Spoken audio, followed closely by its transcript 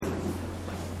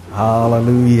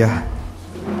Hallelujah.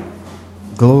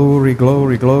 Glory,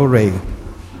 glory, glory.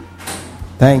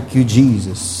 Thank you,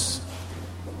 Jesus.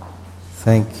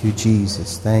 Thank you,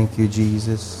 Jesus. Thank you,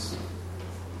 Jesus.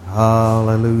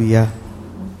 Hallelujah.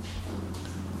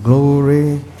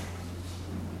 Glory.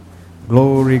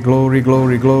 Glory, glory,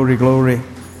 glory, glory, glory.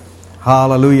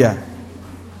 Hallelujah.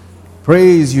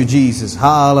 Praise you, Jesus.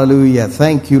 Hallelujah.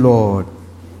 Thank you, Lord.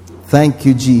 Thank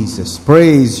you, Jesus.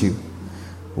 Praise you.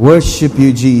 Worship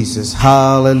you, Jesus.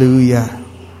 Hallelujah.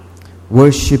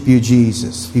 Worship you,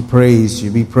 Jesus. We praise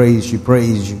you. We praise you.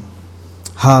 Praise you.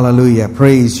 Hallelujah.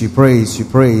 Praise you. Praise you.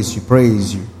 Praise you.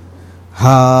 Praise you.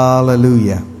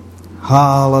 Hallelujah.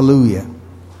 Hallelujah.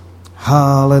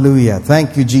 Hallelujah.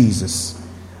 Thank you, Jesus.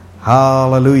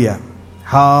 Hallelujah.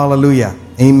 Hallelujah.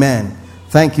 Amen.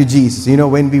 Thank you, Jesus. You know,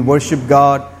 when we worship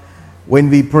God, when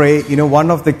we pray, you know, one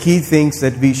of the key things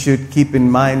that we should keep in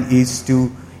mind is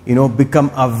to, you know,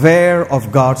 become aware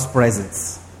of God's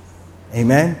presence.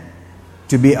 Amen.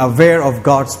 To be aware of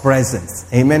God's presence.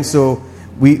 Amen. So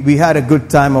we had a good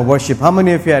time of worship. How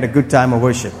many of you had a good time of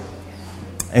worship?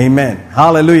 Amen.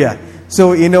 Hallelujah.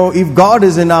 So, you know, if God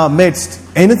is in our midst,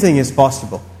 anything is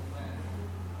possible.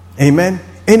 Amen.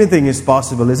 Anything is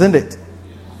possible, isn't it?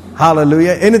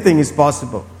 Hallelujah. Anything is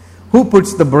possible. Who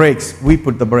puts the brakes? We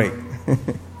put the brake.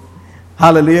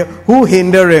 Hallelujah. Who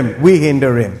hinder him? We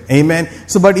hinder him. Amen.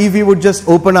 So, but if you would just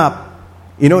open up,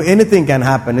 you know, anything can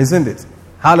happen, isn't it?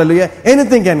 Hallelujah.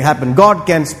 Anything can happen. God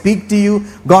can speak to you.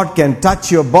 God can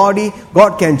touch your body.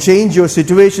 God can change your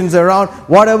situations around.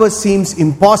 Whatever seems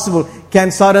impossible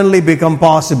can suddenly become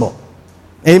possible.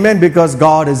 Amen. Because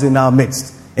God is in our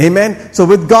midst. Amen. So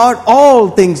with God, all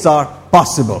things are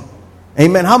possible.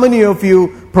 Amen. How many of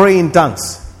you pray in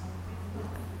tongues?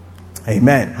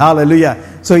 Amen.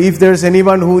 Hallelujah. So if there's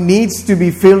anyone who needs to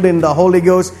be filled in the Holy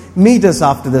Ghost, meet us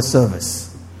after the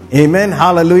service. Amen.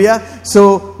 Hallelujah.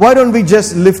 So why don't we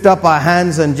just lift up our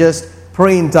hands and just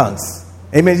pray in tongues?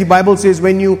 Amen. The Bible says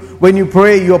when you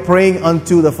pray, you're praying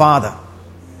unto the Father.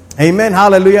 Amen.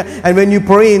 Hallelujah. And when you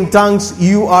pray in tongues,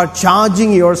 you are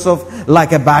charging yourself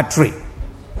like a battery.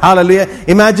 Hallelujah.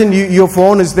 Imagine your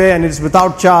phone is there and it's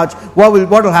without charge. What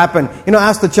will happen? You know,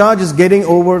 as the charge is getting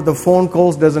over, the phone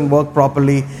calls doesn't work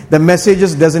properly. The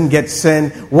messages doesn't get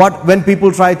sent. When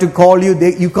people try to call you,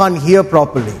 you can't hear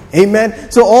properly. Amen.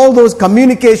 So all those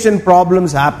communication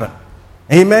problems happen.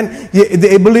 Amen.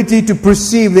 The ability to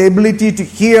perceive, the ability to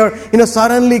hear, you know,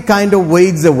 suddenly kind of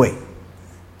wades away.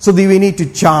 So we need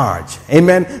to charge.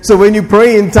 Amen. So when you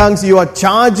pray in tongues, you are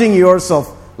charging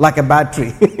yourself like a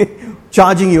battery.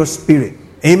 Charging your spirit.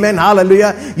 Amen.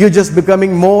 Hallelujah. You're just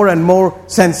becoming more and more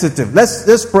sensitive. Let's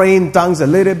just pray in tongues a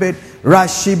little bit.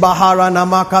 Rashi Bahara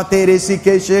Namaka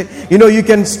Teresikeshe. You know, you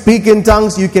can speak in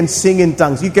tongues, you can sing in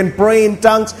tongues. You can pray in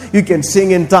tongues, you can sing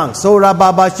in tongues. Sora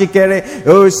Baba Shikere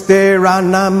Oste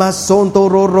Ranama Sonto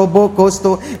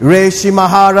Robokosto Reshi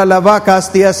Mahara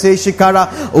Lavakastia Seshikara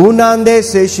Unande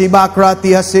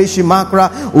Seshibakratia Seshimakra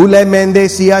Ulemende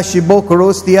Sia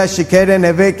Shibokrostia Shikere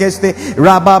Nevekeste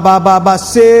Rababa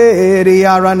Seri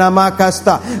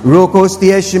Aranamakasta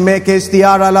Rokostia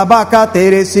Shimekestiara Labaka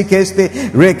Teresikeste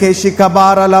Rekeshi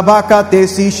Kabara labaka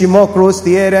tesi shimokros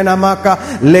tiere namaka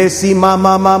lesi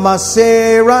mama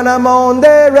sera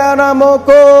namonde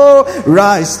ranamoko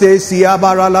raiste si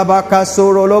abara labaka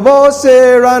soro lobo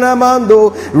sera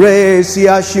namando resi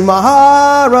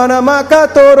ashimaha ranamaka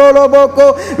toro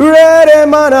loboko rere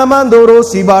manamando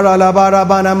rosi bara labara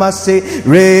banamase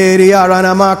reri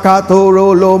aranamaka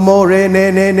toro lo more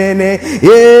ne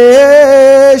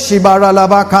ye shibara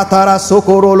labaka tara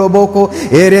sokoro loboko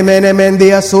ere mene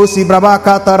mendia sosi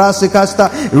brabaka tarasikasta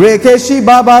rekeshi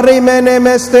baba rimene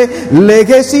meste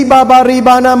legeshi baba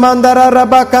ribana mandara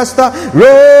rabakasta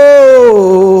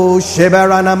ro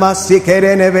shebarana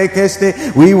masikerene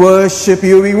vekeste. We worship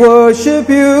you, we worship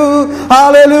you,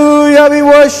 hallelujah, we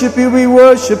worship you, we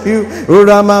worship you.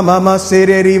 Rama mama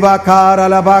sere rivakara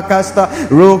labakasta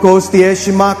rokosti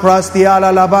eshmakrasti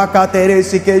ala labaka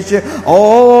teresikeshe.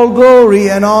 All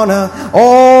glory and honor,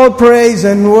 all praise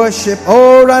and worship,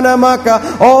 oh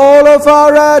ranamaka, all of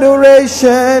our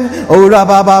adoration. Oh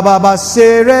Rababa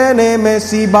Serene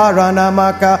Messi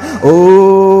Baranamaka.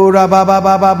 Oh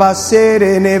Rababa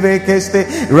Serene Vekeste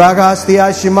Ragasti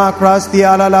Ashimakrasti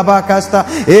Alalabakasta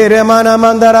Eremana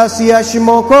Mandarasi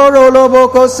Ashimokoro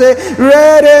Lobokose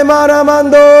Redemana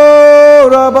Mando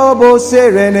Rababo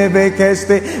Serene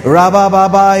Vekeste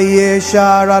Rababa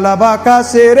Yeshara Labaka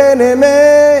Serene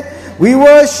Me. We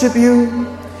worship you.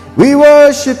 We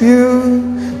worship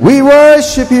you, we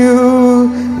worship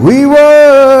you, we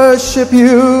worship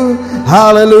you.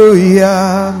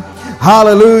 Hallelujah,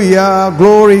 hallelujah,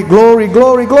 glory, glory,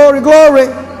 glory, glory, glory.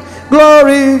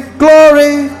 glory,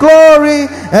 glory, glory,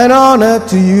 and honor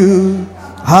to you.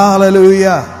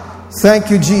 Hallelujah.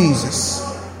 Thank you, Jesus.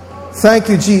 Thank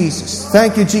you, Jesus.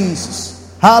 Thank you,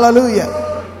 Jesus. Hallelujah.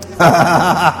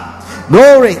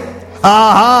 Glory. Ha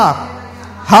ha.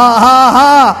 Ha ha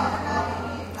ha.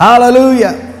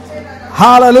 Hallelujah.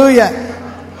 Hallelujah.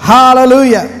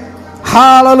 Hallelujah.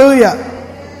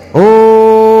 Hallelujah.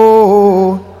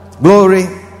 Oh, glory.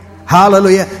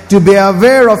 Hallelujah. To be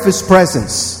aware of His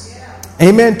presence.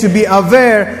 Amen. To be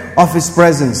aware of His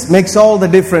presence makes all the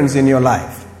difference in your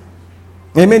life.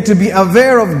 Amen. To be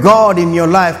aware of God in your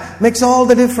life makes all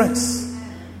the difference.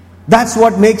 That's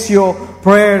what makes your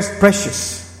prayers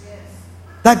precious.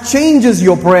 That changes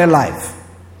your prayer life.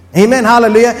 Amen.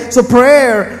 Hallelujah. So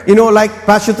prayer, like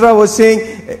Pastor Tra was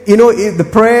saying, the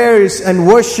prayers and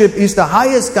worship is the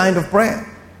highest kind of prayer.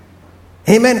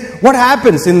 Amen. What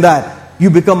happens in that? You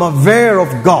become aware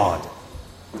of God.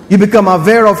 You become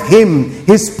aware of Him,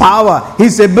 His power,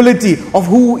 His ability, of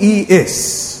who He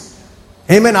is.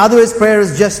 Amen. Otherwise, prayer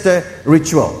is just a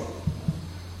ritual.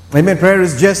 Amen. Prayer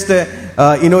is just a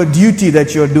duty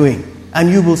that you're doing. And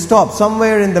you will stop.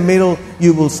 Somewhere in the middle,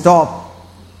 you will stop.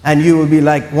 And you will be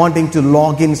like wanting to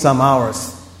log in some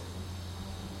hours.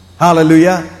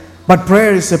 Hallelujah. But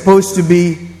prayer is supposed to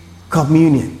be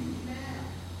communion.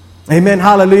 Amen.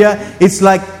 Hallelujah. It's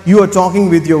like you are talking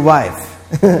with your wife.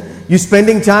 You're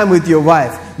spending time with your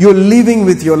wife. You're living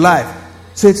with your life.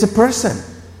 So it's a person.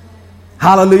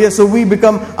 Hallelujah. So we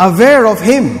become aware of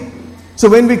Him. So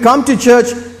when we come to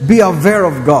church, be aware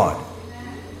of God.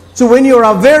 So when you're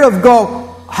aware of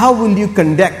God, how will you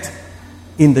conduct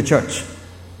in the church?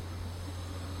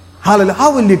 Hallelujah.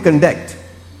 How will you conduct?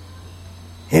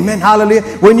 Amen. Hallelujah.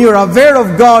 When you're aware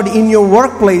of God in your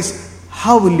workplace,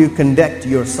 how will you conduct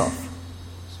yourself?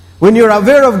 When you're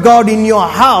aware of God in your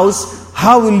house,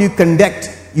 how will you conduct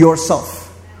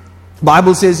yourself? The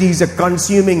Bible says He's a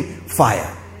consuming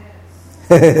fire.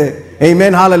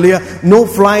 Amen. Hallelujah. No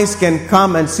flies can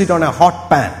come and sit on a hot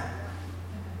pan.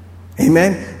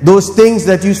 Amen. Those things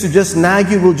that used to just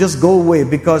nag you will just go away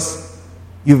because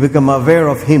you become aware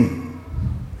of Him.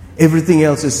 Everything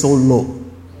else is so low.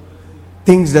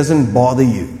 Things doesn't bother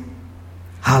you.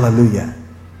 Hallelujah.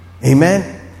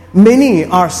 Amen. Many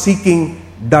are seeking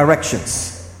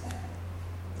directions.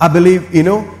 I believe,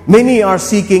 many are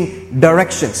seeking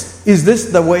directions. Is this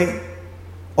the way?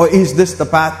 Or is this the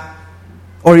path?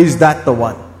 Or is that the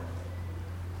one?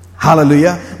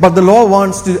 Hallelujah. But the Lord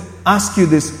wants to ask you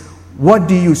this. What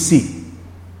do you see?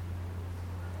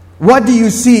 What do you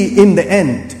see in the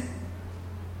end?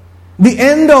 The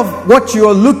end of what you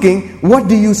are looking, what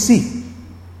do you see?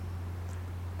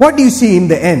 What do you see in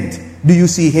the end? Do you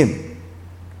see Him?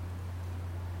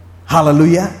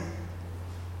 Hallelujah.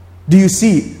 Do you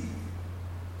see?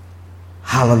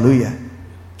 Hallelujah.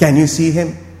 Can you see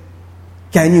Him?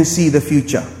 Can you see the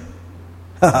future?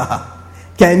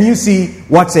 Can you see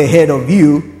what's ahead of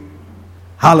you?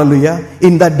 Hallelujah.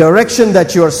 In that direction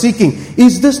that you are seeking.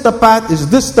 Is this the path? Is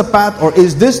this the path? Or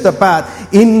is this the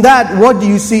path? In that, what do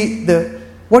you see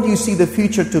the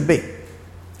future to be?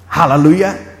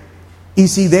 Hallelujah.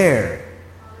 Is He there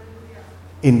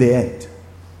in the end?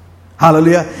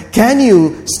 Hallelujah. Can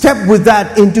you step with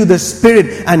that into the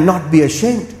Spirit and not be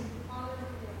ashamed?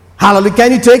 Hallelujah.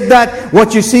 Can you take that,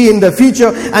 what you see in the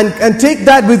future, and take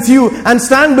that with you and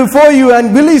stand before you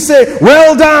and will He say,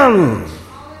 well done?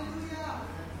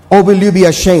 Or will you be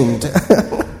ashamed?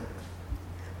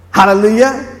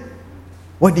 Hallelujah.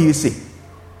 What do you see?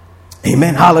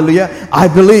 Amen. Hallelujah. I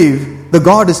believe the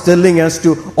God is telling us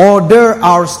to order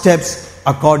our steps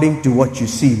according to what you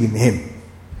see in Him.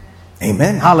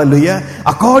 Amen. Hallelujah.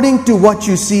 According to what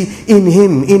you see in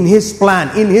Him, in His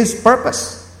plan, in His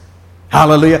purpose.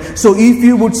 Hallelujah. So if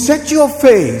you would set your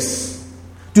face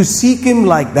to seek Him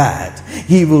like that,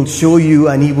 He will show you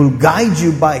and He will guide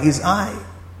you by His eye.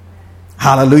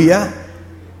 Hallelujah.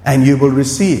 And you will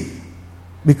receive.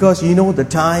 Because the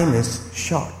time is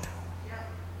short.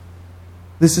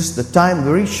 This is the time,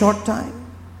 very short time.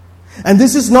 And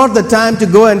this is not the time to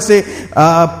go and say,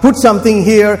 put something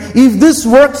here. If this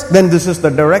works, then this is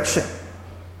the direction.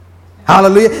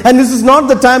 Hallelujah. And this is not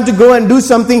the time to go and do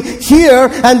something here.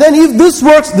 And then if this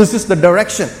works, this is the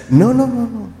direction. No.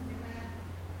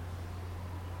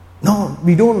 No,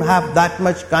 we don't have that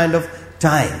much kind of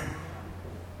time.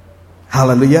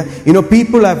 Hallelujah.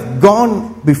 People have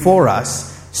gone before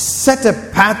us, set a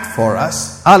path for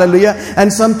us. Hallelujah.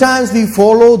 And sometimes we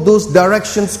follow those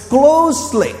directions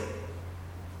closely.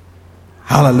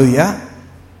 Hallelujah.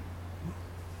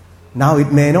 Now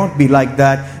it may not be like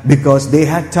that because they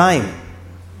had time.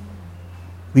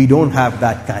 We don't have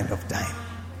that kind of time.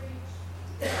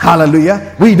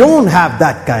 Hallelujah. We don't have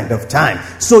that kind of time.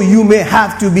 So you may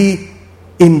have to be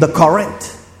in the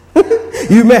current.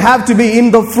 You may have to be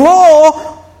in the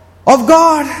flow of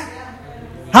God.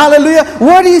 Hallelujah.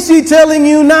 What is He telling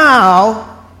you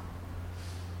now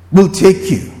will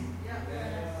take you.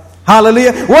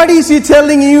 Hallelujah. What is He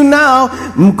telling you now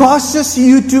causes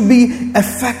you to be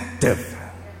effective.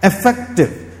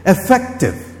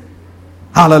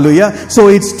 Hallelujah. So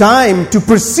it's time to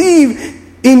perceive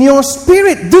in your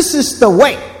spirit, this is the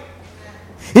way.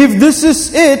 If this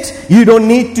is it, you don't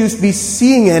need to be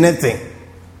seeing anything.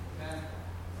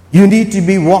 You need to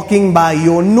be walking by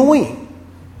your knowing.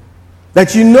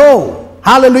 That you know.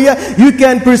 Hallelujah. You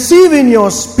can perceive in your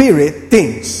spirit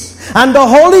things. And the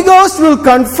Holy Ghost will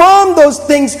confirm those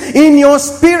things in your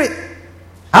spirit.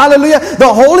 Hallelujah.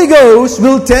 The Holy Ghost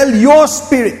will tell your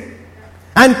spirit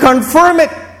and confirm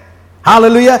it.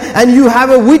 Hallelujah. And you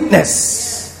have a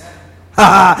witness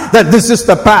that this is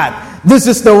the path. This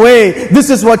is the way. This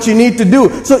is what you need to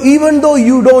do. So even though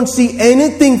you don't see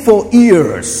anything for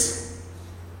years,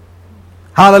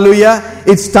 hallelujah,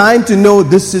 it's time to know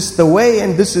this is the way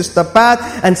and this is the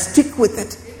path and stick with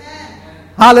it.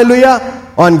 Hallelujah.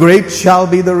 And great shall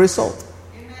be the result.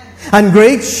 And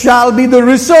great shall be the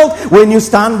result when you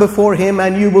stand before Him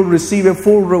and you will receive a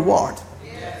full reward.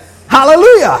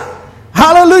 Hallelujah.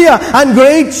 Hallelujah. And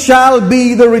great shall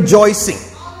be the rejoicing.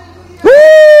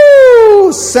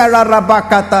 Woo!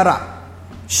 Sararabakatara.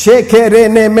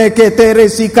 Shekerene meketere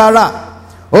sikara.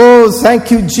 Oh,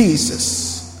 thank you, Jesus.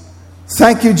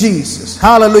 Thank you, Jesus.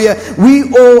 Hallelujah.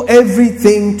 We owe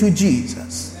everything to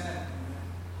Jesus.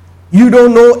 You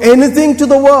don't owe anything to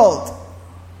the world.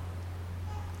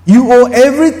 You owe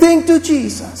everything to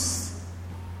Jesus.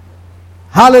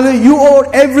 Hallelujah. You owe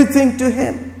everything to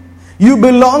Him. You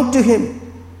belong to Him.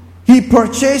 He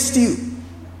purchased you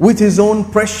with His own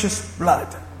precious blood.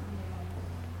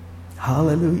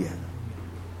 Hallelujah.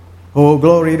 Oh,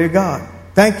 glory to God.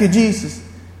 Thank you, Jesus.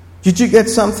 Did you get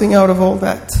something out of all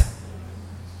that?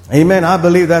 Amen. I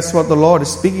believe that's what the Lord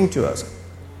is speaking to us.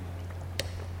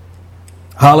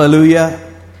 Hallelujah.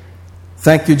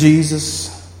 Thank you, Jesus.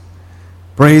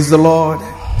 Praise the Lord.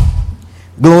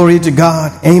 Glory to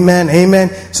God. Amen. Amen.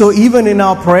 So even in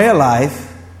our prayer life,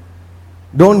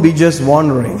 don't be just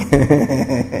wandering. Thank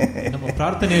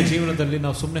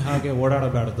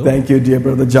you, dear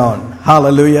Brother John.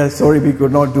 Hallelujah. Sorry we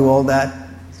could not do all that.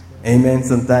 Amen.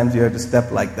 Sometimes you have to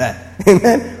step like that.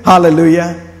 Amen.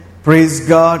 Hallelujah. Praise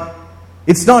God.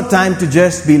 It's not time to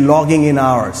just be logging in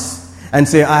hours and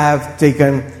say, I have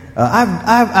taken,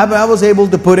 I was able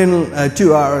to put in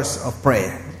 2 hours of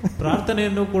prayer.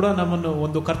 ಪ್ರಾರ್ಥನೆಯನ್ನು ಕೂಡ ನಮ್ಮನ್ನು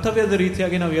ಒಂದು ಕರ್ತವ್ಯದ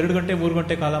ರೀತಿಯಾಗಿ ನಾವು 2 ಗಂಟೆ 3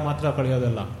 ಗಂಟೆ ಕಾಲ ಮಾತ್ರ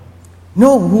ಕಳೆಯೋದಲ್ಲ.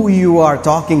 Know who you are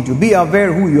talking to. Be aware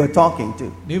who you are talking to.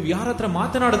 ನೀವು ಯಾರ ಹತ್ರ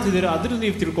ಮಾತನಾಡುತ್ತಿದ್ದೀರಾ ಅದನ್ನು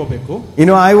ನೀವು ತಿಳ್ಕೋಬೇಕು. You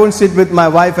know, I won't sit with my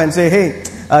wife and say, hey,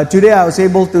 today I was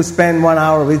able to spend 1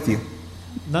 hour with you.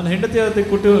 ನನ್ನ ಹೆಂಡತಿ ಜೊತೆ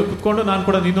ಕೂತ್ಕೊಂಡು ನಾನು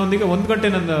ಕೂಡ ನಿನ್ನೊಂದಿಗೆ 1 ಗಂಟೆ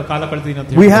ನನ್ನ ಕಾಲ ಕಳೆದಿದ್ದೀನಿ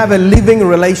ಅಂತ. We have a living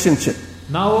relationship.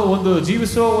 ನಾವು ಒಂದು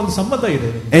ಜೀವಿಸುವ ಒಂದು ಸಂಬಂಧ ಇದೆ.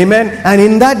 Amen. And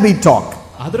in that we talk.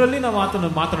 ಅದರಲ್ಲಿ ನಾವು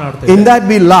ಮಾತನಾಡ್ತೇವೆ. In that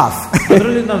we laugh.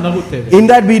 ಅದರಲ್ಲಿ ನಾವು ನಗುತ್ತೇವೆ. In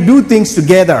that we do things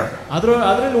together.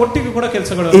 ಅದರಲ್ಲಿ ಒಟ್ಟಿಗೆ ಕೂಡ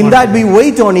ಕೆಲಸಗಳು. In that we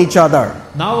wait on each other.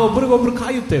 ನಾವು ಒಬ್ಬರಿಗೊಬ್ಬರು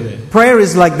ಕಾಯುತ್ತೇವೆ. Prayer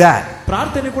is like that.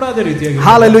 ಪ್ರಾರ್ಥನೆ ಕೂಡ ಅದೇ ರೀತಿಯಾಗಿದೆ.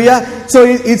 Hallelujah.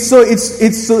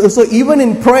 So even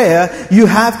in prayer you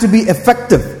have to be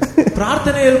effective.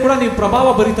 ಪ್ರಾರ್ಥನೆಯಲ್ಲಿ ಕೂಡ ನೀವು ಪ್ರಭಾವ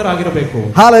ಭರಿತರಾಗಿರಬೇಕು.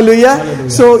 Hallelujah.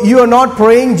 So you are not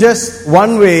praying just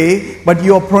one way, but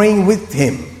you are praying with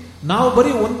Him. ನಾವು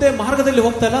ಬರೀ ಒಂದೇ ಮಾರ್ಗದಲ್ಲಿ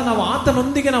ಹೋಗ್ತಾ ಇಲ್ಲ, ನಾವು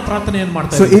ಆತನೊಂದಿಗೆ ನಾವು ಪ್ರಾರ್ಥನೆಯನ್ನು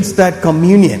ಮಾಡ್ತಾ ಇದ್ದೀವಿ. So it's that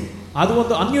communion. ಅದು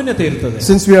ಒಂದು ಅನ್ಯೋನ್ಯತೆ ಇರ್ತದೆ.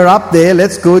 Since we are up there,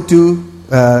 let's go to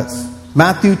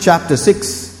Matthew chapter 6.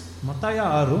 ಮತ್ತಾಯ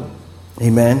 6.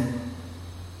 Amen.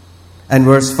 And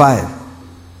verse 5.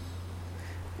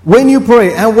 When you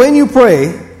pray,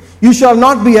 you shall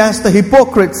not be as the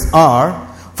hypocrites are,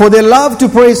 for they love to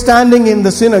pray standing in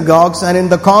the synagogues and in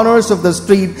the corners of the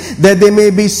street, that they may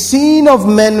be seen of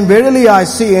men. Verily I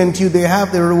say unto you, they have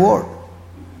their reward.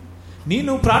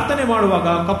 ನೀನು ಪ್ರಾರ್ಥನೆ ಮಾಡುವಾಗ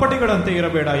ಕಪಟಿಗಳಂತೆ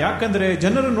ಇರಬೇಡ, ಯಾಕಂದ್ರೆ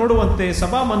ಜನರು ನೋಡುವಂತೆ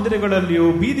ಸಭಾ ಮಂದಿರಗಳಲ್ಲಿಯೂ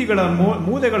ಬೀದಿಗಳ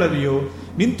ಮೂಲೆಗಳಲ್ಲಿಯೂ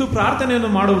ನಿಂತು ಪ್ರಾರ್ಥನೆಯನ್ನು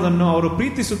ಮಾಡುವುದನ್ನು ಅವರು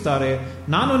ಪ್ರೀತಿಸುತ್ತಾರೆ.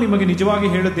 ನಾನು ನಿಮಗೆ ನಿಜವಾಗಿ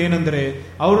ಹೇಳುತ್ತೇನೆಂದರೆ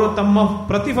ಅವರು ತಮ್ಮ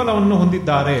ಪ್ರತಿಫಲವನ್ನು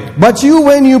ಹೊಂದಿದ್ದಾರೆ. But you,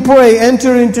 when you pray,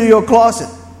 enter into your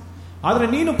closet. ಆದರೆ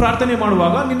ನೀನು ಪ್ರಾರ್ಥನೆ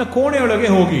ಮಾಡುವಾಗ ನಿನ್ನ ಕೋಣೆಯೊಳಗೆ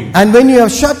ಹೋಗಿ. And when you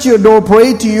have shut your door, pray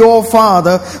to your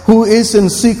Father who is in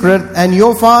secret, and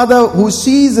your Father who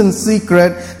sees in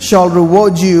secret shall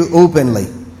reward you openly.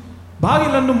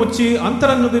 ಬಾಗಿಲನ್ನು ಮುಚ್ಚಿ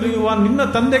ಅಂತರಂಗದಲ್ಲಿರುವ ನಿನ್ನ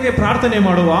ತಂದೆಗೆ ಪ್ರಾರ್ಥನೆ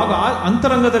ಮಾಡುವಾಗ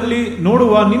ಅಂತರಂಗದಲ್ಲಿ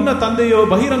ನೋಡುವ ನಿನ್ನ ತಂದೆಯು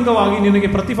ಬಹಿರಂಗವಾಗಿ ನಿನಗೆ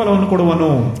ಪ್ರತಿಫಲವನ್ನು ಕೊಡುವನು.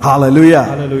 Hallelujah.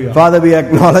 Hallelujah. Father, we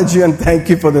acknowledge you and thank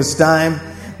you for this time.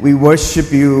 We worship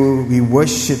you. We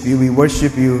worship you. We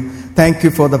worship you. Thank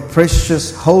you for the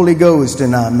precious Holy Ghost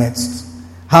in our midst.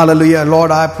 Hallelujah.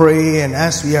 Lord, I pray, and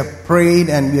as we have prayed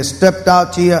and we have stepped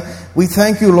out here, we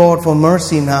thank you, Lord, for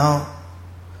mercy now.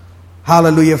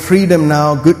 Hallelujah. Freedom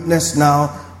now, goodness now.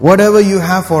 Whatever you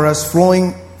have for us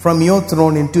flowing from your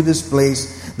throne into this place,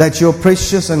 that your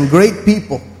precious and great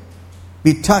people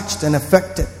be touched and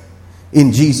affected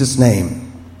in Jesus'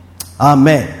 name.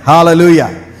 Amen. Hallelujah.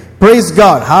 Praise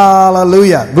God.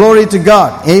 Hallelujah. Glory to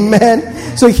God. Amen.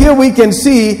 So here we can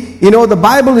see, the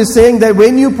Bible is saying that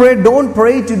when you pray, don't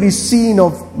pray to be seen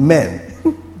of men.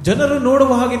 ಜನರು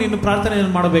ನೋಡುವ ಹಾಗೆ ನೀನು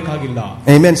ಪ್ರಾರ್ಥನೆಯನ್ನು ಮಾಡಬೇಕಾಗಿಲ್ಲ.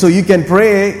 Amen. So you can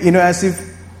pray, as if,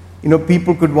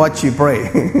 people could watch you pray.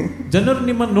 ಜನರು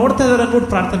ನಿಮ್ಮನ್ನು ನೋಡ್ತಾ ಇದ್ದಾರೆ ಅಂದ್ಬಿಟ್ಟು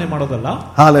ಪ್ರಾರ್ಥನೆ ಮಾಡೋದಲ್ಲ.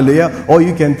 Hallelujah. Or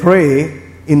you can pray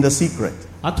in the secret.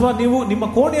 ಅಥವಾ ನೀವು ನಿಮ್ಮ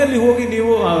ಕೋಣೆಯಲ್ಲಿ ಹೋಗಿ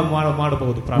ನೀವು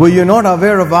ಮಾಡಬಹುದು. Where you're not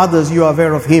aware of others, you are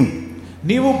aware of Him.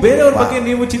 ನೀವು ಬೇರೆಯವರ ಬಗ್ಗೆ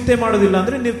ನೀವು ಚಿಂತೆ ಮಾಡೋದಿಲ್ಲ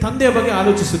ಅಂದ್ರೆ ನೀವು ತಂದೆಯ ಬಗ್ಗೆ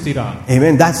ಆಲೋಚಿಸುತ್ತೀರಾ.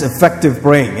 Amen. That's effective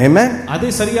praying. Amen. ಅದೇ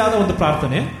ಸರಿಯಾದ ಒಂದು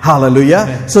ಪ್ರಾರ್ಥನೆ. Hallelujah.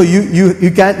 Amen. So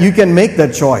you can make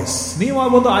that choice. ನೀವು ಆ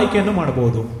ಒಂದು ಆಯ್ಕೆಯನ್ನು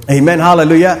ಮಾಡಬಹುದು. Amen.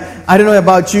 Hallelujah. I don't know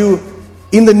about you.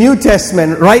 In the New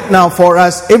Testament, right now for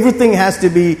us, everything has to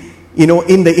be,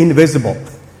 in the invisible.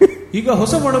 ಈಗ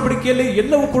ಹೊಸ ಒಡಂಬಡಿಕೆಯಲ್ಲಿ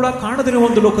ಎಲ್ಲವೂ ಕೂಡ ಕಾಣದಿರುವ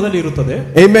ಒಂದು ಲೋಕದಲ್ಲಿ ಇರುತ್ತದೆ.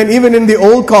 Amen. Even in the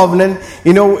Old Covenant,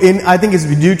 I think it's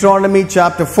Deuteronomy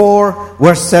chapter 4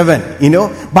 verse 7.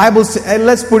 Bible.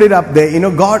 Let's put it up there.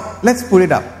 Let's put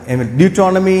it up. Amen.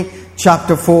 Deuteronomy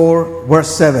chapter 4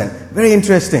 verse 7. Very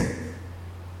interesting.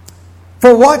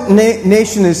 For what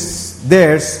nation is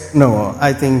theirs? No,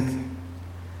 I think.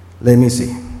 Let me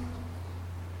see.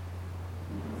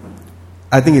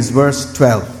 I think it's verse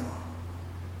 12.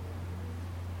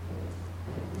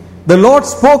 The Lord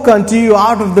spoke unto you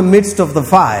out of the midst of the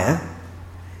fire,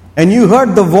 and you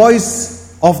heard the voice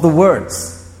of the words,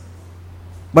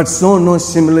 but saw no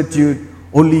similitude,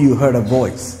 only you heard a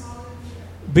voice.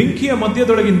 ಬೆಂಕಿಯ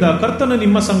ಮಧ್ಯದೊಳಗಿಂದ ಕರ್ತನು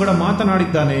ನಿಮ್ಮ ಸಂಗಡ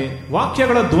ಮಾತನಾಡಿದ್ದಾನೆ,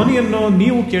 ವಾಕ್ಯಗಳ ಧ್ವನಿಯನ್ನು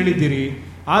ನೀವು ಕೇಳಿದ್ದೀರಿ,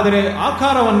 ಆದರೆ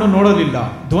ಆಕಾರವನ್ನು ನೋಡಲಿಲ್ಲ,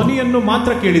 ಧ್ವನಿಯನ್ನು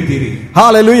ಮಾತ್ರ ಕೇಳಿದ್ದೀರಿ.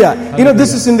 Hallelujah.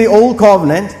 This is in the Old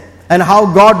Covenant, and how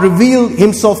God revealed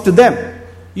Himself to them.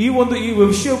 ಈ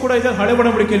ವಿಷಯ ಕೂಡ ಇದೆ ಹಳೆ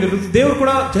ಒಡಂಬಡಿಕೆಯಲ್ಲಿ ಇರುತ್ತೆ. ದೇವರು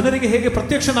ಕೂಡ ಜನರಿಗೆ ಹೇಗೆ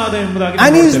ಪ್ರತ್ಯಕ್ಷನಾದ ಎಂಬುದಾಗಿ.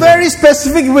 And He is very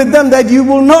specific with them that you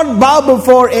will not bow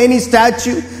before any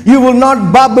statue, you will not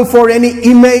bow before any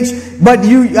image, but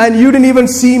you didn't even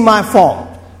see my form.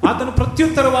 ಆತನು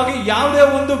ಪ್ರತ್ಯುತ್ತರವಾಗಿ ಯಾವುದೇ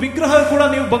ಒಂದು ವಿಗ್ರಹ ಕೂಡ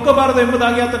ನೀವು ಬಗ್ಗಬಾರದು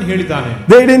ಎಂಬುದಾಗಿ ಆತನು ಹೇಳಿದ್ದಾನೆ.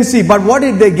 They didn't see, but what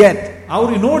did they get?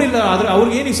 ಅವರು ನೋಡಿಲ್ಲ, ಆದ್ರೆ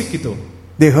ಅವ್ರಿಗೆ ಏನು ಸಿಕ್ಕಿತು?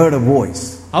 They heard a voice.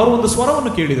 ಅವರು ಒಂದು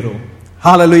ಸ್ವರವನ್ನು ಕೇಳಿದರು.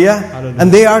 Hallelujah. And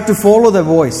they are to follow the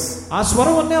voice. ಆ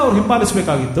ಸ್ವರವನ್ನೇ ಅವರು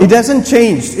ಹಿಂಬಾಲಿಸಬೇಕಾಗಿತ್ತು. It hasn't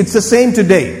changed. It's the same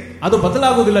today. ಅದು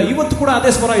ಬದಲಾಗುವುದಿಲ್ಲ, ಇವತ್ತು ಕೂಡ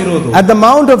ಅದೇ ಸ್ವರ ಇರೋದು. At the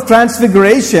Mount of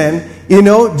Transfiguration,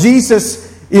 Jesus,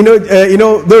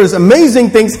 there is amazing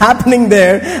things happening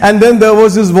there, and then there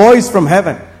was His voice from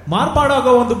heaven. ಮಾರ್ಪಾಡಾಗ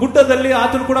ಒಂದು ಗುಡ್ಡದಲ್ಲಿ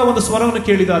ಆತನು ಕೂಡ ಒಂದು ಸ್ವರವನ್ನು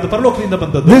ಕೇಳಿದ, ಅದು ಪರಲೋಕದಿಂದ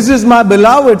ಬಂದದ್ದು. This is my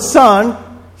beloved son,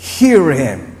 hear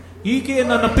him. ಈಕೆ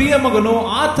ನನ್ನ ಪ್ರಿಯ ಮಗನು,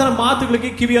 ಆತನ ಮಾತುಗಳಿಗೆ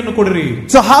ಕಿವಿಯನ್ನು ಕೊಡಿರಿ.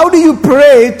 So how do you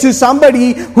pray to somebody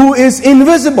who is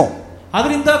invisible?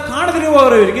 ಅದರಿಂದ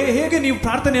ಕಾಣದಿರುವವರಿಗೆ ಹೇಗೆ ನೀವು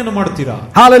ಪ್ರಾರ್ಥನೆಯನ್ನು ಮಾಡುತ್ತೀರಾ?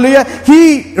 Hallelujah.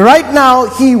 Right now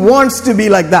he wants to be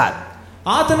like that.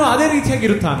 ಆತನು ಅದೇ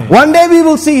ರೀತಿಯಾಗಿರುತ್ತಾನೆ. One day we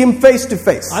will see him face to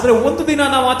face. ಆದರೆ ಒಂದು ದಿನ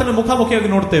ನಾವು ಆತನ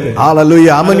ಮುಖಾಮುಖಿಯಾಗಿ ನೋಡ್ತೇವೆ.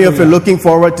 Hallelujah. How many of you are looking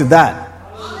forward to that?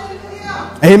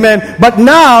 Amen. But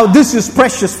now this is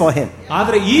precious for him.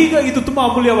 ಆದರೆ ಈಗ ಇದು ತುಂಬಾ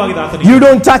ಅಮೂಲ್ಯವಾಗಿದೆ ಆತನಿಗೆ. You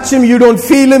don't touch him, you don't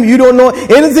feel him, you don't know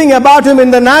anything about him in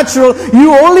the natural. You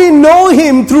only know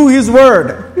him through his word.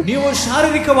 ನೀವು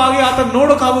ಶಾರೀರಿಕವಾಗಿ ಆತನ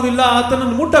ನೋಡೋಕಾಗುವುದಿಲ್ಲ,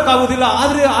 ಆತನನ್ನು ಮುಟ್ಟಕ್ಕಾಗುವುದಿಲ್ಲ,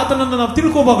 ಆದರೆ ಆತನನ್ನು ನಾವು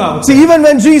ತಿಳ್ಕೋಬೇಕಾಗುತ್ತೆ. See, even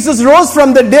when Jesus rose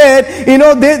from the dead,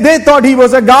 they thought he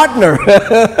was a gardener.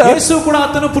 ಯೇಸು ಕೂಡ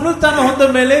ಆತನು ಪುನರುತ್ಥಾನ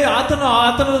ಹೊಂದ ಮೇಲೆ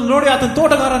ಆತನನ್ನು ನೋಡಿ ಆತನ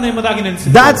ತೋಟಗಾರನ ಎಂಬುದಾಗಿ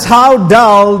ನೆನೆಸಿದರು. That's how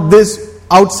dull this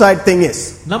outside thing is.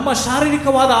 ನಮ್ಮ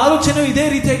ಶಾರೀರಿಕವಾದ ಆಲೋಚನೆ ಇದೇ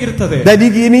ರೀತಿಯಾಗಿರುತ್ತದೆ. That you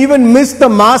can even miss the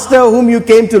master whom you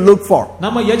came to look for.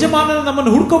 ನಮ್ಮ ಯಜಮಾನನು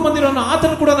ನಮ್ಮನ್ನು ಹುಡುಕೊಂಡು ಬಂದಿರೋನು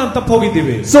ಆತನ ಕೂಡ ನಾವು ತಪ್ಪು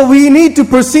ಹೋಗಿದ್ದೀವಿ. So we need to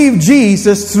perceive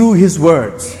Jesus through his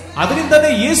words. ಅದರಿಂದನೇ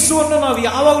ಯೇಸುವನ್ನು ನಾವು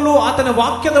ಯಾವಾಗಲೂ ಆತನ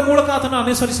ವಾಕ್ಯದ ಮೂಲಕ ಆತನ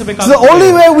ಅನುಸರಿಸಬೇಕಾಗುತ್ತದೆ. The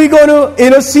only way we're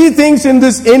going to see things in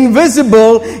this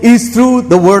invisible is through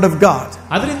the word of God.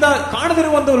 ಅದರಿಂದ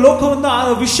ಕಾಣದಿರುವ ಒಂದು ಲೋಕವನ್ನು ಆ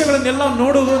ವಿಷಯಗಳನ್ನೆಲ್ಲ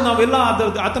ನೋಡುವುದು ನಾವೆಲ್ಲ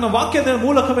ಆತನ ವಾಕ್ಯದ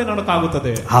ಮೂಲಕವೇ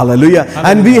ನೋಡಕ್ಕಾಗುತ್ತದೆ. Hallelujah.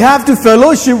 And we have to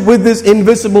fellowship with this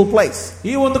invisible place.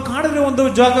 ಈ ಒಂದು ಕಾಣದಿರುವ ಒಂದು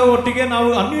ಜಾಗ ಒಟ್ಟಿಗೆ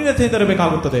ನಾವು ಅನ್ಯೋನ್ಯತೆಯಿಂದ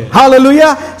ಇರಬೇಕಾಗುತ್ತದೆ.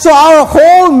 Hallelujah. So our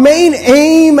whole main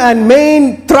aim and main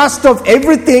thrust of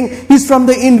everything is from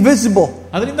the invisible.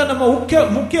 ಅದರಿಂದ ನಮ್ಮ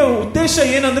ಮುಖ್ಯ ಉದ್ದೇಶ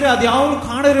ಏನಂದ್ರೆ ಅದು ಯಾವಾಗಲೂ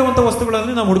ಕಾಣದಿರುವಂತ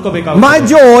ವಸ್ತುಗಳಲ್ಲಿ ನಾವು ಹುಡುಕಬೇಕಾಗುತ್ತೆ. My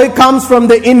joy comes from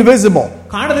the invisible.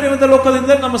 ಕಾಣದಿರುವಂತ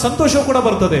ಲೋಕದಿಂದ ನಮ್ಮ ಸಂತೋಷವೂ ಕೂಡ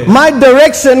ಬರ್ತದೆ. My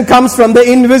direction comes from the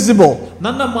invisible.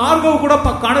 ನನ್ನ ಮಾರ್ಗವು ಕೂಡ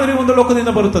ಕಾಣದಿರುವಂತ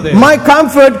ಲೋಕದಿಂದ ಬರುತ್ತದೆ. My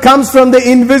comfort comes from the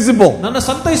invisible. ನನ್ನ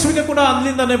ಸಂತೈಸುವಿಕೆ ಕೂಡ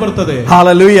ಅಲ್ಲಿಂದನೇ ಬರುತ್ತದೆ.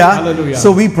 Hallelujah. Hallelujah.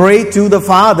 So we pray to the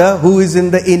Father who is in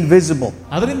the invisible.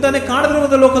 ಅದರಿಂದನೇ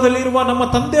ಕಾಣದಿರುವಂತ ಲೋಕದಲ್ಲಿ ಇರುವ ನಮ್ಮ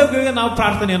ತಂದೆಗೆ ನಾವು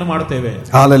ಪ್ರಾರ್ಥನೆಯನ್ನು ಮಾಡುತ್ತೇವೆ.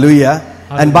 Hallelujah.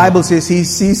 And Bible says he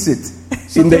sees it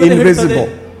in the invisible.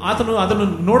 ಆತನು ಅದನ್ನು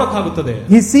ನೋಡಕ್ಕಾಗುತ್ತದೆ.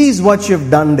 He sees what you have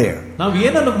done there. ನಾವು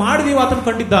ಏನನ್ನು ಮಾಡಿದೀವಿ ಆತನು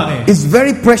ಕಂಡಿದ್ದಾನೆ. It's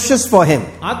very precious for him.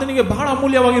 ಆತನಿಗೆ ಬಹಳ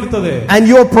ಅಮೂಲ್ಯವಾಗಿರುತ್ತದೆ. And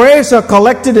your prayers are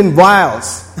collected in vials.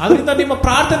 ಅದರಿಂದ ನಿಮ್ಮ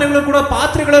ಪ್ರಾರ್ಥನೆಗಳು ಕೂಡ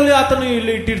ಪಾತ್ರೆಗಳಲ್ಲಿ ಆತನು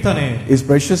ಇಲ್ಲಿ ಇಟ್ಟಿರ್ತಾನೆ. Is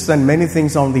precious than many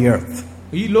things on the earth.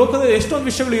 ಈ ಲೋಕದ ಎಷ್ಟೊಂದು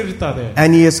ವಿಷಯಗಳು ಇರುತ್ತದೆ. And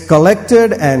he has collected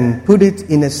and put it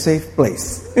in a safe place.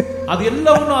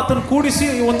 ಅದೆಲ್ಲವನ್ನು ಆತನು ಕೂಡಿಸಿ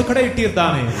ಒಂದು ಕಡೆ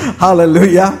ಇಟ್ಟಿರ್ತಾನೆ.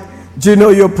 Hallelujah. Do you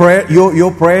know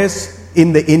your prayers in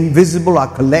the invisible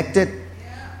are collected?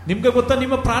 ನಿಮಗೆ ಗೊತ್ತಾ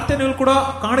ನಿಮ್ಮ ಪ್ರಾರ್ಥನೆಗಳು ಕೂಡ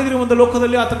ಕಾಣದಿರುವಂತ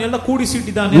ಲೋಕದಲ್ಲಿ ಆತನೆಲ್ಲ ಕೂಡಿಸಿ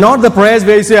ಇಟ್ಟಿದ್ದಾನೆ. Not the prayers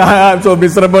where you say I am so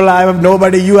miserable, I have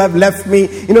nobody, you have left me.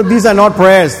 You know, these are not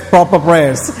prayers, proper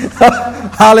prayers.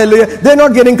 Hallelujah. They're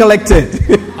not getting collected.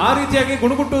 ಆ ರೀತಿಯಾಗಿ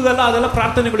ಗುಣಗುಟ್ಟುವುದಲ್ಲ, ಅದೆಲ್ಲ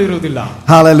ಪ್ರಾರ್ಥನೆಗಳು ಇರುವುದಿಲ್ಲ.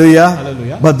 Hallelujah.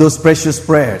 Hallelujah. But those precious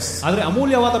prayers. ಆದರೆ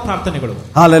ಅಮೂಲ್ಯವಾದ ಪ್ರಾರ್ಥನೆಗಳು.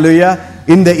 Hallelujah.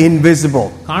 In the invisible.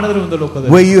 ಕಾಣದಿರುವಂತ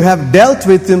ಲೋಕದಲ್ಲಿ. Where you have dealt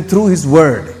with him through his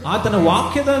word. ಆತನ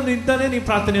ವಾಕ್ಯದಿಂದಲೇ ನೀವು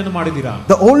ಪ್ರಾರ್ಥನೆಯನ್ನು ಮಾಡಿದ್ದೀರಾ.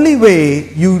 The only way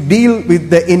you deal with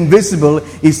the invisible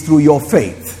is through your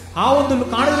faith. ಆ ಒಂದು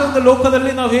ಕಾಣದಿರುವಂತ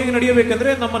ಲೋಕದಲ್ಲಿ ನಾವು ಹೇಗೆ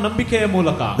ನಡೆಯಬೇಕೆಂದ್ರೆ ನಮ್ಮ ನಂಬಿಕೆಯ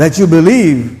ಮೂಲಕ. That you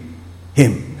believe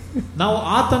him. ನಾವು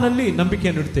ಆತನಲ್ಲಿ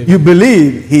ನಂಬಿಕೆಯನ್ನು ಇಡ್ತೇವೆ. You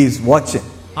believe he is watching.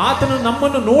 ಆತನು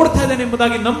ನಮ್ಮನ್ನು ನೋಡ್ತಾ ಇದ್ದಾನೆ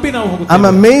ಎಂಬುದಾಗಿ ನಂಬಿ ನಾವು ಹೋಗುತ್ತೇವೆ. I'm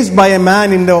amazed by a man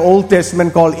in the Old Testament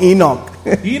called Enoch.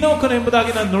 ಈನೋಕನ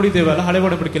ಎಂಬುದಾಗಿ ನಾವು ನೋಡಿದ್ದೇವಲ್ಲ ಹಳೆ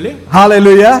ಒಡಂಬಡಿಕೆಯಲ್ಲಿ.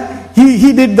 Hallelujah.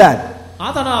 He did that.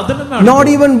 ಆತನ ಅದನ್ನು Not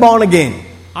even born again.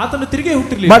 ಆತನು ತಿರುಗಿ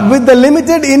ಹುಟ್ಟಿರಲಿಲ್ಲ. But with the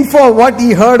limited info what he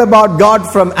heard about God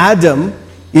from Adam,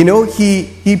 you know,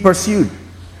 he pursued.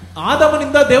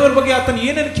 ಆದಾಮನಿಂದ ದೇವರ ಬಗ್ಗೆ ಆತನು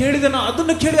ಏನೇನು ಕೇಳಿದನೋ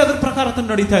ಅದನ್ನು ಕೇಳಿ ಅದರ ಪ್ರಕಾರ ಆತನು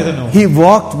ನಡೀತಾ ಇದ್ದನು. He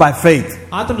walked by faith.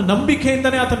 ಆತನು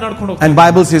ನಂಬಿಕೆಯಿಂದನೇ ಆತನು ನಡ್ಕೊಂಡು ಹೋಗ್ತಾನೆ. And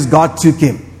Bible says God took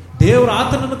him. ದೇವರು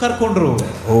ಆತನನ್ನು ಕರ್ಕೊಂಡ್ರು.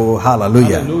 Oh,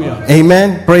 hallelujah. Hallelujah. Amen.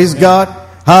 Praise God.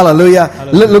 Hallelujah.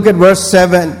 Look at verse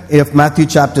 7 of Matthew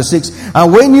chapter 6. And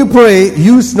when you pray,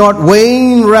 use not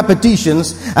vain repetitions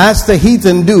as the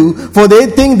heathen do, for they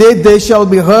think that they shall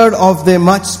be heard of their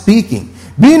much speaking.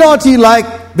 Be not ye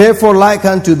therefore like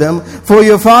unto them, for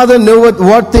your Father knoweth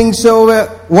what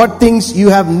things you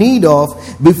have need of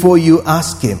before you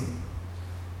ask him.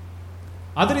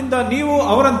 ಅದರಿಂದ ನೀವು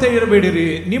ಅವರಂತೆ ಇರಬೇಡಿರಿ.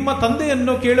 ನಿಮ್ಮ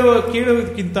ತಂದೆಯನ್ನು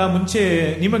ಕೇಳುವುದಕ್ಕಿಂತ ಮುಂಚೆ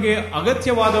ನಿಮಗೆ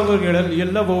ಅಗತ್ಯವಾದವುಗಳು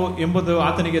ಎಲ್ಲವೋ ಎಂಬುದು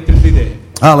ಆತನಿಗೆ ತಿಳಿದಿದೆ.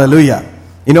 Hallelujah.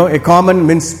 You know, a common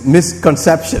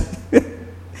misconception.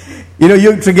 You know,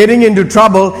 you're getting into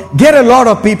trouble, get a lot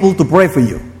of people to pray for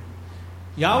you.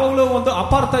 ಯಾವಾಗಲೂ ಒಂದು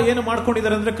ಅಪಾರ್ಥ ಏನು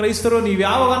ಮಾಡ್ಕೊಂಡಿದ್ದಾರೆ ಅಂದ್ರೆ ಕ್ರೈಸ್ತರು, ನೀವು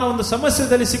ಯಾವಾಗ ಒಂದು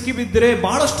ಸಮಸ್ಯೆದಲ್ಲಿ ಸಿಕ್ಕಿ ಬಿದ್ದರೆ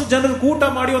ಬಹಳಷ್ಟು ಜನರು ಕೂಟ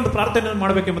ಮಾಡಿ ಒಂದು ಪ್ರಾರ್ಥನೆಯನ್ನು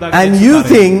ಮಾಡಬೇಕೆಂಬುದಾಗಿ. And you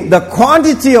think the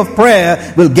quantity of prayer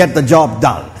will get the job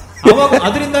done. ಅವಾಗ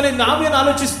ಅದರಿಂದಾನೇ ನಾವೇನು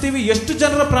ಆಲೋಚಿಸ್ತೀವಿ, ಎಷ್ಟು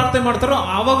ಜನರ ಪ್ರಾರ್ಥನೆ ಮಾಡ್ತಾರೋ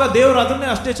ಆವಾಗ ದೇವರು ಅದನ್ನೇ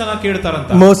ಅಷ್ಟೇ ಚೆನ್ನಾಗಿ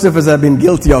ಕೇಳ್ತಾರಂತ. Most of us have been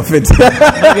guilty of it.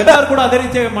 ಎಲ್ಲರೂ ಕೂಡ ಅದೇ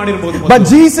ರೀತಿಯಾಗಿ ಮಾಡಿರಬಹುದು. But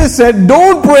Jesus said,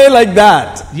 don't pray like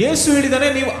that. ಯೇಸು ಹೇಳಿದಾನೆ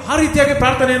ನೀವು ಆ ರೀತಿಯಾಗಿ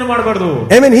ಪ್ರಾರ್ಥನೆಯನ್ನು ಮಾಡಬಾರದು.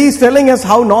 I mean, he's telling us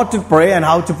how not to pray and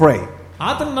how to pray.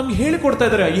 ಆತನು ನಮ್ಗೆ ಹೇಳಿಕೊಡ್ತಾ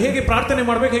ಇದ್ದಾರೆ ಹೇಗೆ ಪ್ರಾರ್ಥನೆ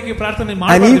ಮಾಡಬೇಕು, ಹೇಗೆ ಪ್ರಾರ್ಥನೆ And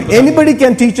ಮಾಡಬೇಕು. if anybody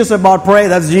can teach us about prayer,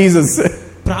 that's Jesus.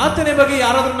 ಪ್ರಾರ್ಥನೆ ಬಗ್ಗೆ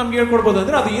ಯಾರಾದ್ರೂ ನಮ್ಗೆ ಹೇಳ್ಕೊಡ್ಬೋದು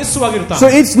ಅಂದ್ರೆ ಅದು ಯೇಸುವಾಗಿರ್ತಾನೆ. So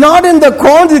it's not in the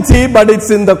quantity, but it's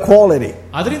in the quality.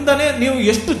 ಅದರಿಂದಾನೇ ನೀವು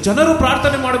ಎಷ್ಟು ಜನರು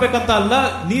ಪ್ರಾರ್ಥನೆ ಮಾಡಬೇಕಂತ ಅಲ್ಲ,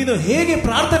 ನೀನು ಹೇಗೆ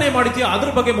ಪ್ರಾರ್ಥನೆ ಮಾಡಿತೀಯ ಅದ್ರ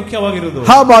ಬಗ್ಗೆ ಮುಖ್ಯವಾಗಿರೋದು.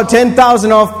 How about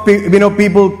 10,000 of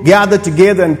people gather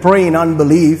together and pray in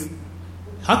unbelief?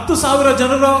 10,000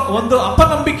 ಜನರ ಒಂದು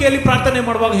ಅಪನಂಬಿಕೆಯಲ್ಲಿ ಪ್ರಾರ್ಥನೆ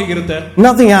ಮಾಡುವಾಗ ಹೇಗಿರುತ್ತೆ?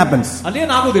 Nothing happens.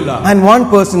 ಅಲ್ಲೇನಾಗುದಿಲ್ಲ. And one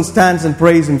person stands and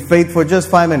prays in faith for just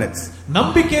 5 minutes.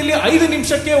 ನಂಬಿಕೆಯಲ್ಲಿ 5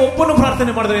 ನಿಮಿಷಕ್ಕೆ ಒಬ್ಬನು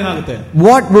ಪ್ರಾರ್ಥನೆ ಮಾಡಿದ್ರೆ ಏನಾಗುತ್ತೆ?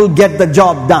 What will get the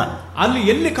job done? ಅಲ್ಲಿ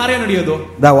ಎಲ್ಲಿ ಕಾರ್ಯ ನಡೆಯೋದು?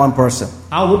 That one person.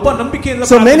 ಆ ಒಬ್ಬ ನಂಬಿಕೆಯಿಂದ.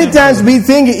 So many times we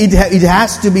think it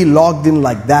has to be logged in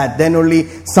like that, then only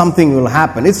something will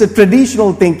happen. It's a traditional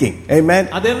thinking. Amen.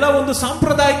 ಅದೆಲ್ಲ ಒಂದು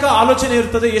ಸಾಂಪ್ರದಾಯಿಕ ಆಲೋಚನೆ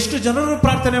ಇರ್ತದೆ. ಎಷ್ಟು ಜನರು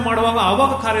ಪ್ರಾರ್ಥನೆ ಮಾಡುವಾಗ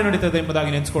ಆವಾಗ ಕಾರ್ಯ ನಡೀತದೆ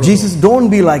ಎಂಬುದಾಗಿ ನೆನೆಸಿಕೊಳ್ಳಿ. Jesus, don't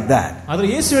be like that. ಆದ್ರೆ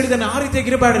ಯೇಸು ಹೇಳಿದಾನೆ ಆ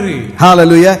ರೀತಿಯಾಗಿ ಇರಬೇಡ್ರಿ.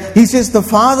 Hallelujah. He says the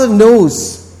Father knows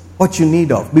what you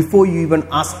need of before you even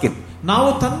ask him. ನಾವು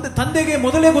ತಂದೆಗೆ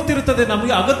ಮೊದಲೇ ಗೊತ್ತಿರುತ್ತದೆ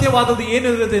ನಮಗೆ ಅಗತ್ಯವಾದದ್ದು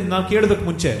ಏನಿರುತ್ತೆ ನಾವು ಕೇಳೋದಕ್ಕೆ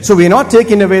ಮುಂಚೆ. So we are not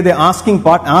taking away the asking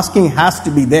part. Asking has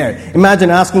to be there.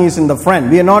 Imagine asking is in the front.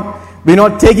 We're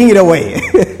not taking it away.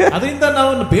 ಅದರಿಂದ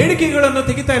ನಾವು ಬೇಡಿಕೆಗಳನ್ನು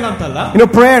ತೆಗಿತಾ ಇಲ್ಲ ಅಂತಲ್ಲ.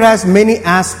 Prayer has many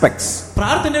aspects.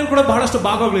 ಪ್ರಾರ್ಥನೆಯಲ್ಲಿ ಕೂಡ ಬಹಳಷ್ಟು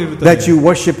ಭಾಗಗಳು ಇರುತ್ತವೆ. That you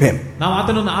worship Him. ನಾವು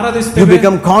ಆತನನ್ನು ಆರಾಧಿಸುತ್ತೇವೆ. You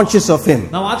become conscious of Him.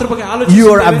 ನಾವು ಆತನ ಬಗ್ಗೆ ಆಲೋಚಿಸುತ್ತೇವೆ. You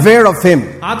are aware of Him.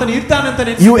 ಆತನು ಇರ್ತಾನೆ ಅಂತ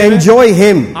ನೆನೆಸುತ್ತೇವೆ. You enjoy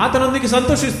Him. ಆತನೊಂದಿಗೆ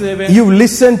ಸಂತೋಷಿಸುತ್ತೇವೆ. You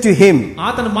listen to Him.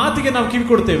 ಆತನ ಮಾತಿಗೆ ನಾವು ಕಿವಿ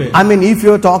ಕೊಡುತ್ತೇವೆ. I mean, if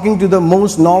you are talking to the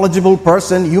most knowledgeable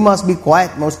person, you must be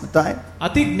quiet most of the time.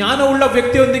 ಅತಿ ಜ್ಞಾನವುಳ್ಳ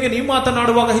ವ್ಯಕ್ತಿಯೊಂದಿಗೆ ನೀವು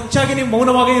ಮಾತನಾಡುವಾಗ ಹೆಚ್ಚಾಗಿ ನೀವು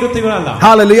ಮೌನವಾಗಿ ಇರುತ್ತೀರಲ್ಲ.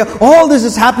 Hallelujah. All this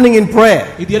is happening in prayer.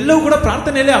 ಇದೆಲ್ಲವೂ ಕೂಡ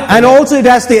ಪ್ರಾರ್ಥನೆಯಲ್ಲೇ ಆಗ್ತದೆ. And also it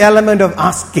has the element of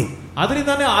asking.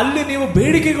 ಅದರಿಂದಾನೇ ಅಲ್ಲಿ ನೀವು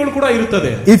ಬೇಡಿಕೆಗಳು ಕೂಡ ಇರುತ್ತದೆ.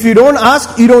 If you don't ask,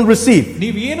 you don't receive.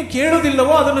 ನೀವು ಏನು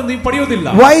ಕೇಳೋದಿಲ್ಲವೋ ಅದನ್ನು ನೀವು ಪಡೆಯೋದಿಲ್ಲ.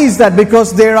 Why is that?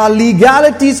 Because there are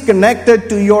legalities connected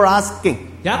to your asking.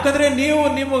 ಯಾಕಂದ್ರೆ ನೀವು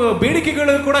ನಿಮ್ಮ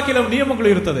ಬೇಡಿಕೆಗಳು ಕೂಡ ಕೆಲವು ನಿಯಮಗಳು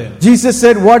ಇರುತ್ತದೆ. Jesus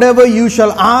said, whatever you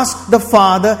shall ask the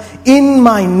Father in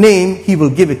my name, He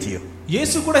will give it to you.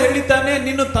 ಯೇಸು ಕೂಡ ಹೇಳಿದ್ದಾನೆ,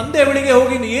 ನಿನ್ನ ತಂದೆಯ ಬಳಿಗೆ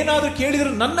ಹೋಗಿ ಏನಾದರೂ ಕೇಳಿದ್ರೆ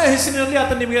ನನ್ನ ಹೆಸರಿನಲ್ಲಿ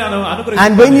ಆತ ನಿಮಗೆ ಅನುಗ್ರಹಿಸುತ್ತಾನೆ.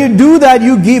 And when you do that,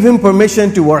 you give Him permission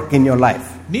to work in your life.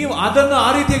 ನೀವು ಅದನ್ನು ಆ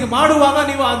ರೀತಿಯಾಗಿ ಮಾಡುವಾಗ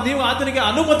ನೀವು ಆತನಿಗೆ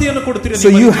ಅನುಮತಿಯನ್ನು ಕೊಡ್ತೀರಿ. So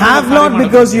you have not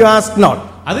because you ask not.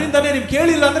 ಅದರಿಂದಾನೇ ನೀವು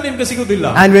ಕೇಳಿಲ್ಲ ಅಂದ್ರೆ ನಿಮಗೆ ಸಿಗುವುದಿಲ್ಲ.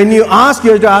 And when you ask,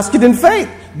 you have to ask it in faith.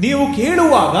 ನೀವು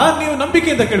ಕೇಳುವಾಗ ನೀವು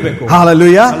ನಂಬಿಕೆಯಿಂದ ಕೇಳಬೇಕು.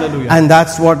 Hallelujah. And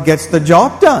that's what gets the job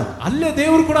done. ಅಲ್ಲೇ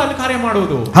ದೇವರು ಕೂಡ ಅಲ್ಲಿ ಕಾರ್ಯ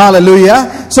ಮಾಡುವುದು. Hallelujah.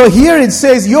 So here it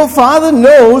says your Father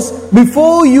knows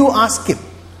before you ask Him.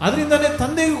 ಅದರಿಂದಾನೇ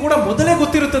ತಂದೆಗೂ ಕೂಡ ಮೊದಲೇ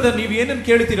ಗೊತ್ತಿರುತ್ತದೆ ನೀವು ಏನನ್ನು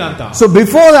ಕೇಳ್ತೀರಾ ಅಂತ. So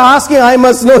before asking, I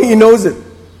must know He knows it.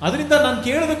 ಅದರಿಂದ ನಾನು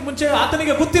ಕೇಳೋದಕ್ಕೆ ಮುಂಚೆ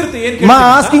ಆತನಿಗೆ ಗೊತ್ತಿರುತ್ತೆ ಏನು ಕೇಳ್ತೀನಿ. My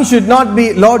asking should not be,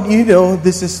 Lord, you know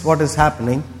this is what is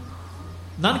happening.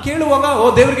 ನಾನು ಕೇಳುವಾಗ ಓ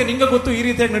ದೇವರಿಗೆ ನಿಮಗೆ ಗೊತ್ತು ಈ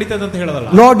ರೀತಿಯಾಗಿ ನಡೀತದೆ ಅಂತ ಹೇಳೋದಲ್ಲ.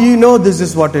 Lord, you know this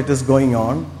is what it is going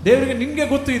on. ದೇವರಿಗೆ ನಿಮಗೆ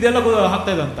ಗೊತ್ತು ಇದೆಲ್ಲ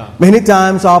ಆಗ್ತಾ ಇದೆ ಅಂತ. Many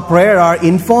times our prayer are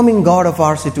informing God of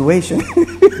our situation.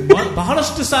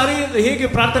 ಬಹಳಷ್ಟು ಸಾರಿ ಹೇಗೆ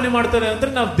ಪ್ರಾರ್ಥನೆ ಮಾಡ್ತಾರೆ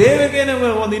ಅಂದ್ರೆ ನಾವು ದೇವರಿಗೆ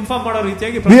ಒಂದು ಇನ್ಫಾರ್ಮ್ ಮಾಡೋ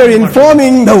ರೀತಿಯಾಗಿ we are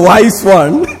informing the wise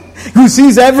one who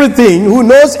sees everything, who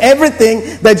knows everything,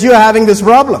 that you are having this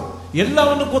problem.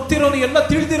 ಎಲ್ಲವನ್ನು ಗೊತ್ತಿರೋನು ಎಲ್ಲ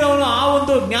ತಿಳಿದಿರೋನು ಆ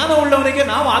ಒಂದು ಜ್ಞಾನ ಉಳ್ಳವನಿಗೆ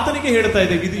ನಾವು ಆತನಿಗೆ ಹೇಳ್ತಾ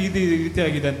ಇದ್ದೇವೆ ಇದು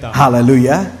ರೀತಿಯಾಗಿದೆ ಅಂತ.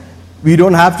 Hallelujah. We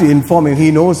don't have to inform Him. He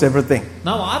knows everything.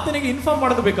 ನಾವು ಆತನಿಗೆ ಇನ್ಫಾರ್ಮ್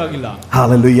ಮಾಡೋದು ಬೇಕಾಗಿಲ್ಲ.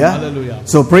 Hallelujah. Hallelujah.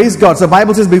 So praise God. So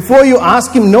Bible says before you ask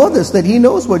Him, know this, that He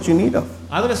knows what you need of.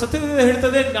 ಆದರೆ ಸತ್ಯದಿಂದ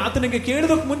ಹೇಳ್ತದೆ ಆತನಿಗೆ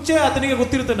ಕೇಳೋದಕ್ಕೆ ಮುಂಚೆ ಆತನಿಗೆ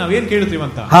ಗೊತ್ತಿರುತ್ತೆ ನಾವು ಏನು ಕೇಳ್ತೀವಿ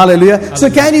ಅಂತ. Hallelujah. So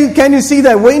can you see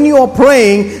that when you are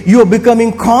praying, you are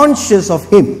becoming conscious of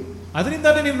Him.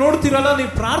 ಅದರಿಂದಾನೇ ನೀವು ನೋಡ್ತೀರಲ್ಲ,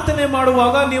 ನೀವು ಪ್ರಾರ್ಥನೆ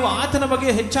ಮಾಡುವಾಗ ನೀವು ಆತನ ಬಗ್ಗೆ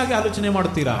ಹೆಚ್ಚಾಗಿ ಆಲೋಚನೆ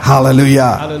ಮಾಡುತ್ತೀರಾ.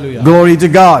 Hallelujah. Hallelujah. Glory to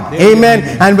God. Amen.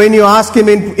 And when you ask Him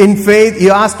in faith,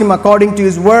 you ask Him according to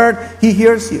His word, He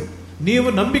hears you. ನೀವು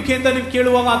ನಂಬಿಕೆಯಿಂದ ನೀವು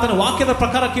ಕೇಳುವಾಗ, ಆತನ ವಾಕ್ಯದ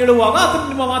ಪ್ರಕಾರ ಕೇಳುವಾಗ ಆತನು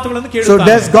ನಿಮ್ಮ ಮಾತುಗಳನ್ನು ಕೇಳುತ್ತಾನೆ.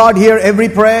 So does God hear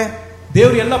every prayer?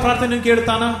 ದೇವರು ಎಲ್ಲ ಪ್ರಾರ್ಥನೆಯನ್ನು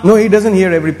ಕೇಳುತ್ತಾನಾ? No, He doesn't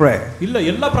hear every prayer. ಇಲ್ಲ,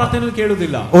 ಎಲ್ಲ ಪ್ರಾರ್ಥನೆಯನ್ನು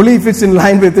ಕೇಳುವುದಿಲ್ಲ. Only if it's in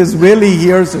line with His will, He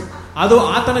hears it. ಅದು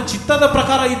ಆತನ ಚಿತ್ತದ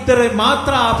ಪ್ರಕಾರ ಇದ್ದರೆ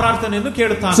ಮಾತ್ರ ಆ ಪ್ರಾರ್ಥನೆಯನ್ನು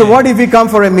ಕೇಳುತ್ತಾನೆ. So what if we come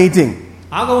for a meeting?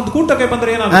 ಆಗ ಒಂದು ಕೂಟಕ್ಕೆ ಬಂದರೆ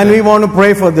ಏನಾಗುತ್ತೆ? And we want to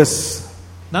pray for this.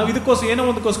 ನಾವು ಇದಕ್ಕೋಸ್ಕರ ಏನೋ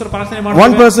ಒಂದಕ್ಕೋಸ್ಕರ ಪ್ರಾರ್ಥನೆ ಮಾಡ್ತೀವಿ.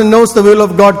 One person knows the will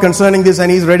of God concerning this and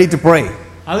he is ready to pray.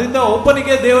 ಅದರಿಂದ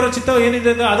ಒಬ್ಬನಿಗೆ ದೇವರ ಚಿತ್ತ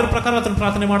ಏನಿದೆ ಅದರ ಪ್ರಕಾರ ಆತನು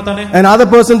ಪ್ರಾರ್ಥನೆ ಮಾಡ್ತಾನೆ. Another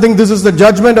person thinks this is the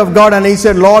judgment of God and he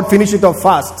said, Lord, finish it off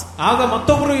fast. ಆಗ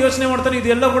ಮತ್ತೊಬ್ಬರು ಯೋಚನೆ ಮಾಡ್ತಾನೆ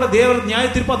ಇದೆಲ್ಲ ಕೂಡ ದೇವರ ನ್ಯಾಯ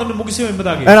ತೀರ್ಪು ಅದನ್ನು ಮುಗಿಸಿ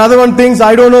ಎಂಬುದಾಗಿ. Another one thinks,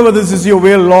 I don't know whether this is your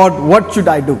will, Lord, what should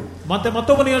I do? ಮತ್ತೆ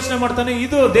ಮತ್ತೊಬ್ಬನು ಯೋಚನೆ ಮಾಡ್ತಾನೆ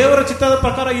ಇದು ದೇವರ ಚಿತ್ತದ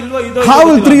ಪ್ರಕಾರ ಇಲ್ವಾ ಇದು. How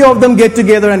will three of them get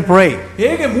together and pray?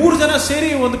 ಹೇಗೆ ಮೂರು ಜನ ಸೇರಿ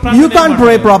ಒಂದು ಪ್ರಾರ್ಥನೆ? You can't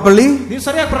pray properly. ನೀವು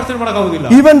ಸರಿಯಾಗಿ ಪ್ರಾರ್ಥನೆ ಮಾಡಕ್ಕಾಗುವುದಿಲ್ಲ.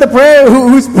 Even the prayer who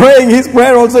is praying, his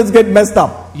prayer also is get messed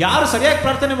up. ಯಾರು ಸರಿಯಾಗಿ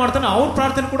ಪ್ರಾರ್ಥನೆ ಮಾಡ್ತಾನೆ ಅವರ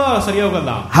ಪ್ರಾರ್ಥನೆ ಕೂಡ ಸರಿ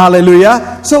ಹೋಗಲ್ಲ. Hallelujah.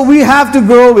 So we have to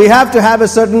grow, we have to have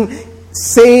a certain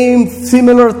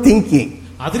similar thinking.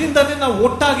 ಅದರಿಂದನೇ ನಾವು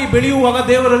ಒಟ್ಟಾಗಿ ಬೆಳೆಯುವಾಗ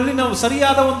ದೇವರಲ್ಲಿ ನಾವು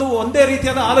ಸರಿಯಾದ ಒಂದೇ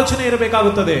ರೀತಿಯಾದ ಆಲೋಚನೆ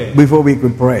ಇರಬೇಕಾಗುತ್ತದೆ. Before we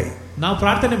could pray. ನಾವು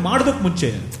ಪ್ರಾರ್ಥನೆ ಮಾಡೋದಕ್ಕೆ ಮುಂಚೆ.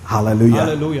 Hallelujah.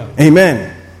 Hallelujah. Amen.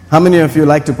 How many of you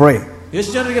like to pray?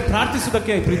 ಎಷ್ಟು ಜನರಿಗೆ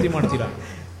ಪ್ರಾರ್ಥಿಸುವುದಕ್ಕೆ ಪ್ರೀತಿ ಮಾಡ್ತೀರಾ?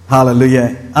 Hallelujah.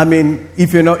 I mean, if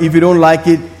you don't like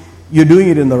it, you're doing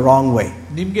it in the wrong way.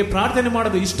 ನಿಮಗೆ ಪ್ರಾರ್ಥನೆ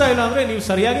ಮಾಡೋದು ಇಷ್ಟ ಇಲ್ಲ ಅಂದ್ರೆ ನೀವು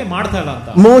ಸರಿಯಾಗಿ ಮಾಡ್ತಾ ಇಲ್ಲ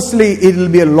ಅಂತ. Mostly it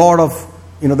will be a lot of,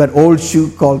 that old shoe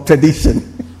called tradition.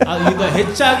 ಈಗ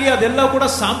ಹೆಚ್ಚಾಗಿ ಅದೆಲ್ಲ ಕೂಡ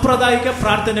ಸಾಂಪ್ರದಾಯಿಕ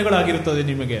ಪ್ರಾರ್ಥನೆಗಳಾಗಿರುತ್ತದೆ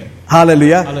ನಿಮಗೆ.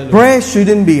 Hallelujah. Prayer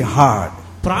shouldn't be hard.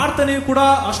 ಪ್ರಾರ್ಥನೆ ಕೂಡ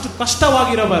ಅಷ್ಟು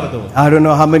ಕಷ್ಟವಾಗಿರಬಾರದು. I don't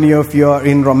know how many of you are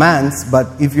in romance, but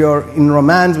if you're in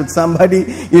romance with somebody,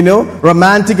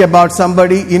 romantic about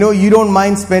somebody, you don't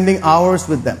mind spending hours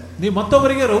with them. ನೀವು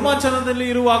ಮತ್ತೊಬ್ಬರಿಗೆ ರೋಮಾಂಚನದಲ್ಲಿ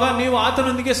ಇರುವಾಗ ನೀವು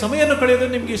ಆತನೊಂದಿಗೆ ಸಮಯವನ್ನು ಕಳೆಯೋದು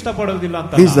ನಿಮಗೆ ಇಷ್ಟಪಡೋದಿಲ್ಲ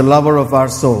ಅಂತ. He is the lover of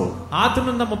our soul.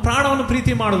 ಆತನು ನಮ್ಮ ಪ್ರಾಣವನ್ನು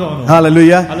ಪ್ರೀತಿ ಮಾಡಿದವನು.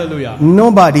 Hallelujah. Hallelujah.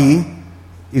 Nobody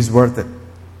is worth it.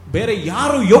 ಬೇರೆ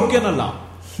ಯಾರು ಯೋಗ್ಯನಲ್ಲ.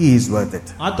 He is worth it.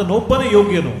 ಆತನೊಬ್ಬನೇ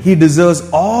ಯೋಗ್ಯನು. He deserves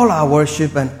all our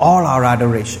worship and all our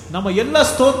adoration. ನಮ್ಮ ಎಲ್ಲ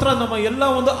ಸ್ತೋತ್ರ, ನಮ್ಮ ಎಲ್ಲ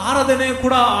ಒಂದು ಆರಾಧನೆ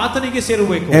ಕೂಡ ಆತನಿಗೆ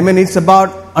ಸೇರಬೇಕು. Amen. It's about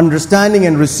understanding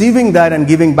and receiving that and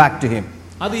giving back to Him.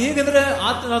 ಅದು ಹೇಗೆಂದ್ರೆ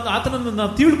ಆತನನ್ನು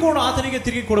ನಾವು ತಿಳ್ಕೊಂಡು ಆತನಿಗೆ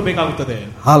ತಿರುಗಿ ಕೊಡಬೇಕಾಗುತ್ತದೆ.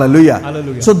 Hallelujah.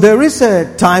 Hallelujah. So there is a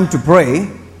time to pray.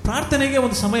 ಪ್ರಾರ್ಥನೆಗೆ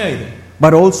ಒಂದು ಸಮಯ ಇದೆ.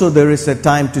 But also there is a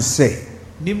time to say.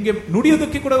 ನಿಮಗೆ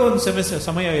ನುಡಿಯೋದಕ್ಕೆ ಕೂಡ ಒಂದು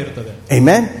ಸಮಯ ಇರುತ್ತದೆ.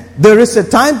 Amen. There is a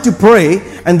time to pray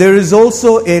and there is also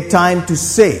a time to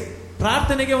say.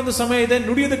 ಪ್ರಾರ್ಥನೆಗೆ ಒಂದು ಸಮಯ ಇದೆ,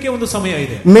 ನುಡಿಯೋದಕ್ಕೆ ಒಂದು ಸಮಯ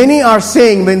ಇದೆ. Many are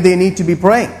saying when they need to be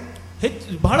praying.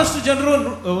 ಬಹಳಷ್ಟು ಜನರು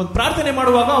ಪ್ರಾರ್ಥನೆ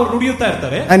ಮಾಡುವಾಗ ಅವರು ನುಡಿಯುತ್ತಾ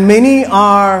ಇರ್ತಾರೆ. And many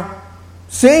are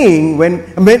saying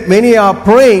many are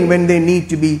praying when they need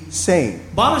to be saying.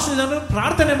 ಬಹಳಷ್ಟು ಜನರು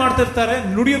ಪ್ರಾರ್ಥನೆ ಮಾಡ್ತಾ ಇರ್ತಾರೆ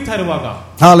ನುಡಿಯುತ್ತಾ ಇರುವಾಗ.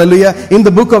 Hallelujah. In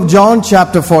the book of John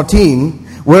chapter 14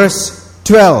 verse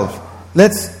 12.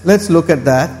 Let's look at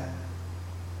that.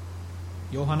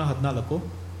 ಯೋಹಾನ 14:2.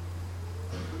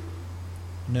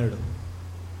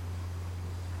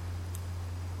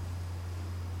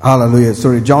 Hallelujah.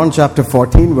 Sorry, John chapter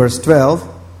 14 verse 12.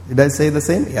 Did I say the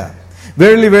same? Yeah.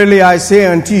 Verily, verily, I say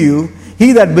unto you, he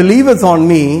that believeth on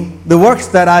me, the works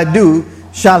that I do,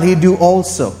 shall he do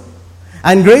also.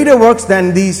 And greater works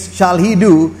than these shall he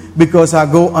do, because I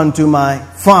go unto my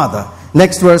Father.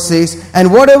 Next verse says, and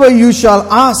whatever you shall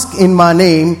ask in my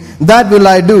name, that will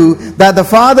I do, that the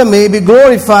Father may be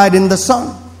glorified in the Son.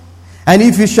 And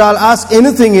if you shall ask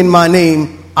anything in my name,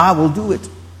 I will do it.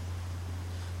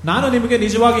 ನಾನು ನಿಮಗೆ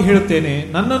ನಿಜವಾಗಿ ಹೇಳುತ್ತೇನೆ,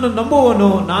 ನನ್ನನ್ನು ನಂಬುವವನು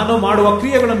ನಾನು ಮಾಡುವ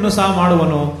ಕ್ರಿಯೆಗಳನ್ನು ಸಹ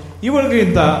ಮಾಡುವನು,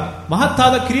 ಇವುಗಳಿಗಿಂತ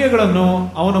ಮಹತ್ತಾದ ಕ್ರಿಯೆಗಳನ್ನು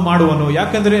ಅವನು ಮಾಡುವನು.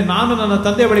 ಯಾಕೆಂದರೆ ನಾನು ನನ್ನ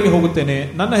ತಂದೆಯ ಬಳಿಗೆ ಹೋಗುತ್ತೇನೆ,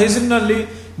 ನನ್ನ ಹೆಸರಿನಲ್ಲಿ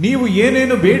ನೀವು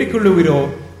ಏನೇನು ಬೇಡಿಕೊಳ್ಳುವಿರೋ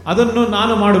ಅದನ್ನು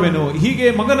ನಾನು ಮಾಡುವೆನು. ಹೀಗೆ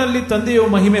ಮಗನಲ್ಲಿ ತಂದೆಯು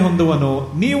ಮಹಿಮೆ ಹೊಂದುವನು.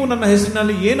 ನೀವು ನನ್ನ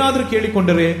ಹೆಸರಿನಲ್ಲಿ ಏನಾದರೂ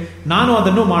ಕೇಳಿಕೊಂಡರೆ ನಾನು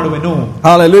ಅದನ್ನು ಮಾಡುವೆನು.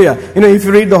 Hallelujah. If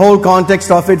you read the whole context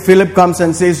of it, Philip comes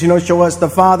and says, show us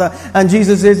the Father. And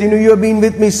Jesus says, you have been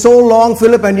with me so long,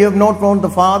 Philip, and you have not found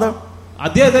the Father.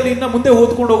 ಅಧ್ಯಾಯದಲ್ಲಿ ಇನ್ನ ಮುಂದೆ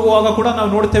ಓದ್ಕೊಂಡು ಹೋಗುವಾಗ ಕೂಡ ನಾವು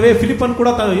ನೋಡ್ತೇವೆ, ಫಿಲಿಪ್ಪನ್ ಕೂಡ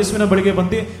ಯೇಸುವಿನ ಬಳಿಗೆ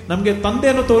ಬಂದು ನಮಗೆ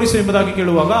ತಂದೆಯನ್ನು ತೋರಿಸು ಎಂಬುದಾಗಿ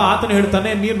ಕೇಳುವಾಗ ಆತನು ಹೇಳ್ತಾನೆ,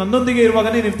 ನೀವು ನನ್ನೊಂದಿಗೆ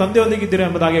ಇರುವಾಗನೇ ನೀವು ತಂದೆಯೊಂದಿಗೆ ಇದ್ದೀರಾ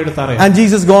ಎಂಬುದಾಗಿ ಹೇಳ್ತಾರೆ. And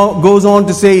Jesus goes on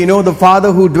to say, the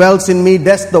Father who dwells in me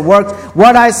does the works.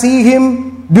 What I see him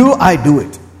do, I do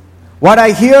it. What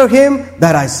I hear him,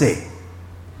 that I say.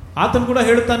 ಆತನು ಕೂಡ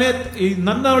ಹೇಳ್ತಾನೆ,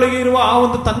 ನನ್ನೊಳಗೆ ಇರುವ ಆ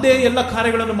ಒಂದು ತಂದೆ ಎಲ್ಲ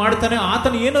ಕಾರ್ಯಗಳನ್ನು ಮಾಡ್ತಾನೆ.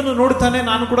 ಆತನು ಏನನ್ನು ನೋಡ್ತಾನೆ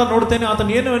ನಾನು ಕೂಡ ನೋಡ್ತೇನೆ,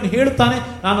 ಆತನು ಏನನ್ನು ಹೇಳ್ತಾನೆ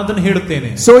ನಾನು ಅದನ್ನು ಹೇಳುತ್ತೇನೆ.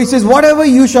 So he says, whatever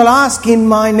you shall ask in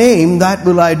my name, that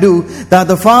will I do, that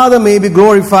the Father may be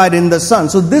glorified in the Son.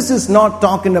 So this is not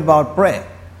talking about prayer.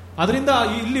 ಅದರಿಂದ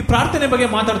ಇಲ್ಲಿ ಪ್ರಾರ್ಥನೆ ಬಗ್ಗೆ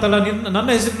ಮಾತಾಡ್ತಲ್ಲ, ನನ್ನ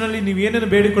ಹೆಸರಿನಲ್ಲಿ ನೀವು ಏನೇನು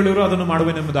ಬೇಡಿಕೊಳ್ಳಿರೋ ಅದನ್ನು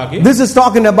ಮಾಡುವೆನೆಂಬುದಾಗಿ. This is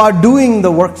talking about doing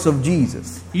the works of Jesus.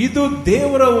 ಇದು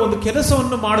ದೇವರ ಒಂದು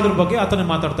ಕೆಲಸವನ್ನು ಮಾಡೋದ್ರ ಬಗ್ಗೆ ಆತನ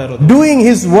ಮಾತಾಡ್ತಾ ಇರೋದು. Doing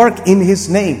his work in his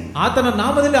name. ಆತನ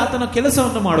ನಾಮದಲ್ಲಿ ಆತನ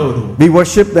ಕೆಲಸವನ್ನು ಮಾಡುವುದು. We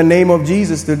worship the name of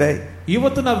Jesus today.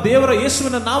 ಇವತ್ತು ನಾವು ದೇವರ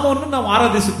ಯೇಸುವಿನ ನಾಮವನ್ನು ನಾವು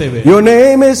ಆರಾಧಿಸುತ್ತೇವೆ. Your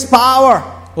name is power.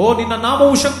 ಓ ನಿನ್ನ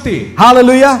ನಾಮವು ಶಕ್ತಿ.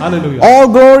 Hallelujah. Hallelujah. All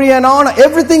glory and honor,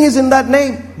 everything is in that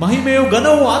name. ಮಹಿಮೆಯು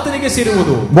ಘನವು ಆತನಿಗೆ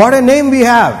ಸೇರುವುದು. What a name we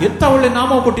have. ಎಂತ ಒಳ್ಳೆ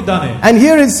ನಾಮ ಕೊಟ್ಟಿದ್ದಾನೆ. And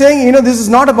here it's saying, this is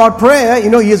not about prayer.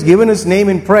 He has given his name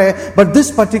in prayer, but this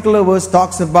particular verse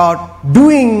talks about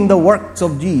doing the works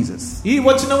of Jesus. ಈ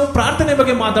ವಚನವು ಪ್ರಾರ್ಥನೆ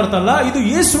ಬಗ್ಗೆ ಮಾತಾಡ್ತಲ್ಲ, ಇದು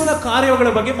ಯೇಸುವಿನ ಕಾರ್ಯಗಳ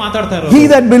ಬಗ್ಗೆ ಮಾತಾಡ್ತಾ ಇರೋದು. He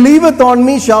that believeth on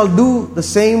me shall do the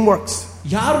same works.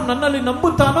 ಯಾರು ನನ್ನಲ್ಲಿ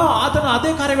ನಂಬುತ್ತಾನೋ ಆತನ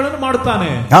ಅದೇ ಕಾರ್ಯಗಳನ್ನು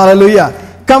ಮಾಡುತ್ತಾನೆ. Hallelujah.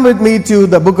 Come with me to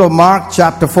the book of Mark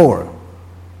chapter 4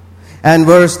 and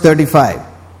verse 35.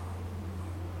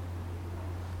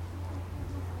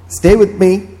 Stay with me.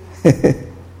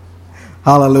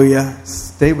 Hallelujah.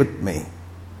 Stay with me.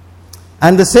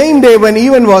 And the same day when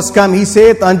even was come, he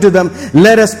saith unto them,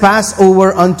 let us pass over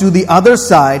unto the other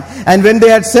side. And when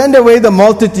they had sent away the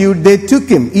multitude, they took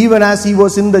him, even as he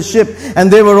was in the ship. And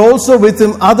there were also with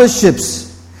him other ships.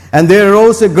 And there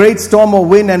arose a great storm of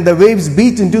wind, and the waves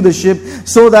beat into the ship,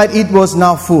 so that it was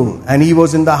now full. And he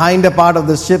was in the hinder part of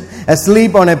the ship,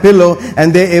 asleep on a pillow.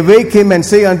 And they awake him, and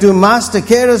say unto him, Master,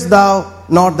 carest thou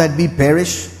not that we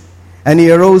perish? And he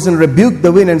arose and rebuked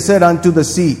the wind, and said unto the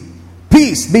sea,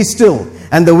 Peace, be still.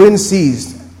 And the wind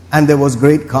ceased, and there was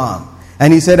great calm.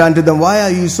 And he said unto them, Why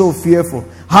are you so fearful?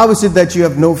 How is it that you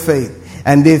have no faith?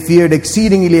 And they feared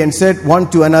exceedingly, and said one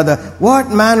to another,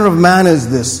 What manner of man is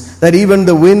this, that even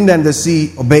the wind and the sea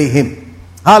obey him?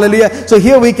 Hallelujah. So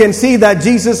here we can see that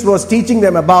Jesus was teaching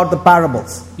them about the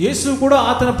parables. ಯೇಸು ಕೂಡ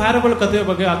ಆತನ parable ಕಥೆಯ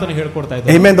ಬಗ್ಗೆ ಆತನ ಹೇಳ್ಕೊಡ್ತಾ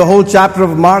ಇದ್ದಾನೆ. Amen. The whole chapter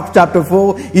of Mark chapter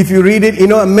 4, if you read it,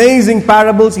 amazing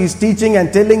parables he's teaching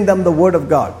and telling them the word of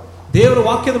God. ದೇವರ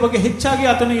ವಾಕ್ಯದ ಬಗ್ಗೆ ಹೆಚ್ಚಾಗಿ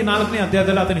ಆತನು ಈ 4ನೇ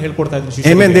ಅಧ್ಯಾಯದಲ್ಲಿ ಆತನು ಹೇಳ್ಕೊಡ್ತಾ ಇದ್ದಾನೆ.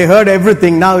 Amen. They heard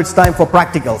everything. Now it's time for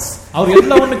practicals. ಅವರು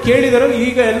ಎಲ್ಲವನ್ನು ಕೇಳಿದರು,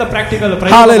 ಈಗ ಎಲ್ಲ practical.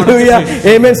 Hallelujah.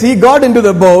 Amen. So he got into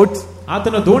the boat.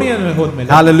 ಆತನ ದೋಣಿಯನ್ನು ಹೋದ್ಮೇಲೆ,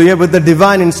 hallelujah, with the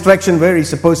divine instruction where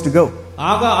he's supposed to go.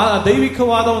 ಆಗ ಆ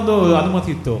ದೈವಿಕವಾದ ಒಂದು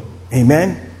ಅನುಮತಿ ಇತ್ತು. Amen.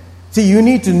 See, you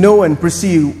need to know and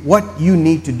perceive what you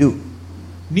need to do.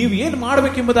 ನೀವು ಏನು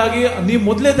ಮಾಡಬೇಕೆಂಬುದಾಗಿ ನೀವು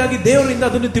ಮೊದಲೇದಾಗಿ ದೇವರಿಂದ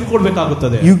ಅದನ್ನು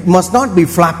ತಿಳ್ಕೊಳ್ಬೇಕಾಗುತ್ತದೆ. You must not be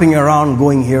flapping around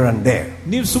going here and there.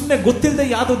 ನೀವು ಸುಮ್ಮನೆ ಗೊತ್ತಿಲ್ಲದೆ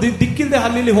ಯಾವುದು ದಿಕ್ಕಿಲ್ಲದೆ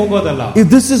ಅಲ್ಲಿ ಹೋಗೋದಲ್ಲ. If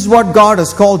this is what God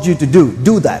has called you to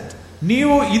do that.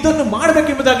 ನೀವು ಇದನ್ನು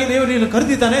ಮಾಡಬೇಕೆಂಬುದಾಗಿ ದೇವರು ನಿಮ್ಮನ್ನು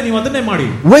ಕರೆದಿದ್ದಾನೆ, ನೀವು ಅದನ್ನೇ ಮಾಡಿ.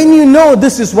 When you know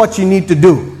this is what you need to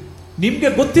do, ನಿಮ್ಗೆ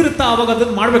ಗೊತ್ತಿರುತ್ತಾ ಅವಾಗ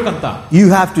ಅದನ್ನು ಮಾಡ್ಬೇಕಂತ. You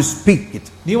have to speak it.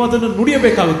 ನೀವು ಅದನ್ನು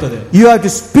ನುಡಿಯಬೇಕಾಗುತ್ತದೆ. You have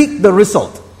to speak the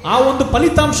result. ಆ ಒಂದು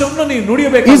ಫಲಿತಾಂಶವನ್ನು ನೀವು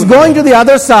ನುಡಿಯಬೇಕು. He's going to the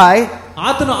other side.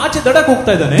 ಆತನು ಆಚೆ ದಡಕ್ಕೆ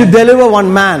ಹೋಗ್ತಾ ಇದ್ದಾನೆ. To deliver one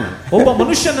man. ಒಬ್ಬ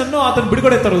ಮನುಷ್ಯನನ್ನು ಆತನು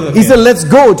ಬಿಡುಗಡೆ ತರುವುದಕ್ಕೆ. He said, let's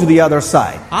go to the other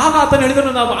side. ಆಗ ಆತನು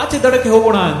ಹೇಳಿದನು, ನಾವು ಆಚೆ ದಡಕ್ಕೆ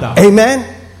ಹೋಗೋಣ ಅಂತ. Amen.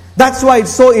 That's why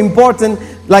it's so important.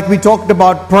 Like we talked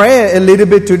about prayer a little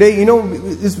bit today. You know,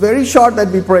 it's very short that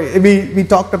we pray. We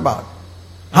talked about.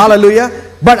 Hallelujah.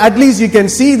 But at least you can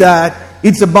see that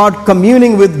it's about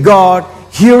communing with God,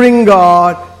 hearing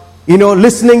God, you know,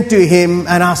 listening to Him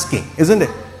and asking, isn't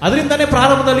it? ಅದರಿಂದಾನೇ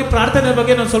ಪ್ರಾರಂಭದಲ್ಲಿ ಪ್ರಾರ್ಥನೆ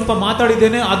ಬಗ್ಗೆ ನಾನು ಸ್ವಲ್ಪ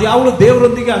ಮಾತಾಡಿದ್ದೇನೆ. ಅದು ಯಾವುದು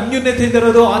ದೇವರೊಂದಿಗೆ ಅನ್ಯೋನ್ಯತೆಯಿಂದ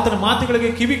ಇರೋದು, ಆತನ ಮಾತುಗಳಿಗೆ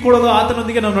ಕಿವಿ ಕೊಡೋದು,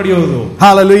 ಆತನೊಂದಿಗೆ ನಾವು ನಡೆಯೋದು.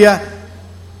 Hallelujah.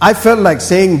 I felt like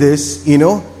saying this, you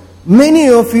know, many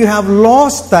of you have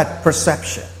lost that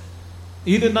perception.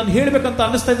 ಇದು ನಾನು ಹೇಳಬೇಕಂತ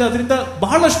ಅನಿಸ್ತಾ ಇದೆ. ಅದರಿಂದ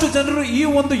ಬಹಳಷ್ಟು ಜನರು ಈ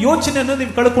ಒಂದು ಯೋಚನೆಯನ್ನು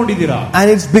ನೀವು ಕಳ್ಕೊಂಡಿದ್ದೀರಾ. And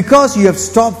it's because you have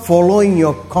stopped following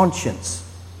your conscience.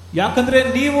 ಯಾಕಂದ್ರೆ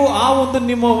ನೀವು ಆ ಒಂದು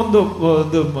ನಿಮ್ಮ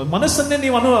ಒಂದು ಮನಸ್ಸನ್ನೇ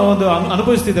ನೀವು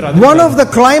ಅನುಭವಿಸ್ತಿದ್ದೀರಾ. One of the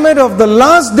climate of the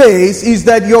last days is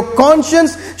that your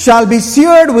conscience shall be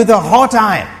seared with a hot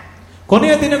iron.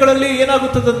 ಕೊನೆಯ ದಿನಗಳಲ್ಲಿ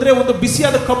ಏನಾಗುತ್ತದಂದ್ರೆ ಒಂದು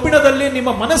ಬಿಸಿಯಾದ ಕಬ್ಬಿಣದಲ್ಲಿ ನಿಮ್ಮ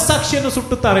ಮನಸ್ಸಾಕ್ಷಿಯನ್ನು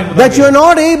ಸುಟ್ಟುತ್ತಾರೆ. That you are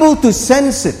not able to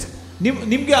sense it.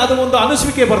 ನಿಮ್ಗೆ ಅದು ಒಂದು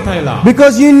ಅನಿಸುವಿಕೆ ಬರ್ತಾ ಇಲ್ಲ.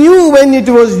 Because you knew when it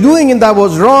was doing it that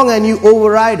was wrong and you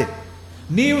override it.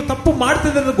 ನೀವು ತಪ್ಪು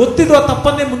ಮಾಡ್ತಿದ್ರೆ ಗೊತ್ತಿದ್ದು ಆ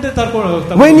ತಪ್ಪನ್ನೇ ಮುಂದೆ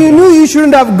ತರ್ಕೊಂಡು. When you knew you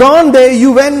shouldn't have gone there,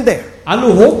 you went there. ಅಲ್ಲಿ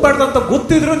ಹೋಗ್ಬಾರ್ದು ಅಂತ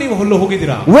ಗೊತ್ತಿದ್ರು ನೀವು ಅಲ್ಲಿ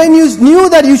ಹೋಗಿದ್ದೀರಾ. When you knew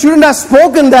that you shouldn't have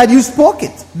spoken that, you spoke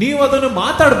it. ನೀವು ಅದನ್ನು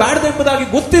ಮಾತಾಡಬಾರದು ಎಂಬುದಾಗಿ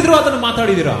ಗೊತ್ತಿದ್ರು ಅದನ್ನು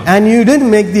ಮಾತಾಡಿದಿರಾ. And you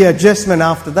didn't make the adjustment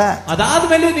after that.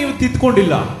 ಅದಾದ್ಮೇಲೆ ನೀವು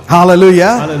ತಿದ್ಕೊಂಡಿಲ್ಲ.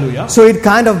 Hallelujah. Hallelujah. So it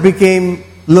kind of became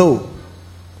low.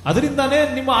 ಅದರಿಂದಾನೇ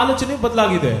ನಿಮ್ಮ ಆಲೋಚನೆ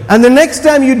ಬದಲಾಗಿದೆ. And the next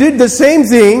time you did the same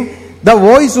thing, the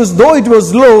voice was, though it was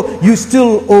low, you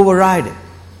still override it.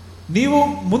 ನೀವು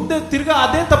ಮುಂದೆ ತಿರ್ಗಾ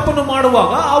ಅದೇ ತಪ್ಪನ್ನು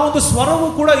ಮಾಡುವಾಗ ಆ ಒಂದು ಸ್ವರವು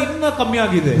ಕೂಡ ಇನ್ನ ಕಮ್ಮಿ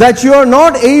ಆಗಿದೆ. That you are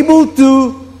not able to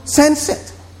sense it.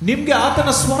 ನಿಮ್ಗೆ ಆತನ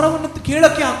ಸ್ವರವನ್ನು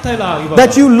ಕೇಳಕ್ಕೆ ಆಗ್ತಾ ಇಲ್ಲ.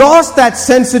 That you lost that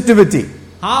sensitivity.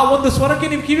 ಆ ಒಂದು ಸ್ವರಕ್ಕೆ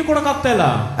ನೀವು ಕಿವಿ ಕೊಡಕ್ಕೆ ಆಗ್ತಾ ಇಲ್ಲ.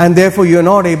 And therefore you are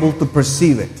not able to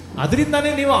perceive it.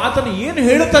 ಅದರಿಂದಾನೇ ನೀವು ಆತನ ಏನು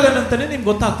ಹೇಳುತ್ತದೆ ಅಂತಾನೆ ನಿಮ್ಗೆ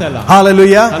ಗೊತ್ತಾಗ್ತಾ ಇಲ್ಲ.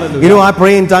 Hallelujah. You know, I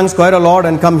pray in tongues quite a lot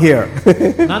and come here.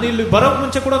 ನಾನು ಇಲ್ಲಿ ಬರೋಕ್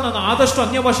ಮುಂಚೆ ಕೂಡ ನಾನು ಆದಷ್ಟು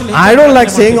ಅನ್ಯ ಭಾಷೆಯಲ್ಲಿ I don't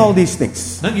like saying all these things.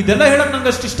 ನನಗೆ ಇದೆಲ್ಲ ಹೇಳಕ್ಕೆ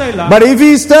ನಂಗೆ ಅಷ್ಟು ಇಷ್ಟ ಇಲ್ಲ. But if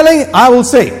he is telling, I will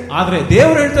say. ಆದ್ರೆ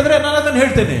ದೇವರು ಹೇಳ್ತಿದ್ರೆ ನಾನು ಅದನ್ನ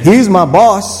ಹೇಳ್ತೇನೆ. He is my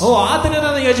boss. ಓ ಆತನೇ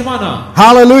ನನ್ನ ಯಜಮಾನ.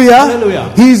 Hallelujah. Hallelujah.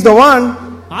 He is the one.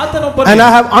 ಆತನೊಬ್ಬ. And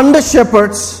I have under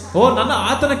shepherds. ಓ ನನ್ನ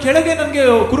ಆತನ ಕೆಳಗೆ ನನಗೆ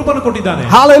ಕುರುಬನ್ನು ಕೊಟ್ಟಿದ್ದಾನೆ.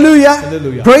 Hallelujah.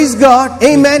 Hallelujah. Praise God.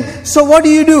 Amen. So what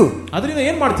do? ಅದರಿಂದ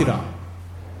ಏನ್ ಮಾಡ್ತೀರಾ?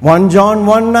 1 John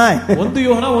 1:9. 1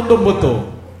 Yohana 1:9.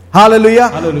 Hallelujah.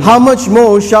 Hallelujah. How much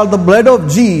more shall the blood of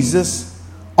Jesus,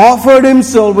 offered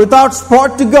himself without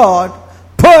spot to God,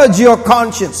 purge your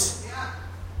conscience?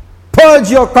 Purge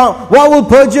your what will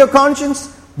purge your conscience?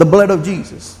 The blood of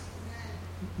Jesus.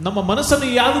 ನಮ್ಮ ಮನಸ್ಸನ್ನು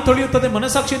ಯಾವುದು ತೊಳೆಯುತ್ತದೆ,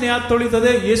 ಮನಸ್ಸಾಕ್ಷಿಯನ್ನು ಯಾವುದು ತೊಳೆಯುತ್ತದೆ?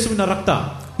 ಯೇಸುವಿನ ರಕ್ತ.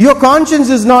 Your conscience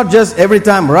is not just every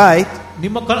time right.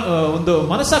 ನಿಮ್ಮ ಒಂದು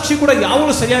ಮನಸ್ಸಾಕ್ಷಿ ಕೂಡ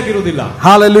ಯಾವಾಗಲೂ ಸರಿಯಾಗಿರುವುದಿಲ್ಲ.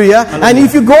 Hallelujah. And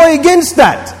if you go against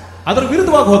that, ಅದರ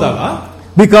ವಿರುದ್ಧವಾಗಿ ಹೋದಾಗ,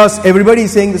 because everybody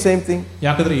is saying the same thing.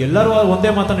 ಯಾಕಂದ್ರೆ ಎಲ್ಲರೂ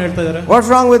ಒಂದೇ ಮಾತನ್ನು ಹೇಳ್ತಾ ಇದ್ದಾರೆ. What's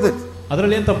wrong with it?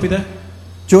 ಅದರಲ್ಲಿ ಏನು ತಪ್ಪಿದೆ?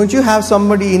 Don't you have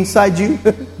somebody inside you?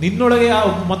 ನಿನ್ನೊಳಗೆ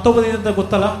ಮತ್ತೊಬ್ಬನಿದೆ ಅಂತ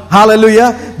ಗೊತ್ತಲ್ಲ?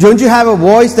 Hallelujah. Don't you have a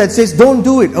voice that says don't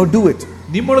do it or do it?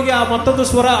 ನಿಮ್ಮೊಳಗೆ ಆ ಮತ್ತೊಂದು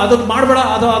ಸ್ವರ ಅದನ್ನು ಮಾಡಬೇಡ,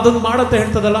 ಅದನ್ನು ಮಾಡಂತ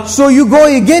ಹೇಳ್ತದಲ್ಲ. So you go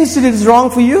against it, it's wrong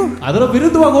for you. ಅದರ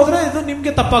ವಿರುದ್ಧವಾಗಿ ಹೋದ್ರೆ ಇದು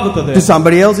ನಿಮಗೆ ತಪ್ಪಾಗುತ್ತದೆ. To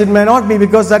somebody else it may not be,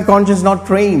 because that conscience is not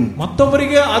trained.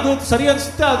 ಮತ್ತೊಬ್ಬರಿಗೆ ಅದು ಸರಿ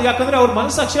ಅನ್ಸುತ್ತೆ, ಅದು ಯಾಕಂದ್ರೆ ಅವ್ರ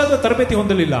ಮನಸ್ಸಾಕ್ಷಿ ಅದು ತರಬೇತಿ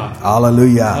ಹೊಂದಲಿಲ್ಲ.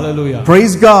 Hallelujah. Hallelujah.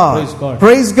 Praise God. Praise God.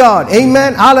 Praise God.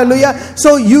 Amen. Hallelujah. So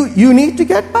you need to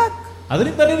get back.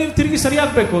 ಅದರಿಂದಲೇ ನೀವು ತಿರುಗಿ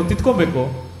ಸರಿಯಾಗಬೇಕು, ತಿದ್ಕೋಬೇಕು.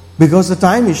 Because the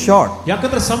time is short.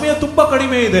 ಯಾಕಂದ್ರೆ ಸಮಯ ತುಂಬಾ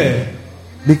ಕಡಿಮೆ ಇದೆ.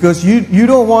 Because you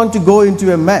don't want to go into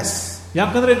a mess.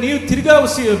 ಯಾಕಂದ್ರೆ ನೀವು ತಿರ್ಗಾ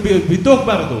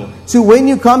ಬಿದ್ದೋಗಬಾರದು. So when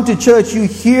you come to church, you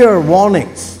hear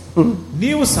warnings.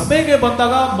 ನೀವು ಸಭೆಗೆ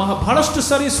ಬಂದಾಗ ಬಹಳಷ್ಟು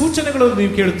ಸಾರಿ ಸೂಚನೆಗಳನ್ನು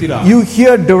ನೀವು ಕೇಳುತ್ತೀರಾ. You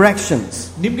hear directions.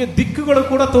 ನಿಮಗೆ ದಿಕ್ಕುಗಳು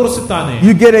ಕೂಡ ತೋರಿಸುತ್ತಾನೆ.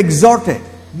 You get exhorted.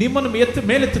 ನಿಮ್ಮನ್ನು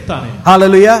ಮೇಲೆತ್ತುತ್ತಾನೆ.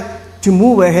 Hallelujah. To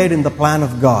move ahead in the plan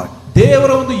of God.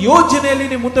 ದೇವರ ಒಂದು ಯೋಜನೆಯಲ್ಲಿ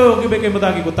ನೀವು ಮುಂದೆ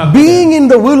ಹೋಗಬೇಕೆಂಬುದಾಗಿ ಗೊತ್ತಾಗ್ತದೆ. Being in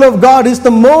the will of God is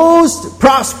the most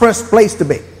prosperous place to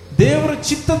be. ದೇವರ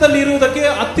ಚಿತ್ತದಲ್ಲಿ ಇರುವುದಕ್ಕೆ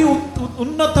ಅತಿ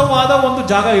ಉನ್ನತವಾದ ಒಂದು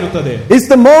ಜಾಗ ಇರುತ್ತದೆ. It's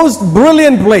the most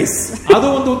brilliant place. ಅದು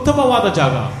ಒಂದು ಉತ್ತಮವಾದ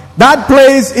ಜಾಗ. That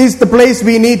place is the place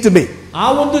we need to be. ಆ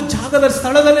ಒಂದು ಜಾಗದ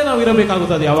ಸ್ಥಳದಲ್ಲೇ ನಾವು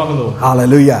ಇರಬೇಕಾಗುತ್ತದೆ ಯಾವಾಗಲೂ.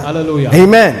 Hallelujah. Hallelujah.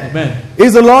 Amen. Amen.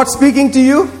 Is the Lord speaking to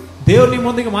you? ದೇವರು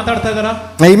ನಿಮ್ಮೊಂದಿಗೆ ಮಾತಾಡ್ತಾ ಇದ್ದಾರಾ?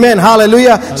 Amen.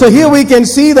 Hallelujah. So here we can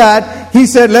see that he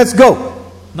said, let's go.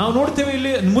 ನಾವು ನೋಡ್ತೇವೆ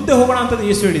ಇಲ್ಲಿ ಮುಂದೆ ಹೋಗೋಣ ಅಂತ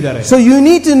ಯೇಸು ಹೇಳಿದ್ದಾರೆ. So you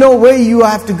need to know where you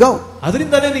have to go.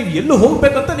 ಅದರಿಂದಲೇ ನೀವು ಎಲ್ಲಿ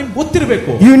ಹೋಗಬೇಕಂತ ನಿಮ್ಗೆ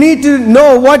ಗೊತ್ತಿರಬೇಕು. You need to know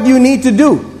what you need to do.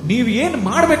 ನೀವು ಏನು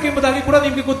ಮಾಡಬೇಕೆಂಬುದಾಗಿ ಕೂಡ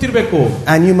ನಿಮಗೆ ಗೊತ್ತಿರಬೇಕು.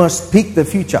 And you must speak the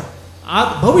future. ಆ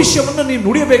ಭವಿಷ್ಯವನ್ನು ನೀವು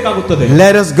ನುಡಿಯಬೇಕಾಗುತ್ತದೆ.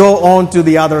 Let us go on to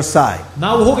the other side.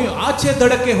 ನಾವು ಹೋಗಿ ಆಚೆ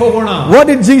ದಡಕ್ಕೆ ಹೋಗೋಣ. What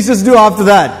did Jesus do after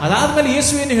that? ಅದಾದ್ಮೇಲೆ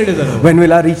ಯೇಸು ಏನು ಹೇಳಿದರು? When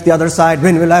will I reach the other side?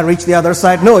 When will I reach the other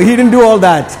side? No, he didn't do all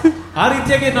that. ಆ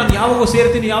ರೀತಿಯಾಗಿ ನಾನು ಯಾವಾಗ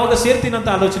ಸೇರ್ತೀನಿ ಅಂತ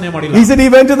ಆಲೋಚನೆ ಮಾಡಿಲ್ಲ. He said he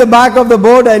went to the back of the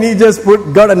boat and he just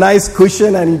got a nice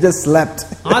cushion and he just slept.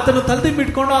 ಆತನು ತಲೆದಿ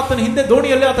ಬಿಟ್ಕೊಂಡು ಆತನ ಹಿಂದೆ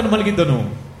ದೋಣಿಯಲ್ಲಿ ಆತನು ಮಲಗಿದ್ದನು.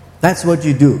 That's what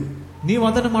you do. ನೀವು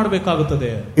ಅದನ್ನು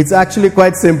ಮಾಡಬೇಕಾಗುತ್ತದೆ. It's actually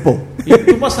quite simple. ಇದು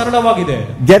ತುಂಬಾ ಸರಳವಾಗಿದೆ.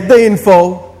 Get the info,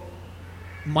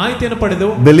 ಮಾಹಿತಿಯನ್ನು ಪಡೆದು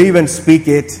believe and speak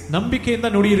it, ನಂಬಿಕೆಯಿಂದ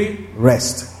ನುಡಿಯಿರಿ,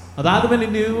 rest. ಅದಾದ್ಮೇಲೆ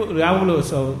ನೀವು ಯಾವಾಗಲೂ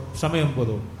ಸಮಯ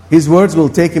ಎಂಬುದು His words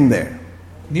will take him there.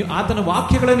 ನೀವು ಆತನ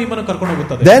ವಾಕ್ಯಗಳೇ ನಿಮ್ಮನ್ನು ಕರ್ಕೊಂಡು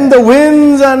ಹೋಗುತ್ತದೆ. Then the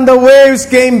winds and the waves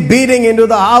came beating into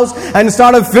the house and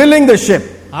started filling the ship.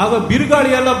 ಆಗ ಬಿರುಗಾಳಿ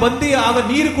ಎಲ್ಲ ಬಂದು ಆಗ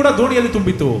ನೀರು ಕೂಡ ದೋಣಿಯಲ್ಲಿ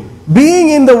ತುಂಬಿತು. Being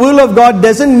in the will of God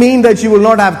doesn't mean that you will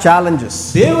not have challenges.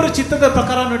 ದೇವರ ಚಿತ್ತದ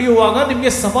ಪ್ರಕಾರ ನಡೆಯುವಾಗ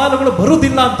ನಿಮಗೆ ಸವಾಲುಗಳು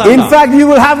ಬರುವುದಿಲ್ಲ ಅಂತ. In fact, you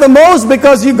will have the most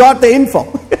because you got the info.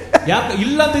 ಯಾಕೆ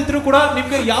ಇಲ್ಲ ಅಂತ ಇದ್ರೂ ಕೂಡ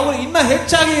ನಿಮಗೆ ಇನ್ನ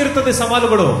ಹೆಚ್ಚಾಗಿ ಇರುತ್ತದೆ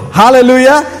ಸವಾಲುಗಳು.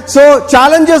 Hallelujah. So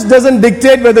challenges doesn't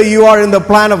dictate whether you are in the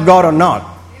plan of God or not.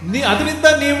 ಅದರಿಂದ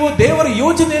ನೀವು ದೇವರ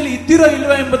ಯೋಜನೆಯಲ್ಲಿ ಇದ್ದೀರಾ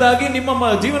ಇಲ್ವಾ ಎಂಬುದಾಗಿ ನಿಮ್ಮ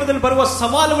ಜೀವನದಲ್ಲಿ ಬರುವ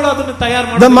ಸವಾಲುಗಳು ಅದನ್ನು ತಯಾರು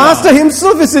ಮಾಡಿ. The master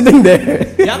himself is sitting there.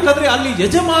 ಯಾಕಂದ್ರೆ ಅಲ್ಲಿ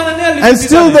ಯಜಮಾನನೇ ಅಲ್ಲಿ. And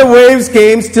still the waves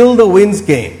came, still the winds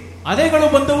came. ಅಲೆಗಳು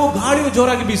ಬಂದವು, ಗಾಳಿಯು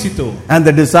ಜೋರಾಗಿ ಬೀಸಿತು. And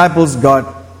the disciples got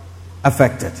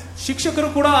affected.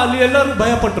 ಶಿಕ್ಷಕರು ಕೂಡ ಅಲ್ಲಿ ಎಲ್ಲರೂ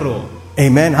ಭಯಪಟ್ಟರು.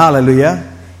 Amen. Hallelujah.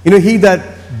 You know, he that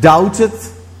doubteth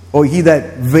or he that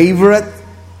wavereth,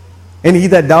 and he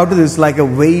that doubteth is like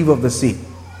a wave of the sea.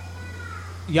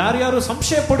 ಯಾರ್ಯಾರು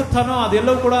ಸಂಶಯ ಪಡುತ್ತಾನೋ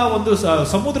ಅದೆಲ್ಲವೂ ಕೂಡ ಒಂದು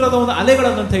ಸಮುದ್ರದ ಒಂದು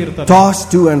ಅಲೆಗಳಂತೆ ಇರುತ್ತದೆ. Tossed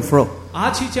to and fro.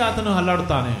 ಆಚೀಚೆ ಆತನು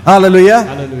ಹಲ್ಲಾಡುತ್ತಾನೆ. Hallelujah.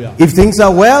 Hallelujah. If things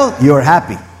are well, you are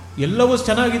happy. ಎಲ್ಲವೂ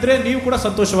ಚೆನ್ನಾಗಿದ್ರೆ ನೀವು ಕೂಡ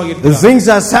ಸಂತೋಷವಾಗಿರ್ತೀರಾ. If things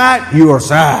are sad, you are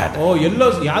sad. ಎಲ್ಲೋ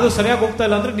ಯಾವುದು ಸರಿಯಾಗಿ ಹೋಗ್ತಾ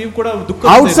ಇಲ್ಲ ಅಂದ್ರೆ ನೀವು ಕೂಡ ದುಃಖ.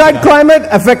 Outside climate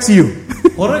affects you.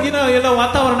 ಹೊರಗಿನ ಎಲ್ಲ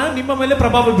ವಾತಾವರಣ ನಿಮ್ಮ ಮೇಲೆ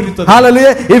ಪ್ರಭಾವ ಬೀರುತ್ತದೆ.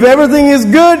 Hallelujah. If everything is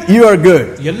good, you are good.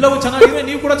 ಎಲ್ಲವೂ ಚೆನ್ನಾಗಿದ್ರೆ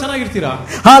ನೀವು ಕೂಡ ಚೆನ್ನಾಗಿರ್ತೀರಾ.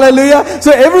 Hallelujah.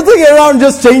 So everything around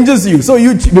just changes you. So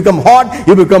you become hot,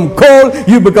 you become cold,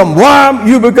 you become warm,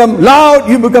 you become loud,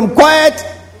 you become quiet.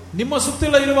 ನಿಮ್ಮ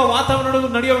ಸುತ್ತಲ ಇರುವ ವಾತಾವರಣಗಳು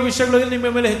ನಡೆಯುವ ವಿಷಯಗಳಲ್ಲಿ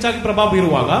ನಿಮ್ಮ ಮೇಲೆ ಹೆಚ್ಚಾಗಿ ಪ್ರಭಾವ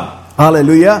ಬೀರುವಾಗ.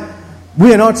 Hallelujah. We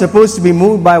are not supposed to be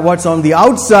moved by what's on the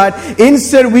outside.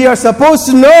 Instead, we are supposed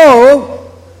to know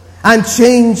and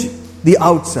change the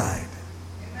outside.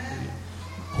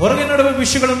 ಹೊರಗೆ ನಡೆಯುವ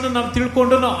ವಿಷಯಗಳನ್ನು ನಾವು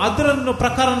ತಿಳ್ಕೊಂಡು ಅದರ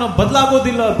ಪ್ರಕಾರ ನಾವು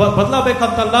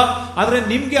ಬದಲಾಗಬೇಕಂತಲ್ಲ, ಆದ್ರೆ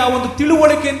ನಿಮ್ಗೆ ಆ ಒಂದು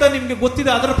ತಿಳುವಳಿಕೆಯಿಂದ ನಿಮ್ಗೆ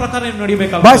ಗೊತ್ತಿದೆ ಅದರ ಪ್ರಕಾರ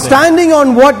ನಡಿಬೇಕಾಗುತ್ತೆ. By standing on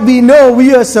what we know, we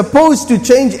are supposed to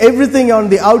change everything on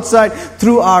the outside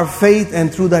through our faith and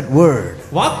through that word.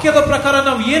 ವಾಕ್ಯದ ಪ್ರಕಾರ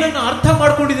ನಾವು ಏನನ್ನು ಅರ್ಥ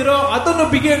ಮಾಡ್ಕೊಂಡಿದಿರೋ ಅದನ್ನು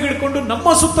ಬಿಗಿಯಾಗಿ ಹಿಡ್ಕೊಂಡು ನಮ್ಮ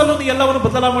ಸುತ್ತಲೂ ಎಲ್ಲವನ್ನು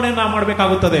ಬದಲಾವಣೆ ನಾವು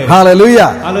ಮಾಡಬೇಕಾಗುತ್ತದೆ.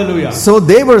 Hallelujah. Hallelujah. So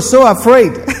they were so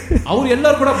afraid. ಅವರು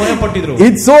ಎಲ್ಲರೂ ಕೂಡ ಭಯ ಪಟ್ಟಿದ್ರು.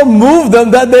 It so moved them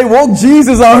that they woke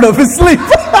Jesus out of his sleep.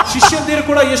 ಶಿಷ್ಯಂದಿರು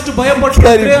ಕೂಡ ಎಷ್ಟು ಭಯ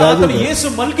ಪಟ್ಟಿದ್ದಾರೆ, ಆತನು ಯೇಸು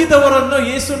ಮಲಗಿದವರನ್ನು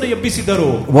ಯೇಸುವನ್ನು ಎಬ್ಬಿಸಿದರು.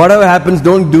 Whatever happens,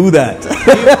 don't do that.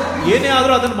 ಏನೇ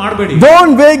ಆದರೂ ಅದನ್ನು ಮಾಡಬೇಡಿ.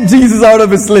 Don't wake Jesus out of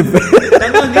his sleep.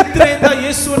 ತನ್ನ ನಿದ್ರೆಯಿಂದ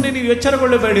ಯೇಸುವನ್ನು ನೀವು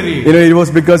ಎಚ್ಚರಗೊಳ್ಳಬೇಡಿರಿ. You know, it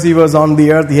was because he was on the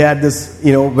earth. He had this,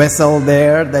 vessel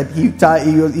there that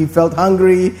he felt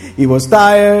hungry. He was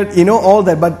tired. All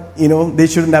that. But they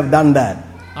shouldn't have done that.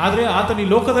 ಆದ್ರೆ ಆತನ ಈ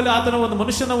ಲೋಕದಲ್ಲಿ ಆತನ ಒಂದು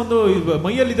ಮನುಷ್ಯನ ಒಂದು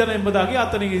ಮೈಯಲ್ಲಿದ್ದಾನೆ ಎಂಬುದಾಗಿ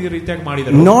ಆತನಿಗೆ ಈ ರೀತಿಯಾಗಿ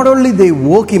ಮಾಡಿದರು. Not only they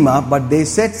woke him up, but they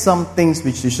said some things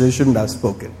which they shouldn't have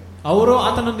spoken. ಅವರು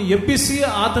ಆತನನ್ನು ಎಬ್ಬಿಸಿ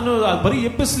ಆತನು ಬರೀ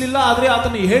ಎಬ್ಬಿಸಲಿಲ್ಲ, ಆದ್ರೆ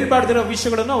ಆತನು ಹೇಳ್ಬಾರ್ದಿರೋ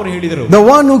ವಿಷಯಗಳನ್ನು ಅವರು ಹೇಳಿದರು. The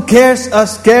one who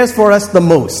cares for us the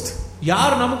most.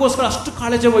 ಯಾರು ನಮಗೋಸ್ಕರ ಅಷ್ಟು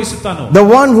ಕಾಳಜಿ ವಹಿಸುತ್ತಾನೋ, the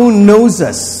one who knows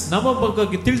us, ನಮ್ಮ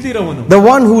ಬಗ್ಗೆ ತಿಳಿದಿರುವವನು, the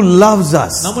one who loves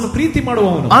us, ನಮ್ಮನ್ನು ಪ್ರೀತಿ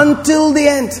ಮಾಡುವವನು, until the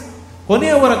end.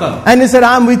 ಕೊನೆಯವರೆಗೆ. And he said,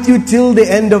 I'm with you till the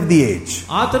end of the age.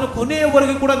 ಆತನು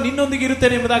ಕೊನೆಯವರೆಗೆ ಕೂಡ ನಿನ್ನೊಂದಿಗೆ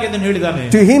ಇರುತ್ತೇನೆ ಎಂಬುದಾಗಿ ಅದನ್ನು ಹೇಳಿದ್ದಾನೆ.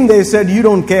 To him they said, you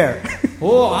don't care.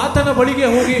 ಆತನ ಬಳಿಗೆ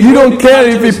ಹೋಗಿ, you don't care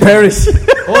if we perish.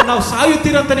 ನಾವು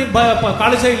ಸಾಯುತ್ತೀರಂತ ನಿಮಗೆ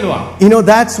ಕಾಳಜಿ ಇಲ್ವಾ?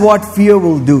 That's what fear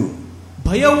will do.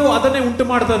 ಭಯವು ಅದನ್ನೇ ಉಂಟು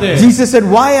ಮಾಡುತ್ತದೆ. Jesus said,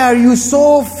 why are you so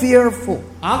fearful?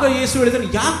 ಆಗ ಯೇಸು ಹೇಳಿದನು,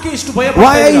 ಯಾಕೆ ಇಷ್ಟು ಭಯ?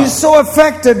 Why are you so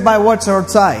affected by what's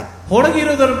outside?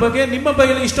 ಹೊರಗಿರೋದರ ಬಗ್ಗೆ ನಿಮ್ಮ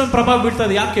ಬಗ್ಗೆ ಇಷ್ಟೊಂದು ಪ್ರಭಾವ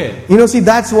ಬೀಳ್ತದೆ ಯಾಕೆ? See,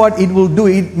 that's what it will do.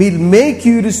 It will make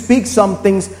you to speak some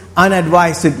things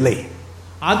unadvisedly.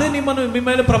 ಅದೇ ನಿಮ್ಮ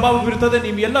ಮೇಲೆ ಪ್ರಭಾವ ಬೀರುತ್ತದೆ.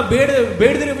 ನೀವು ಎಲ್ಲ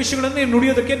ಬೇಡದಿರೋ ವಿಷಯಗಳನ್ನು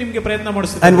ನುಡಿಯೋದಕ್ಕೆ ನಿಮಗೆ ಪ್ರಯತ್ನ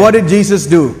ಮಾಡಿಸುತ್ತದೆ. And what did Jesus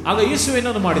do? ಆಗ ಯೇಸು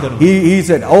ಏನನ್ನು ಮಾಡಿದನು? He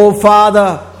said, oh Father,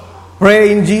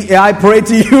 I pray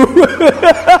to you.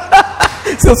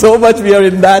 So much we are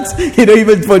in that.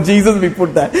 Even for Jesus we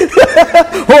put that.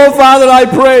 Oh Father, I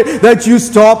pray that you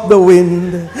stop the wind,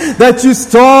 that you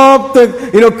stop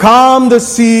calm the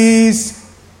seas.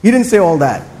 He didn't say all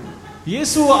that.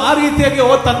 ಯೇಸು ಆ ರೀತಿಯಾಗಿ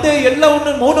ತಂದೆ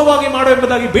ಎಲ್ಲವನ್ನು ಮೌನವಾಗಿ ಮಾಡು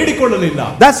ಎಂಬುದಾಗಿ ಬೇಡಿಕೊಳ್ಳಲಿಲ್ಲ.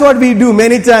 That's what we do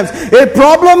many times. A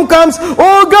problem comes,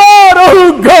 oh God, oh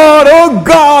God, oh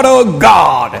God, oh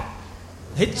God.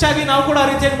 ಹೆಚ್ಚಾಗಿ ನಾವು ಕೂಡ ಆ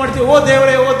ರೀತಿಯಾಗಿ ಮಾಡ್ತೀವಿ. ಓ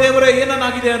ದೇವರೇ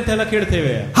ಏನನ್ನಾಗಿದೆ ಅಂತೆಲ್ಲ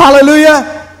ಕೇಳ್ತೇವೆ. Hallelujah.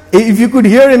 If you could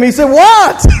hear him, he said,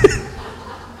 what?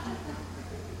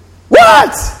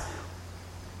 What?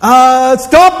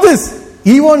 Stop this.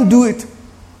 He won't do it.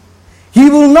 He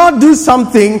will not do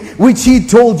something which he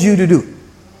told you to do.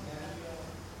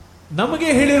 ನಮಗೆ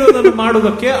ಹೇಳಿರುವುದನ್ನು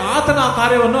ಮಾಡುವುದಕ್ಕೆ ಆತನ ಆ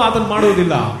ಕಾರ್ಯವನ್ನು ಆತನು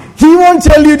ಮಾಡುವುದಿಲ್ಲ. He won't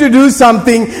tell you to do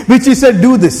something which he said,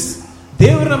 do this.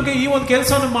 ದೇವರು ನಮಗೆ ಈ ಒಂದು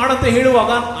ಕೆಲಸವನ್ನು ಮಾಡಂತ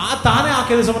ಹೇಳುವಾಗ ತಾನೇ ಆ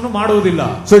ಕೆಲಸವನ್ನು ಮಾಡುವುದಿಲ್ಲ.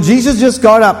 So Jesus just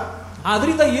got up.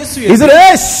 ಆದ್ರಿಂದ ಯೇಸು He said,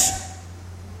 "Esh!"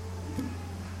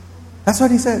 That's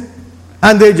what he said.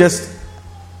 And they just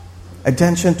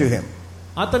attention to him.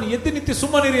 ಆತನು ಎದ್ದು ನಿಂತು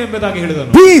ಸುಮ್ಮನಿರಿ ಎಂಬುದಾಗಿ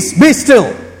ಹೇಳಿದನು. Peace, be still.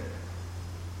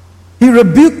 He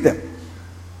rebuked them.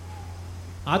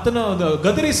 ಆತನು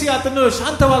ಗದರಿಸಿ ಆತನು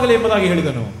ಶಾಂತವಾಗಲಿ ಎಂಬುದಾಗಿ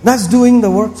ಹೇಳಿದನು. That's doing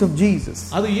the works of Jesus.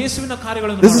 ಅದು ಯೇಸುವಿನ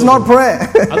ಕಾರ್ಯಗಳನ್ನು. This is not prayer.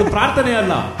 ಅದು ಪ್ರಾರ್ಥನೆ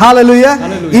ಅಲ್ಲ. Hallelujah.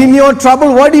 In your trouble,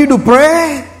 what do you do? Pray.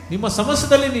 ನಿಮ್ಮ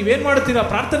ಸಮಸ್ಯೆಯಲ್ಲಿ ನೀವೇನ್ ಮಾಡುತ್ತೀರಾ?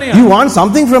 ಪ್ರಾರ್ಥನೆ. You want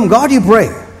something from God, you pray.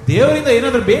 ದೇವರಿಂದ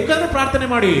ಏನಾದರೂ ಬೇಕಾದ್ರೆ ಪ್ರಾರ್ಥನೆ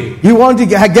ಮಾಡಿ. You want to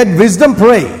get wisdom,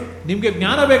 pray. ನಿಮಗೆ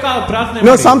ಜ್ಞಾನ ಬೇಕಾ? ಪ್ರಾರ್ಥನೆ ಮಾಡಿ.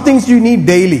 No, some things you need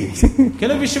daily.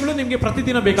 ಕೆಲವು ವಿಷಯಗಳು ನಿಮಗೆ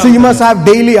ಪ್ರತಿದಿನ ಬೇಕಾಗುತ್ತದೆ. So you must have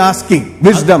daily asking.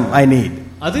 Wisdom I need.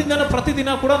 ಅದರಿಂದ ಪ್ರತಿದಿನ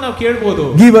ಕೂಡ ನಾವು ಕೇಳಬಹುದು.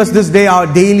 Give us this day our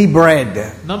daily bread.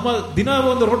 ನಮ್ಮ ದಿನ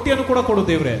ಒಂದು ರೊಟ್ಟಿಯನ್ನು ಕೂಡ ಕೊಡು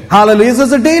ದೇವರೇ. Hallelujah. So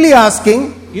it's a daily asking.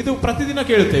 ಇದು ಪ್ರತಿದಿನ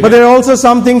ಕೇಳುತ್ತೇವೆ. But there are also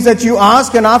some things that you ask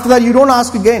and after that you don't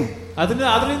ask again.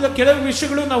 ಅದರಿಂದ ಕೆಲವು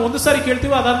ವಿಷಯಗಳು ನಾವು ಒಂದು ಸಾರಿ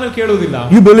ಕೇಳ್ತೀವಿ, ಅದಾದ್ಮೇಲೆ ಕೇಳುವುದಿಲ್ಲ.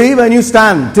 You believe and you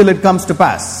stand till it comes to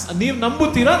pass. ನೀವು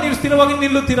ನಂಬುತ್ತೀರಾ, ನೀವು ಸ್ಥಿರವಾಗಿ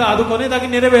ನಿಲ್ಲುತ್ತೀರಾ, ಅದು ಕೊನೆಯದಾಗಿ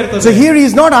ನೆರವೇರುತ್ತದೆ. So here he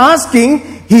is not asking,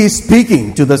 he is speaking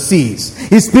to the seas.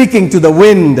 He is speaking to the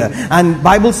wind. And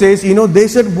Bible says, they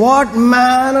said, what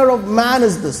manner of man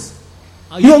is this?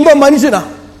 Yonda manishana.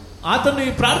 ಆತನು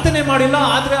ಈ ಪ್ರಾರ್ಥನೆ ಮಾಡಿಲ್ಲ,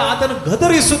 ಆದ್ರೆ ಆತನು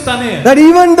ಗದರಿಸುತ್ತಾನೆ. That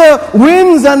even the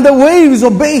winds and the waves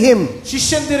obey him.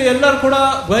 ಶಿಷ್ಯಂದಿರು ಎಲ್ಲರೂ ಕೂಡ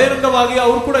ಬಹಿರಂಗವಾಗಿ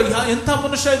ಅವರು ಕೂಡ ಎಂಥ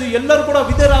ಮನುಷ್ಯ ಇದು, ಎಲ್ಲರೂ ಕೂಡ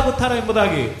ವಿಧೇಯರಾಗುತ್ತಾರೆ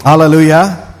ಎಂಬುದಾಗಿ. Hallelujah.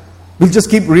 We'll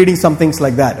just keep reading some things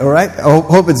like that, all right? I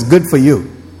hope it's good for you.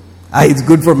 It's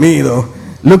good for me though.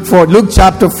 Luke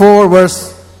chapter 4 verse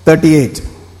 38.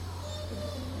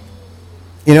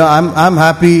 I'm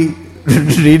happy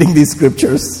reading these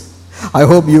scriptures. I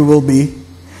hope you will be.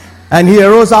 And he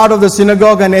arose out of the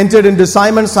synagogue and entered into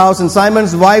Simon's house, and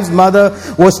Simon's wife's mother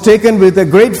was taken with a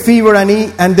great fever,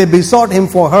 and they besought him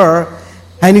for her.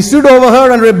 And he stood over her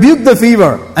and rebuked the fever,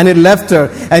 and it left her,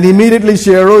 and immediately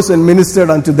she arose and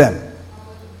ministered unto them.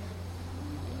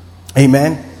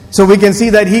 Amen. So we can see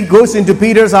that he goes into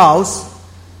Peter's house,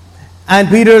 and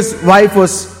Peter's wife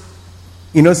was,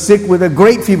 sick with a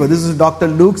great fever. This is Dr.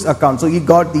 Luke's account. So he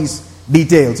got these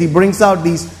details. He brings out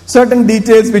these certain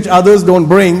details which others don't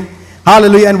bring.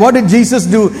 Hallelujah. And what did Jesus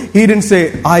do? He didn't say,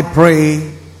 I pray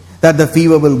that the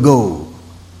fever will go.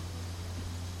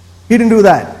 He didn't do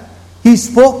that. He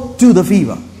spoke to the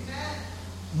fever.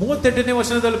 38ನೇ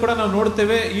ವಚನದಲ್ಲಿ ಕೂಡ ನಾವು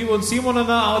ನೋಡುತ್ತೇವೆ, ಈ ಒಂದು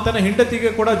ಸೀಮೋನನ ಆತನ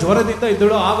ಹೆಂಡತಿಗೆ ಕೂಡ ಜ್ವರದಿಂದ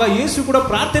ಇದ್ದಳು. ಆಗ ಯೇಸು ಕೂಡ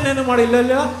ಪ್ರಾರ್ಥನೆಯನ್ನು ಮಾಡಿಲ್ಲ,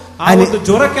 ಆ ಒಂದು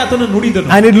ಜ್ವರಕ್ಕೆ ಆತನು ನುಡಿದನು.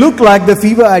 And it looked like the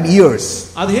fever had ears.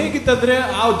 ಅದು ಹೇಗಿತ್ತಂದ್ರೆ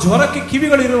ಆ ಜ್ವರಕ್ಕೆ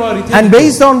ಕಿವಿಗಳು ಇರುವ ರೀತಿ. And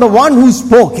based on the one who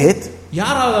spoke it,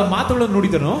 ಯಾರ ಮಾತುಗಳನ್ನು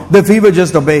ನುಡಿದನೋ, the fever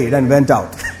just obeyed and went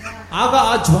out. ಆಗ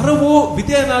ಆ ಜ್ವರವು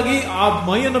ವಿಧೇಯನಾಗಿ ಆ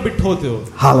ಮೈಯನ್ನು ಬಿಟ್ಟು ಹೋಯಿತು.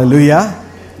 Hallelujah.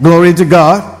 Glory to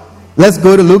God. Let's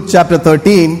go to Luke chapter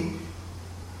 13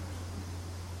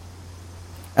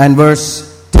 and verse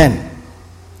 10.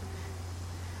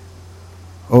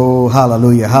 Oh,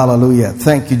 hallelujah, hallelujah.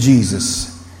 Thank you, Jesus.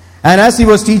 And as he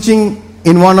was teaching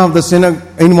in one of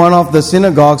the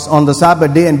synagogues on the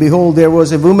Sabbath day, and behold, there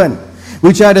was a woman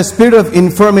which had a spirit of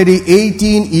infirmity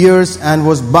 18 years, and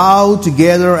was bowed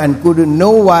together and could in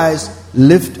no wise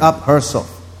lift up herself.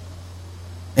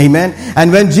 Amen. And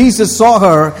when Jesus saw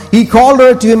her, he called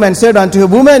her to him and said unto her,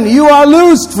 Woman, you are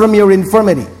loosed from your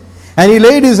infirmity. And he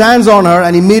laid his hands on her,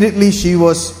 and immediately she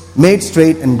was made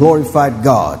straight and glorified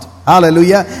God.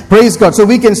 Hallelujah. Praise God. So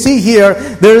we can see here,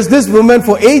 there is this woman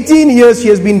for 18 years, she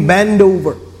has been bent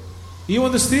over. ಈ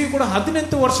ಒಂದು ಸ್ತ್ರೀ ಕೂಡ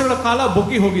 18 ವರ್ಷಗಳ ಕಾಲ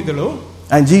ಬೊಗ್ಗಿ ಹೋಗಿದ್ದಳು.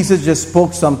 And Jesus just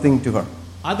spoke something to her.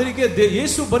 ಅದಕ್ಕೆ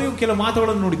ಯೇಸು ಬರೀ ಕೆಲವು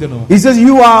ಮಾತುಗಳನ್ನು ನುಡಿದನು. He says,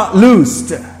 you are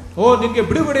loosed. ಓ ನಿಮಗೆ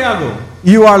ಬಿಡುಗಡೆ ಆಗು.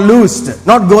 You are loosed.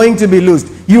 Not going to be loosed.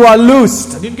 You are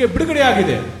loosed. ನಿಮಗೆ ಬಿಡುಗಡೆ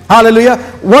ಆಗಿದೆ. Hallelujah.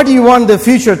 What do you want the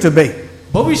future to be?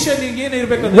 ಭವಿಷ್ಯ ನಿಮಗೆ ಏನು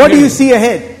ಇರಬೇಕು? What do you see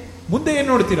ahead? ಮುಂದೆ ಏನು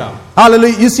ನೋಡ್ತೀರಾ?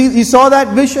 Hallelujah. You saw that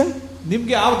vision?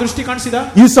 ನಿಮಗೆ ಆ ದೃಷ್ಟಿ ಕಾಣಿಸಿದ?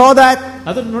 You saw that?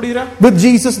 ಅದನ್ನು ನೋಡಿರಾ? With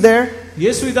Jesus there?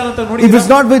 Yesu ಇದ್ದಾನಂತ ನೋಡಿರಾ? If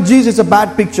it's not with Jesus, it's a bad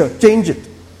picture. Change it.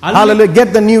 Hallelujah. Get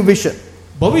the new vision.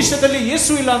 ಭವಿಷ್ಯದಲ್ಲಿ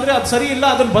ಯೇಸು ಇಲ್ಲ ಅಂದ್ರೆ ಅದು ಸರಿ ಇಲ್ಲ,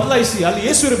 ಅದನ್ನು ಬದಲಾಯಿಸಿ. ಅಲ್ಲಿ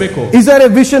ಯೇಸು ಇರಬೇಕು. Is there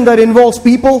a vision that involves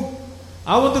people?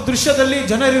 ಆ ಒಂದು ದೃಶ್ಯದಲ್ಲಿ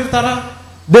ಜನರು ಇರ್ತಾರಾ?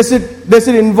 Does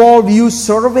it involve you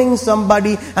serving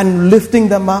somebody and lifting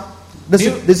them up?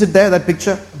 Is it there, that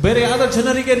picture? ಬೇರೆ ಯಾದ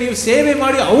ಜನರಿಗೆ ನೀವು ಸೇವೆ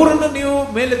ಮಾಡಿ ಅವರನ್ನು ನೀವು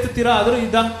ಮೇಲೆತ್ತುತ್ತೀರಾ? ಅದರ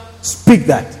ಇದ್ದ. Speak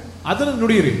that. ಅದನ್ನು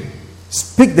ನುಡಿಯಿರಿ.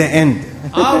 Speak the end.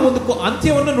 ಆ ಒಂದು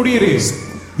ಅಂತ್ಯವನ್ನು ನುಡಿಯಿರಿ.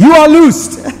 You are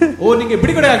loosed. ಓ ನಿಮಗೆ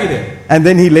ಬಿಡುಗಡೆ ಆಗಿದೆ. And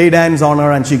then he laid hands on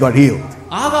her and she got healed.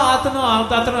 ಆಗ ಆತನು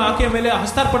ಆಕೆಯ ಮೇಲೆ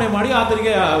ಹಸ್ತಾರ್ಪಣೆ ಮಾಡಿ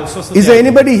ಆತನಿಗೆ ಸ್ವಸ್ಥತೆ. Is there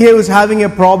anybody here who's having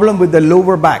a problem with the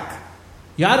lower back?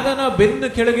 ಯಾರಿಗಾನ ಬೆನ್ನ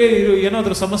ಕೆಳಗೆ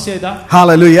ಏನಾದರೂ ಸಮಸ್ಯೆ ಇದಾ?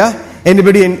 Hallelujah.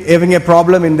 Anybody having a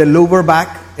problem in the lower back,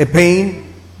 a pain?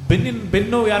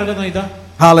 ಬೆನ್ನು ಯಾರಿಗಾನ ಇದಾ?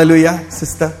 Hallelujah,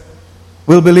 sister.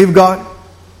 Will believe God.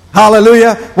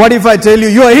 Hallelujah. What if I tell you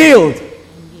you are healed?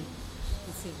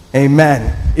 Amen.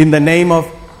 In the name of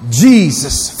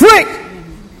Jesus. Free.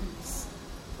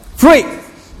 Free.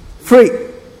 Free.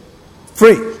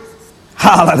 Free.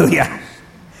 Hallelujah.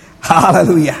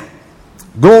 Hallelujah.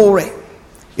 Glory.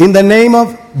 In the name of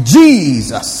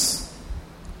Jesus.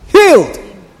 Healed.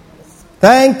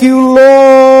 Thank you,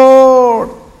 Lord.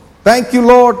 Thank you,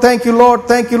 Lord. Thank you, Lord.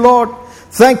 Thank you, Lord.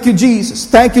 Thank you, Jesus.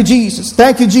 Thank you, Jesus.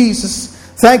 Thank you, Jesus.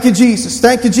 Thank you, Jesus.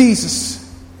 Thank you, Jesus.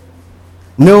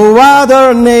 No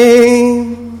other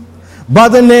name but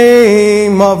the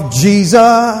name of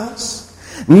Jesus.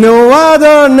 No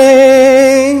other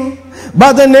name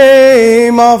but the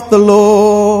name of the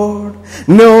Lord.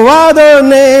 No other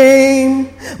name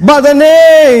but the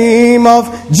name of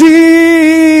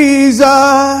Jesus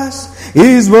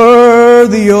is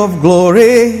worthy of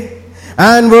glory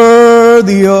and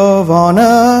worthy of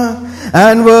honor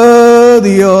and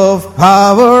worthy of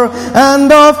power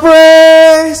and of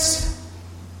praise.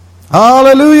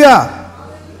 Hallelujah.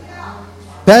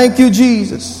 Thank you,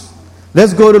 Jesus.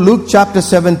 Let's go to Luke chapter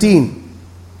 17.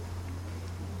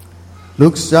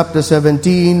 Luke chapter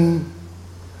 17,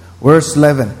 verse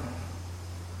 11.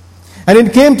 And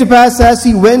it came to pass as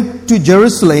he went to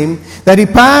Jerusalem that he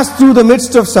passed through the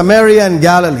midst of Samaria and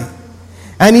Galilee.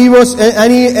 And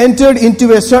he entered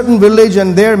into a certain village,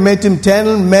 and there met him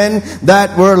 10 men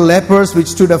that were lepers, which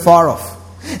stood afar off.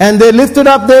 And they lifted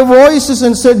up their voices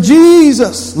and said,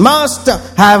 Jesus, Master,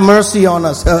 have mercy on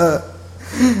us.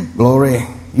 Glory.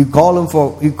 You call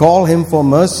him for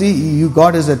mercy, you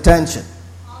got his attention.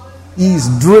 He's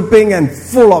dripping and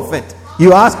full of it.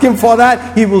 You ask him for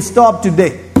that, he will stop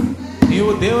today.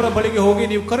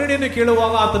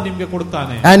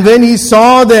 And when he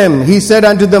saw them, he said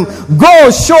unto them, Go,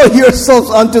 show yourselves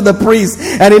unto the priest.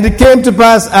 And it came to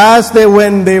pass as they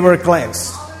went, they were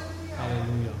cleansed.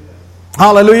 Hallelujah.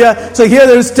 Hallelujah. So here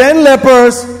there's 10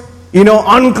 lepers,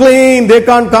 unclean, they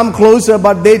can't come closer,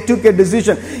 but they took a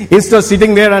decision. Instead of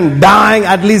sitting there and dying,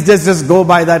 at least just go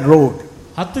by that road.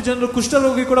 10 ಜನರು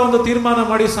ಕುಷ್ಠರೋಗಿ ಕೂಡ ಒಂದು ತೀರ್ಮಾನ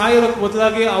ಮಾಡಿ ಸಾಯೋದಕ್ಕೆ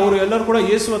ಬದಲಾಗಿ ಅವರು ಎಲ್ಲರೂ ಕೂಡ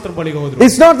ಯೇಸು ಹತ್ರ ಬಳಿಗೆ ಹೋದರು.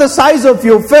 It's not the size of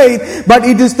your faith, but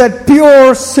it is that pure,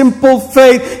 simple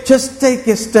faith. Just take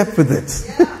a step with it.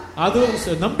 ಅದು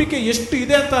ನಂಬಿಕೆ ಎಷ್ಟು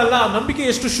ಇದೆ ಅಂತ ಅಲ್ಲ, ನಂಬಿಕೆ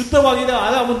ಎಷ್ಟು ಶುದ್ಧವಾಗಿದೆ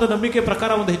ಆ ಒಂದು ನಂಬಿಕೆ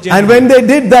ಪ್ರಕಾರ ಒಂದು ಹೆಜ್ಜೆ. And when they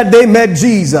did that, they met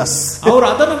Jesus. ಅವರು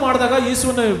ಅದನ್ನು ಮಾಡಿದಾಗ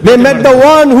ಯೇಸುವನ್ನು they met the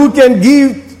one who can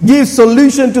give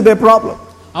solution to their problem.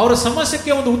 ಅವರ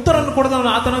ಸಮಸ್ಯೆಗೆ ಒಂದು ಉತ್ತರವನ್ನು ಕೊಡದವನು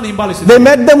ಆತನನ್ನು ಹಿಂಬಾಲಿಸಿದರು. They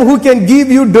met them who can give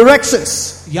you directions.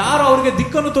 ಯಾರು ಅವರಿಗೆ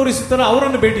ದಿಕ್ಕನ್ನು ತೋರಿಸುತ್ತಾರೋ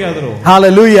ಅವರನ್ನು ಭೇಟಿಯಾದರು.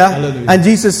 Hallelujah. And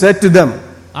Jesus said to them,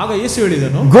 ಆಗ ಯೇಸು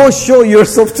ಹೇಳಿದನು, Go show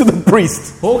yourself to the priest.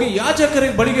 ಹೋಗಿ ಯಾಜಕರ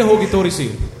ಬಳಿಗೆ ಹೋಗಿ ತೋರಿಸಿ.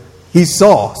 He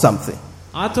saw something.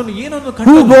 ಆತನು ಏನನ್ನು ಕಂಡನು?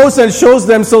 Who goes and shows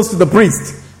themselves to the priest?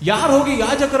 ಯಾರು ಹೋಗಿ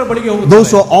ಯಾಜಕರ ಬಳಿಗೆ ಹೋಗುತ್ತಾರೆ?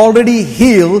 Those who are already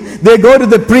healed, they go to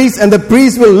the priest, and the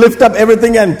priest will lift up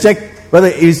everything and check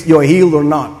whether you're healed or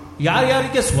not.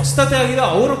 ಯಾರಿಗೆ ಸ್ವಸ್ಥತೆ ಆಗಿದೆ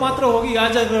ಅವರು ಮಾತ್ರ ಹೋಗಿ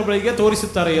ಯಾಜಕರ ಬಳಿಗೆ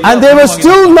ತೋರಿಸುತ್ತಾರೆ. And they were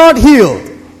still not healed.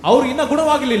 ಅವರು ಇನ್ನೂ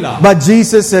ಗುಣವಾಗಿರಲಿಲ್ಲ. But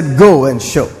Jesus said, Go and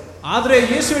show. ಆದರೆ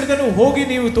ಯೇಸು ಹೇಳಿದನು, ಹೋಗಿ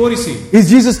ನೀವು ತೋರಿಸಿ. Is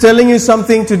Jesus telling you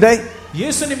something today?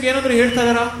 ಯೇಸು ನಿಮಗೆ ಏನಾದರೂ ಹೇಳ್ತಾ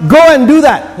ಇದ್ದಾರಾ? Go and do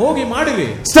that. ಹೋಗಿ ಮಾಡಿರಿ.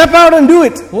 Step out and do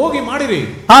it. ಹೋಗಿ ಮಾಡಿರಿ.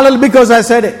 Hallelujah, because I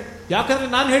said it. ಯಾಕಂದ್ರೆ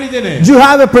ನಾನು ಹೇಳಿದ್ದೇನೆ. Do you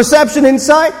have a perception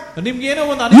inside? ನಿಮಗೆ ಏನೋ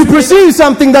ಒಂದು you perceive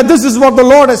something that this is what the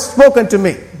Lord has spoken to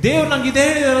me. ದೇವರು ನನಗೆ ಇದೇ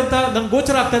ಹೇಳಿದಾರೆ ಅಂತ ನನಗೆ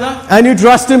ಗೋಚರ ಆಗ್ತದಾ? And you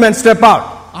trust him and step out.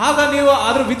 ಆಗ ನೀವು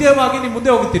ಅದರ ವಿಧೇಯವಾಗಿ ನೀವು ಮುಂದೆ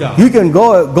ಹೋಗುತ್ತೀರಾ. You can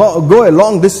go a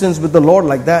long distance with the Lord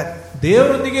like that.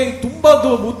 ದೇವರೊಂದಿಗೆ ತುಂಬಾ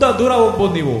ಉದ್ದ ದೂರ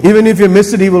ಹೋಗಬಹುದು ನೀವು. Even if you miss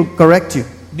it, he will correct you.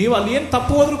 ನೀವು ಅಲ್ಲಿ ಏನು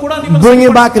ತಪ್ಪು ಹೋದ್ರು ಕೂಡ ನಿಮ್ಮನ್ನು bring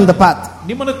you back in the path.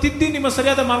 ನಿಮ್ಮನ್ನು ತಿದ್ದಿ ನಿಮ್ಮ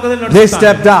ಸರಿಯಾದ ಮಾರ್ಗದಲ್ಲಿ ನಡೆಸುತ್ತಾನೆ. They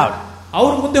stepped out.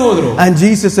 ಅವರು ಮುಂದೆ ಹೋದರು. And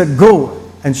Jesus said, Go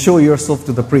and show yourself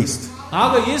to the priest.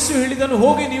 ಆಗ ಯೇಸು ಹೇಳಿದನು,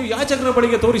 ಹೋಗಿ ನೀವು ಯಾಜಕರ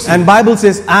ಬಳಿಗೆ ತೋರಿಸಿ. And Bible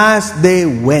says, as they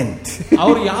went.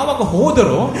 ಅವರು ಯಾವಾಗ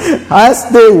ಹೋದರು, as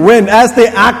they went, as they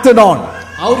acted on,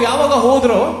 ಅವರು ಯಾವಾಗ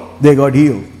ಹೋದರು, they got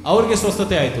healed. ಅವರಿಗೆ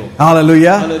ಸ್ವಸ್ಥತೆ ಆಯಿತು.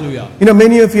 Hallelujah. Hallelujah.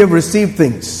 Many of you have received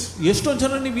things. ಎಷ್ಟೊಂದು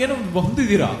ಜನ ನೀವು ಏನು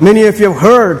ಹೊಂದಿದ್ದೀರಾ? Many of you have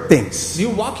heard things.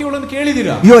 ನೀವು ವಾಕ್ಯಗಳನ್ನು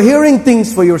ಕೇಳಿದ್ದೀರಾ? You are hearing things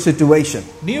for your situation.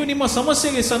 ನೀವು ನಿಮ್ಮ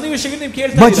ಸಮಸ್ಯೆಗೆ ಸನ್ನಿವೇಶಕ್ಕೆ ನೀವು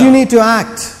ಕೇಳ್ತಾ ಇದ್ದೀರಾ. But you need to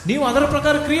act. ನೀವು ಅದರ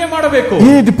ಪ್ರಕಾರ ಕ್ರಿಯೆ ಮಾಡಬೇಕು.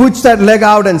 You need to put that leg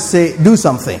out and say, do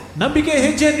something. ನಂಬಿಕೆ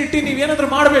ಹೆಜ್ಜೆಯನ್ನು ಇಟ್ಟು ನೀವು ಏನಾದರೂ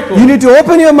ಮಾಡಬೇಕು. You need to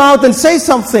open your mouth and say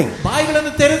something.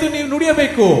 ಬಾಯಿಗಳನ್ನು ತೆರೆದು ನೀವು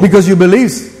ನುಡಿಯಬೇಕು. Because you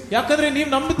believe. ಯಾಕಂದ್ರೆ ನೀವು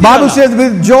Bible ನಂಬುತ್ತೀರಲ್ಲ. says,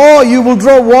 with joy you will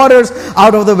draw waters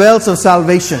out of the wells of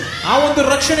salvation. ಆ ಒಂದು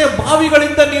ರಕ್ಷಣೆಯ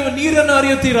ಬಾವಿಗಳಿಂದ ನೀವು ನೀರನ್ನು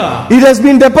ಹರಿಯುತ್ತೀರಾ. It has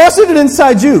been deposited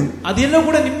inside you. ಅದೆಲ್ಲ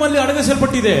ಕೂಡ ನಿಮ್ಮಲ್ಲಿ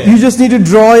ಅಡಗಿಸಲ್ಪಟ್ಟಿದೆ. You just need to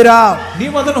draw it out.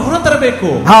 ನೀವು ಅದನ್ನು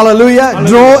ಹೊರತರಬೇಕು. Hallelujah.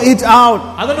 Draw it out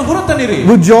ಅದನ್ನು ಹೊರತನ್ನಿರಿ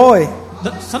with joy.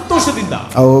 ಸಂತೋಷದಿಂದ.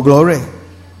 Oh, glory.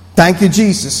 Thank you,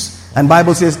 Jesus. And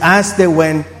Bible says, as they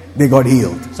went, they got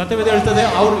healed. ಸತ್ಯವೇದ ಹೇಳ್ತದೆ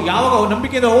ಅವರು ಯಾವಾಗ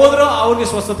ನಂಬಿಕೆಯಿಂದ ಹೋದ್ರೋ ಅವರಿಗೆ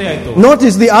ಸ್ವಸ್ಥತೆ ಆಯಿತು.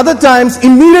 Notice the other times,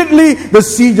 immediately the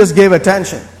sea just gave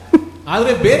attention.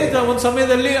 ಆದ್ರೆ ಬೇರೆ ಒಂದು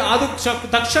ಸಮಯದಲ್ಲಿ ಅದು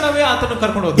ತಕ್ಷಣವೇ ಆತನು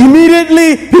ಕರ್ಕೊಂಡು ಹೋದ. Immediately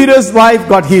Peter's wife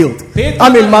got healed.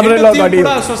 Mother-in-law got healed.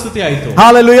 ಸ್ವಸ್ಥತೆ ಆಯಿತು.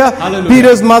 Hallelujah.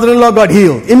 Peter's mother-in-law got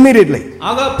healed immediately.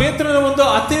 ಆಗ ಪೇತ್ರನ ಒಂದು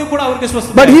ಅತ್ತೆಯು ಕೂಡ ಅವರಿಗೆ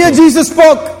ಸ್ವಸ್ಥತೆ. But here Jesus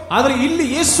spoke. ಆದ್ರೆ ಇಲ್ಲಿ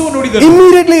ಯೇಸು ನುಡಿದರು.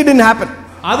 Immediately it didn't happen.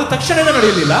 ಅದು ತಕ್ಷಣವೇ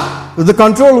ನಡೆಯಲಿಲ್ಲ. The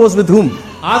control was with whom?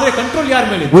 ಆದ್ರೆ ಕಂಟ್ರೋಲ್ ಯಾರ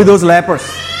ಮೇಲೆ? With those lepers.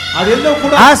 ಅದೆಲ್ಲವೂ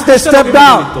ಕೂಡ as they stepped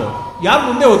out, ಯಾರು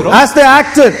ಮುಂದೆ ಹೋದ್ರು, as they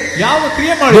acted, ಯಾವ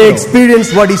ಕ್ರಿಯೆ ಮಾಡಿದ್ರು, they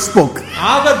experienced what he spoke.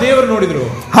 ಆಗ ದೇವರು ನೋಡಿದ್ರು.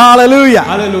 Hallelujah.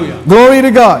 Hallelujah. Glory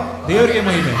to God. ದೇವರಿಗೆ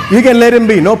ಮಹಿಮೆ. You can let him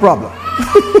be, no problem.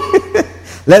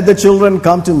 Let the children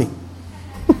come to me.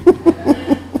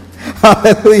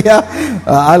 Hallelujah.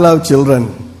 I love children.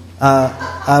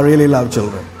 I really love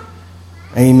children.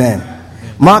 Amen.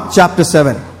 Mark chapter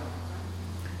 7.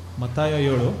 ಮತ್ತಾಯ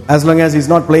 7. As long as he's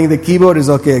not playing the keyboard is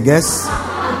okay, I guess.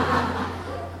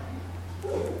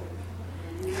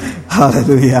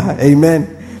 Hallelujah. Amen.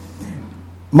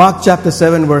 Mark chapter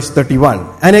 7 verse 31.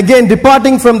 And again,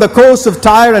 departing from the coast of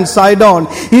Tyre and Sidon,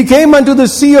 he came unto the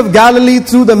sea of Galilee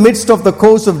through the midst of the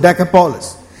coast of Decapolis.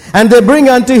 And they bring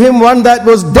unto him one that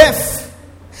was deaf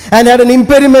and had an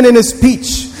impediment in his speech.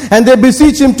 And they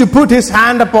beseech him to put his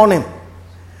hand upon him.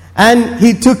 And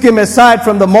he took him aside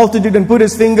from the multitude and put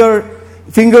his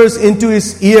fingers into his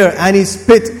ear, and he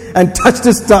spit and touched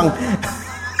his tongue.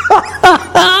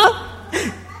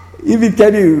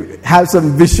 Can you have some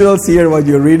visuals here while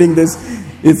you're reading this?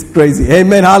 It's crazy.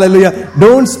 Amen. Hallelujah.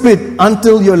 Don't spit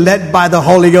until you're led by the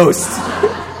Holy Ghost.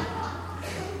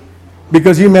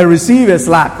 Because you may receive a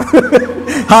slap.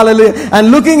 Hallelujah.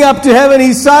 And looking up to heaven,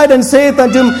 he sighed and saith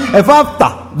unto him, Ephphatha,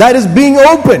 that is being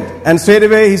opened. And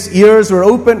straightway his ears were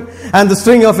opened, and the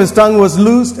string of his tongue was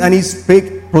loosed, and he spake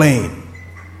plain.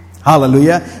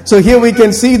 Hallelujah. So here we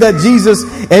can see that Jesus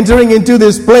entering into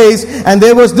this place, and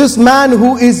there was this man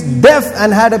who is deaf and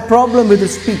had a problem with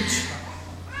his speech.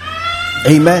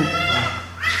 Amen.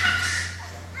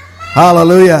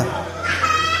 Hallelujah.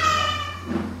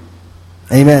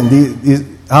 Amen.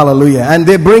 Hallelujah. And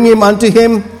they bring him unto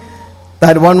him,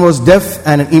 that one was deaf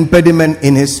and an impediment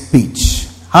in his speech.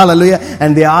 Hallelujah. And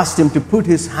they asked him to put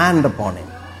his hand upon him.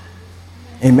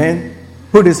 Amen.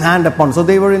 Put his hand upon. So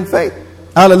they were in faith.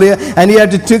 Hallelujah. And he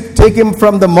had to take him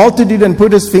from the multitude and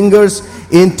put his fingers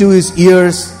into his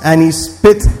ears, and he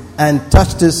spit and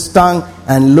touched his tongue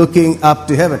and looking up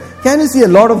to heaven. Can you see a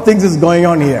lot of things is going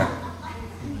on here?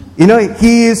 You know,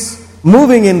 he is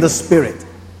moving in the spirit.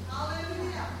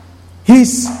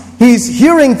 He's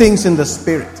hearing things in the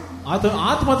spirit.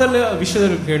 ಆತ್ಮದಲ್ಲಿ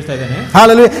ವಿಷಯದಲ್ಲಿ ಕೇಳ್ತಾ ಇದ್ದಾನೆ.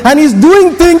 Hallelujah. And he's doing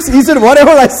things. He said,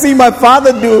 whatever I see my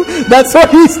father do, that's what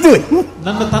he's doing.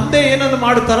 ನನ್ನ ತಂದೆ ಏನನ್ನು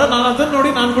ಮಾಡುತ್ತಾರೋ ನಾನು ಅದನ್ನು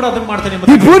ನೋಡಿ ನಾನು ಕೂಡ ಅದನ್ನು ಮಾಡ್ತೇನೆ.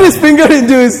 He put his finger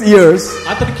into his ears.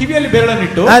 ಆತನ ಕಿವಿಯಲ್ಲಿ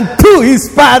ಬೆರಳನ್ನಿಟ್ಟು. And he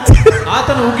spat.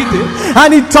 ಆತನು ಉಗಿದು. And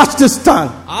he touched his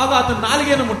tongue. ಆಗ ಆತನ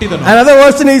ನಾಲಿಗೆಯನ್ನು ಮುಟ್ಟಿದನು. Another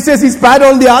version he says he spat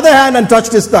on the other hand and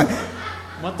touched his tongue.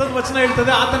 ಮತ್ತೊಂದು ವಚನ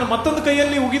ಹೇಳ್ತದೆ ಆತನ ಮತ್ತೊಂದು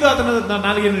ಕೈಯಲ್ಲಿ ಉಗಿದು ಆತನ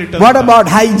ನಾಲಿಗೆಯನ್ನು ಇಟ್ಟನು. What about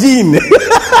hygiene?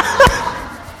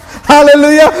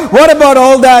 Hallelujah. What about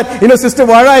all that? You know, Sister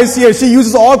Vara is here. She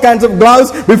uses all kinds of gloves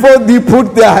before they put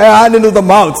their hand into the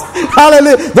mouth.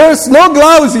 Hallelujah. There's no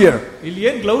gloves here. ಇಲ್ಲಿ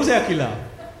ಏನು gloves ಹಾಕಿಲ್ಲ.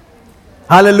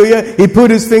 Hallelujah. He put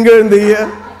his finger in the ear,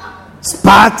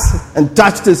 spat and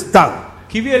touched his tongue.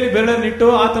 ಕಿವಿಯಲ್ಲಿ ಬೆರಳನ್ನಿಟ್ಟು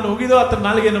ಆತನು ಉಗಿದು ಆತನ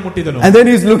ನಾಲಿಗೆಯನ್ನು ಮುಟ್ಟಿದನು. And then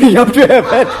he's looking up to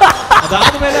heaven.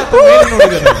 ಅದಾದ ಮೇಲೆ ಆತನು ಮೇಲೆ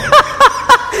ನೋಡಿದನು.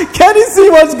 Can you see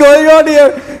what's going on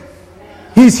here?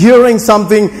 He's hearing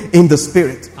something in the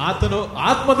spirit. ಆತನು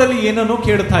ಆತ್ಮದಲ್ಲಿ ಏನನ್ನು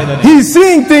ಕೇಳ್ತಾ ಇದ್ದಾನೆ. He's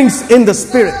seeing things in the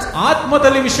spirit.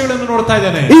 ಆತ್ಮದಲ್ಲಿ ವಿಷಯಗಳನ್ನು ನೋಡ್ತಾ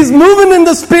ಇದ್ದಾನೆ. He's moving in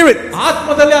the spirit.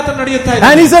 ಆತ್ಮದಲ್ಲಿ ಆತನು ನಡೆಯುತ್ತಾ ಇದ್ದಾನೆ.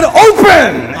 And he said,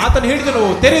 open. ಆತನು ಹೇಳಿದನು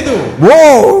ತೆರೆದು.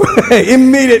 Whoa.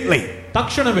 Immediately.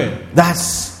 ತಕ್ಷಣವೇ.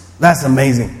 That's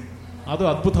amazing. ಅದು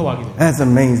ಅದ್ಭುತವಾಗಿದೆ. That's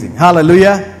amazing.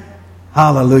 Hallelujah.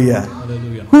 Hallelujah.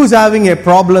 Hallelujah. Who's having a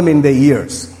problem in their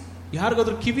ears?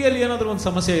 ಯಾರಿಗಾದ್ರೂ ಕಿವಿಯಲ್ಲಿ ಏನಾದರೂ ಒಂದು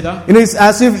ಸಮಸ್ಯೆ ಇದಾ? You know, it's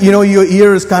as if, you know, your ear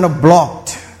is kind of blocked.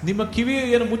 ನಿಮ್ಮ ಕಿವಿ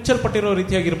ಏನು ಮುಚ್ಚಲ್ಪಟ್ಟಿರೋ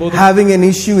ರೀತಿಯಾಗಿರಬಹುದು. Having an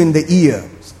issue in the ear.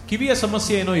 ಕಿವಿಯ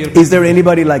ಸಮಸ್ಯೆ ಏನೋ ಇರಬಹುದು. Is there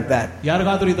anybody like that?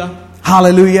 ಯಾರಿಗಾದ್ರೂ ಇದಾ?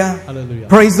 Hallelujah. Hallelujah.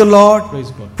 Praise the Lord.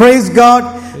 Praise God. Praise God.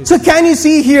 So can you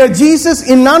see here, Jesus,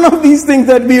 in none of these things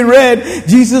that we read,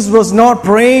 Jesus was not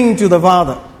praying to the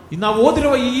Father. ನಾವು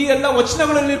ಓದಿರುವ ಈ ಎಲ್ಲ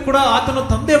ವಚನಗಳಲ್ಲಿ ಕೂಡ ಆತನು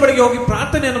ತಂದೆ ಬಳಿಗೆ ಹೋಗಿ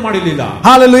ಪ್ರಾರ್ಥನೆಯನ್ನು ಮಾಡಲಿಲ್ಲ.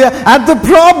 Hallelujah. At the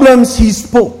problems he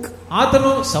spoke. ಆತನು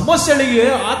ಸಮಸ್ಯೆಗಳಿಗೆ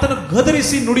ಆತನು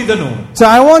ಗದರಿಸಿ ನುಡಿದನು. So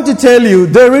I want to tell you,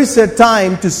 there is a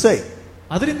time to say.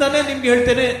 ಅದರಿಂದಾನೇ ನಿಮ್ಗೆ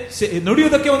ಹೇಳ್ತೇನೆ,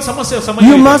 ನುಡಿಯುವುದಕ್ಕೆ ಒಂದು ಸಮಯ.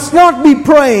 You must not be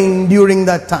praying during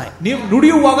that time. ನೀವು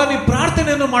ನುಡಿಯುವಾಗ ನೀವು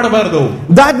ಪ್ರಾರ್ಥನೆಯನ್ನು ಮಾಡಬಾರದು.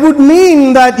 That would mean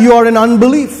that you are in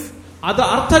unbelief. ಅದ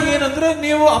ಅರ್ಥ ಏನಂದ್ರೆ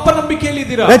ನೀವು ಅಪನಂಬಿಕೆಯಲ್ಲಿ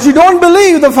ಇದ್ದೀರಾ. That you don't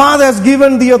believe the Father has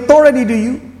given the authority to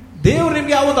you. ದೇವರು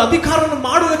ನಿಮಗೆ ಆ ಒಂದು ಅಧಿಕಾರವನ್ನು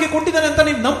ಮಾಡುವುದಕ್ಕೆ ಕೊಟ್ಟಿದ್ದಾನೆ ಅಂತ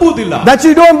ನೀವು ನಂಬುವುದಿಲ್ಲ. That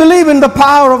you don't believe in the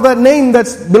power of that name that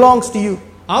belongs to you.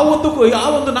 ಆ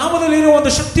ಒಂದು ನಾಮದಲ್ಲಿ ಇರುವ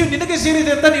ಒಂದು ಶಕ್ತಿಯು ನಿನಗೆ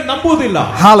ಸೇರಿದೆ ಅಂತ ನೀವು ನಂಬುವುದಿಲ್ಲ.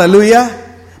 Hallelujah.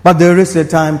 But there is a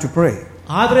time to pray.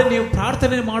 ಆದ್ರೆ ನೀವು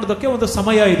ಪ್ರಾರ್ಥನೆ ಮಾಡೋದಕ್ಕೆ ಒಂದು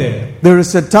ಸಮಯ ಇದೆ. There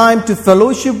is a time to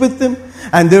fellowship with him,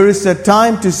 and there is a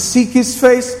time to seek his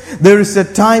face. There is a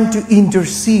time to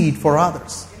intercede for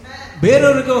others.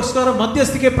 ಬೇರೆಯವರಿಗೋಸ್ಕರ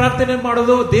ಮಧ್ಯಸ್ಥಿಕೆ ಪ್ರಾರ್ಥನೆ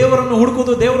ಮಾಡೋದು, ದೇವರನ್ನು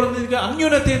ಹುಡುಕೋದು, ದೇವರೊಂದಿಗೆ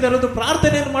ಅನ್ಯೋನ್ಯತೆಯಿಂದ ಇರೋದು,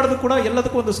 ಪ್ರಾರ್ಥನೆಯನ್ನು ಮಾಡೋದು ಕೂಡ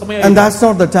ಎಲ್ಲದಕ್ಕೂ ಒಂದು ಸಮಯ ಇದೆ. And that's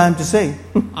not the time to say.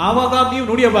 ಆವಾಗ ನೀವು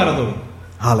ನುಡಿಯಬಾರದು.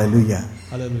 Hallelujah.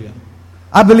 Hallelujah.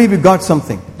 I believe you got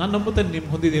something. ನಾನು ನಂಬುತ್ತೇನೆ ನೀವು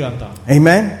ಹೊಂದಿದ್ದೀರಾ ಅಂತ.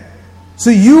 Amen. So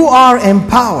you are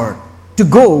empowered to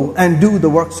go and do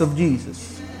the works of Jesus.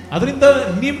 ಅದರಿಂದ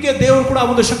ನಿಮಗೆ ದೇವರು ಕೂಡ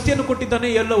ಒಂದು ಶಕ್ತಿಯನ್ನು ಕೊಟ್ಟಿದ್ದಾನೆ,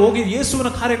 ಎಲ್ಲ ಹೋಗಿ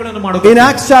ಯೇಸುವಿನ ಕಾರ್ಯಗಳನ್ನು ಮಾಡೋದು. In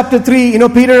Acts chapter 3,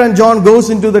 Peter and John goes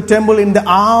into the temple in the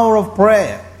hour of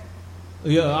prayer.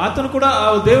 ಆತನು ಕೂಡ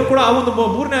ದೇವರು ಕೂಡ ಆ ಒಂದು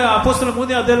ಮೂರನೇ ಅಪೊಸ್ತಲರ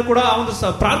ಮೂರನೇ ಅಧ್ಯಾಯದಲ್ಲಿ ಕೂಡ ಆ ಒಂದು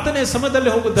ಪ್ರಾರ್ಥನೆ ಸಮಯದಲ್ಲಿ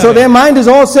ಹೋಗುತ್ತಾರೆ. So their mind is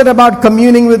all set about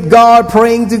communing with God,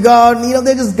 praying to God.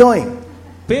 They're just going.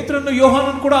 ಪೇತ್ರನು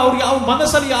ಯೋಹಾನನು ಕೂಡ ಅವರು ಯಾವ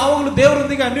ಮನಸ್ಸಲ್ಲಿ ಯಾವಾಗಲೂ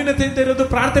ದೇವರೊಂದಿಗೆ ಅನ್ಯೋನ್ಯತೆಯಿಂದ ಇರೋದು,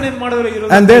 ಪ್ರಾರ್ಥನೆಯನ್ನು ಮಾಡೋದು.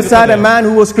 And there sat a man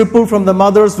who was crippled from the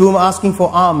mother's womb asking for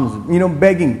alms,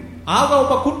 begging. ಆಗ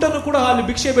ಒಬ್ಬ ಕುಂಟನು ಕೂಡ ಅಲ್ಲಿ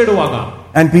ಭಿಕ್ಷೆ ಬೇಡುವಾಗ.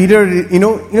 And Peter,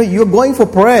 you're going for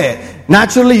prayer.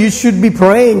 Naturally you should be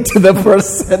praying to the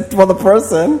person, for the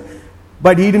person,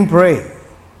 but he didn't pray.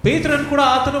 ಪೇತ್ರನು ಕೂಡ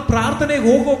ಆತನು ಪ್ರಾರ್ಥನೆಗೆ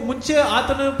ಹೋಗೋಕೆ ಮುಂಚೆ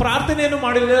ಆತನು ಪ್ರಾರ್ಥನೆಯನ್ನು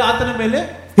ಮಾಡಿಲ್ಲ ಆತನ ಮೇಲೆ.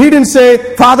 He didn't say,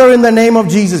 Father, in the name of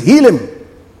Jesus, heal him.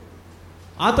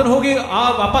 ಆತನು ಹೋಗಿ ಆ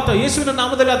ಅಪತ ಯೇಸುವಿನ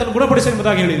ನಾಮದಲ್ಲಿ ಆತನು ಗುಣಪಡಿಸಿ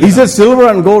ಎಂಬುದಾಗಿ ಹೇಳಿಲ್ಲ. He said, silver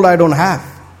and gold I don't have.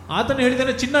 ಆತನು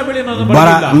ಹೇಳಿದಾನೆ, ಚಿನ್ನ ಬೆಳ್ಳಿ ನನ್ನ ಬಳಿ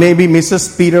ಇಲ್ಲ. But maybe Mrs.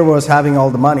 Peter was having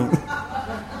all the money.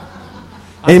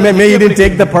 Amen. Maybe he didn't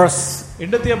take the purse.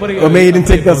 Or maybe he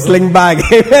didn't take the sling bag.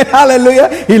 Amen. Hallelujah.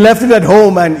 He left it at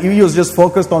home and he was just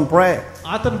focused on prayer.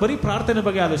 ಆತನು ಬರೀ ಪ್ರಾರ್ಥನೆ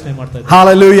ಬಗ್ಗೆ ಆಲೋಚನೆ ಮಾಡ್ತಾ ಇದ್ದ.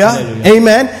 Hallelujah.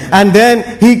 Amen. And then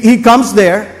he comes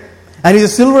there and he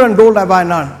says, silver and gold have I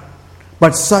none,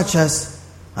 but such as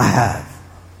I have.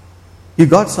 You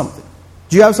got something.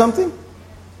 Do you have something?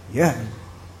 Yeah.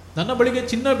 ನನ್ನ ಬಳಿಗೆ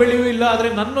ಚಿನ್ನ ಬೆಳ್ಳಿಯೂ ಇಲ್ಲ, ಆದ್ರೆ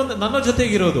ನನ್ನ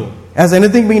ಜೊತೆಗೆ ಇರೋದು. Has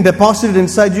anything been deposited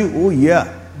inside you? Oh yeah.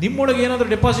 ನಿಮ್ಮೊಳಗೆ ಏನಾದರೂ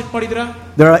ಡೆಪಾಸಿಟ್ ಮಾಡಿದ್ರಾ?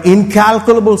 There are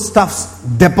incalculable stuffs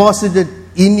deposited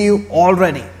in you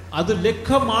already. ಅದು ಲೆಕ್ಕ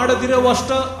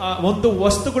ಮಾಡದಿರುವಷ್ಟು ಒಂದು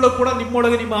ವಸ್ತುಗಳು ಕೂಡ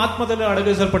ನಿಮ್ಮೊಳಗೆ ನಿಮ್ಮ ಆತ್ಮದಲ್ಲಿ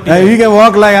ಅಡಗಿಸಲ್ಪಟ್ಟಿದೆ. You can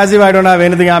walk like as if I don't have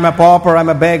anything, I'm a pauper, I'm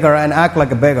a beggar, and act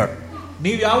like a beggar.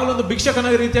 ನೀವು ಯಾವಾಗಲೂ ಒಂದು ಭಿಕ್ಷಕನ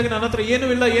ರೀತಿಯಾಗಿ ನನ್ನ ಹತ್ರ ಏನೂ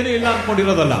ಇಲ್ಲ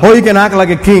ಅನ್ಕೊಂಡಿರೋದಲ್ಲ. Or you can act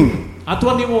like a king.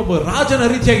 ಅಥವಾ ನೀವು ಒಬ್ಬ ರಾಜನ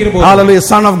ರೀತಿಯಾಗಿರಬಹುದು. Hallelujah,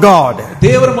 son of God.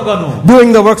 ದೇವರ ಮಗನು.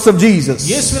 Doing the works of Jesus.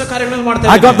 ಯೇಸುವಿನ ಕಾರ್ಯಗಳನ್ನು ಮಾಡ್ತಾ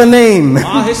ಇದ್ದಾನೆ. I got the name.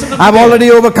 I've already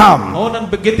overcome.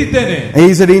 ನಾನು ಗೆದ್ದಿದ್ದೇನೆ.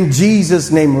 He said, in Jesus'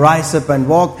 name, rise up and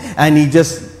walk. And he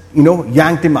just,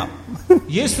 yanked him up.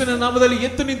 ಯೇಸುವಿನ ನಾಮದಲ್ಲಿ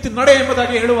ಎದ್ದು ನಿಂತು ನಡೆ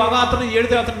ಎಂಬುದಾಗಿ ಹೇಳುವಾಗ ಆತನು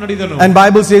ಹೇಳಿದೆ, ಆತನು ನಡೆದನು. And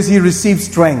Bible says he received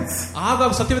strength. ಆಗ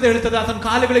ಸತ್ಯವೇದ ಹೇಳುತ್ತದೆ ಆತನ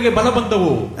ಕಾಲುಗಳಿಗೆ ಬಲ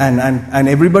ಬಂದವು. And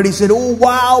everybody said, oh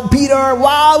wow, Peter,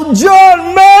 wow, John,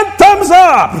 man, thumbs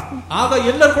up. ಆಗ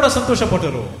ಎಲ್ಲರೂ ಕೂಡ ಸಂತೋಷ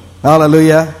ಪಟ್ಟರು.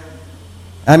 Hallelujah.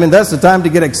 I mean, that's the time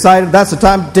to get excited. That's the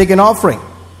time to take an offering.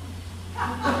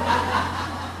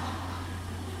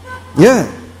 Yeah.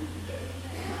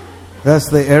 That's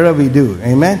the era we do.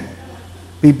 Amen.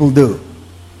 People do.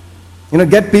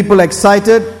 Get people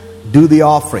excited, do the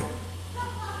offering.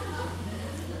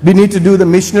 We need to do the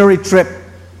missionary trip.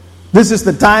 This is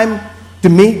the time to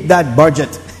meet that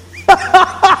budget.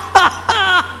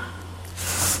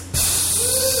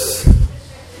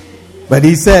 But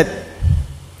he said,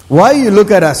 why you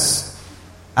look at us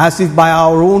as if by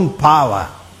our own power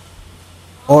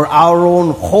or our own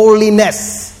holiness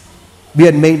we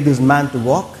had made this man to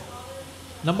walk?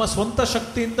 ನಮ್ಮ ಸ್ವಂತ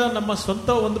ಶಕ್ತಿಯಿಂದ ನಮ್ಮ ಸ್ವಂತ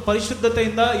ಒಂದು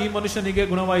ಪರಿಶುದ್ಧತೆಯಿಂದ ಈ ಮನುಷ್ಯನಿಗೆ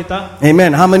ಗುಣವಾಯಿತಾ?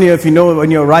 Amen. How many of you know when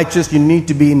you're righteous you need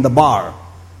to be in the bar?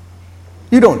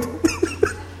 You don't.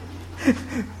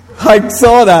 I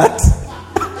saw that.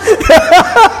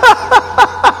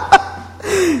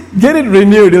 Get it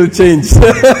renewed, it'll change.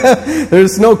 There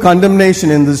is no condemnation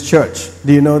in this church.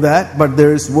 Do you know that? But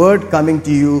there is word coming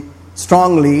to you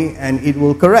strongly and it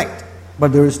will correct. But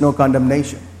there is no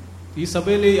condemnation. ಈ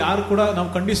ಸಭೆಯಲ್ಲಿ ಯಾರು ಕೂಡ ನಾವು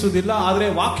ಖಂಡಿಸುವುದಿಲ್ಲ, ಆದರೆ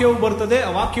ವಾಕ್ಯವು ಬರ್ತದೆ.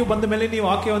 ಆ ವಾಕ್ಯವು ಬಂದ ಮೇಲೆ ನೀವು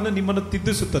ವಾಕ್ಯವನ್ನು ನಿಮ್ಮನ್ನು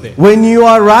ತಿದ್ದಿಸುತ್ತದೆ. When you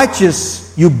are righteous,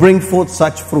 you bring forth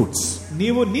such fruits.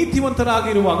 ನೀವು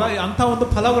ನೀತಿವಂತರಾಗಿರುವಾಗ ಅಂತ ಒಂದು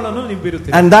ಫಲಗಳನ್ನು ನೀವು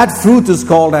ಬೀರುತ್ತೀರಿ. And that fruit is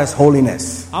called as holiness.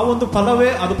 ಆ ಒಂದು ಫಲವೇ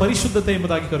ಅದು ಪರಿಶುದ್ಧತೆ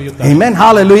ಎಂಬುದಾಗಿ ಕರೆಯುತ್ತಾರೆ. Amen.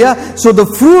 Hallelujah. So the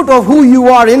fruit of who you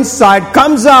are inside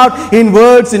comes out in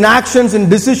words, in actions, in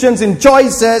decisions, in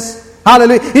choices.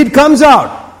 Hallelujah. It comes out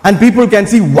and people can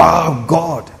see, wow,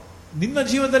 God. ನಿನ್ನ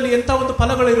ಜೀವನದಲ್ಲಿ ಎಂತ ಒಂದು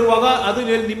ಫಲಗಳಿರುವಾಗ ಅದು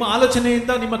ನಿಮ್ಮ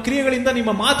ಆಲೋಚನೆಯಿಂದ, ನಿಮ್ಮ ಕ್ರಿಯೆಗಳಿಂದ,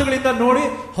 ನಿಮ್ಮ ಮಾತುಗಳಿಂದ ನೋಡಿ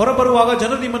ಹೊರಬರುವಾಗ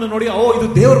ಜನರು ನಿಮ್ಮನ್ನು ನೋಡಿ, ಓ ಇದು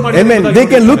ದೇವರು ಮಾಡಿದ. Amen. They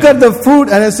can look at the fruit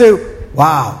and they say,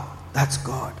 wow, that's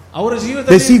God. ಅವರ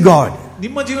ಜೀವನದಲ್ಲಿ they see God.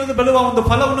 ನಿಮ್ಮ ಜೀವನದಲ್ಲಿ ಬೆಳೆಯುವ ಒಂದು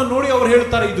ಫಲವನ್ನು ನೋಡಿ ಅವರು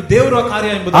ಹೇಳುತ್ತಾರೆ, ಇದು ದೇವರ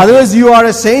ಕಾರ್ಯ ಎಂಬುದು. Otherwise you are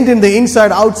a saint in the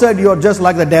inside, outside you are just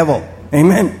like the devil.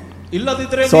 Amen.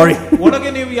 ಇಲ್ಲದಿದ್ದರೆ ಒಳಗೆ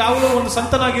ನೀವು ಯಾವಾಗಲೂ ಒಂದು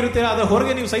ಸಂತನಾಗಿರುತ್ತೀರಾ, ಅದರ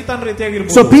ಹೊರಗೆ ನೀವು ಸೈತಾನ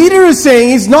ರೀತಿಯಾಗಿರಬಹುದು. So Peter is saying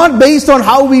it's not based on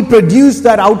how we produce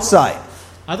that outside.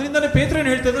 ಅದರಿಂದನೇ ಪೇತ್ರನು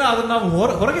ಹೇಳ್ತಿದ್ರೆ ಅದು ನಾವು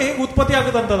ಹೊರಗೆ ಹೇಗೆ ಉತ್ಪತ್ತಿ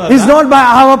ಆಗುತ್ತಂತಲ್ಲ. It's not by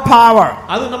our power.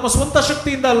 ಅದು ನಮ್ಮ ಸ್ವಂತ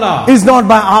ಶಕ್ತಿಯಿಂದ ಅಲ್ಲ. It's not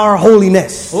by our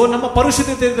holiness. ಓ ನಮ್ಮ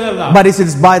ಪರಿಶುದ್ಧತೆಯಿಂದ ಅಲ್ಲ. But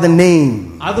it's by the name.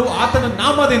 ಅದು ಆತನ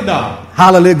ನಾಮದಿಂದ.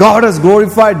 Hallelujah. God has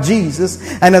glorified Jesus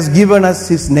and has given us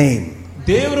his name.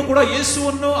 ದೇವರು ಕೂಡ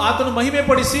ಯೇಸುವನ್ನು ಆತನ ಮಹಿಮೆ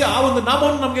ಪಡಿಸಿ ಆ ಒಂದು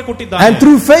ನಾಮವನ್ನು ನಮಗೆ ಕೊಟ್ಟಿದ್ದಾನೆ. And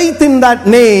through faith in that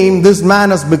name this man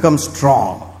has become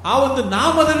strong. ಆ ಒಂದು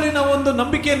ನಾಮದಲ್ಲಿ ನಾವು ಒಂದು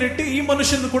ನಂಬಿಕೆಯನ್ನು ಇಟ್ಟು ಈ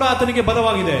ಮನುಷ್ಯನು ಕೂಡ ಆತನಿಗೆ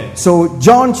ಬಲವಾಗಿದೆ. So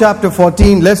John chapter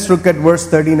 14, let's look at verse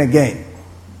 13 again.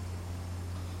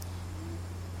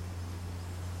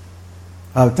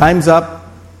 Time's up.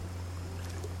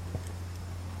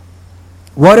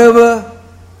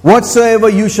 Whatsoever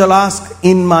you shall ask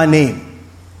in my name,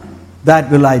 that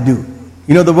will I do.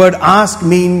 You know, the word ask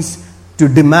means to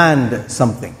demand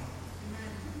something.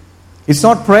 It's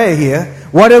not prayer here.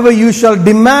 Whatever you shall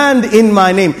demand in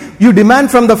my name. You demand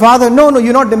from the Father? No,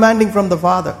 you're not demanding from the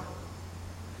Father.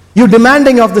 You're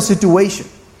demanding of the situation.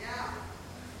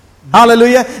 Yeah.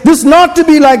 Hallelujah. This is not to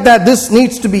be like that. This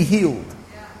needs to be healed.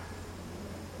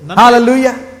 Yeah.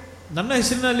 Hallelujah. ನನ್ನ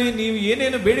ಹೆಸರಿನಲ್ಲಿ ನೀವು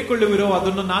ಏನೇನು ಬೇಡಿಕೊಳ್ಳುವಿರೋ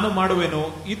ಅದನ್ನು ನಾನು ಮಾಡುವೆನು.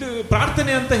 ಇದು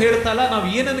ಪ್ರಾರ್ಥನೆ ಅಂತ ಹೇಳ್ತಲ್ಲ, ನಾವು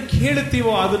ಏನನ್ನು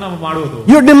ಕೇಳುತ್ತೀವೋ ಅದು ನಾವು ಮಾಡುವುದು.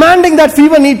 You're demanding that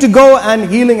fever need to go and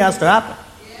healing has to happen.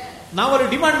 ನಾವು ಅಲ್ಲಿ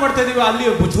ಡಿಮಾಂಡ್ ಮಾಡ್ತಾ ಇದೀವಿ, ಅಲ್ಲಿ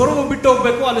ಜ್ವರವು ಬಿಟ್ಟು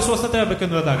ಹೋಗಬೇಕು, ಅಲ್ಲಿ ಸ್ವಸ್ಥತೆ ಆಗಬೇಕು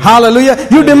ಅನ್ನೋದಾಗ. Hallelujah.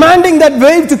 You're demanding that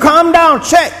wave to calm down.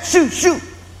 Shoo.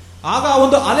 ಆಗ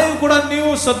ಒಂದು ಅಲೆಯು ಕೂಡ ನೀವು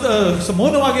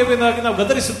ಮೌನವಾಗಿ ನಾವು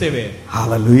ಗದರಿಸುತ್ತೇವೆ.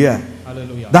 Hallelujah.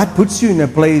 That puts you in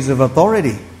a place of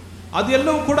authority.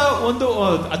 ಅದೆಲ್ಲವೂ ಕೂಡ ಒಂದು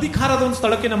ಅಧಿಕಾರದ ಒಂದು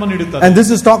ಸ್ಥಳಕ್ಕೆ ನಮ್ಮನ್ನು ಇಡುತ್ತದೆ. And this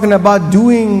is talking about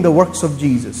doing the works of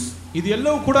Jesus.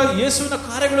 ಇದೆಲ್ಲವೂ ಕೂಡ ಯೇಸುವಿನ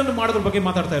ಕಾರ್ಯಗಳನ್ನು ಮಾಡೋದ್ರ ಬಗ್ಗೆ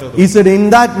ಮಾತಾಡ್ತಾ ಇರೋದು. He said in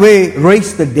that way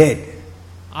raise the dead.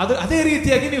 ಅದೇ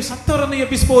ರೀತಿಯಾಗಿ ನೀವು ಸತ್ತವರನ್ನು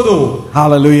ಎಬ್ಬಿಸಬಹುದು.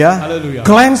 Hallelujah.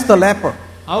 Cleanse the leper.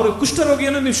 ಅವರು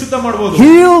ಕುಷ್ಠರೋಗಿಯನ್ನು ನೀವು ಶುದ್ಧ ಮಾಡಬಹುದು.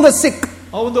 Heal the sick.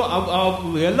 ಒಂದು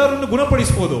ಎಲ್ಲರನ್ನು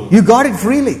ಗುಣಪಡಿಸಬಹುದು. You got it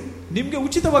freely. ನಿಮಗೆ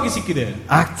ಉಚಿತವಾಗಿ ಸಿಕ್ಕಿದೆ.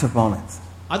 Act upon it.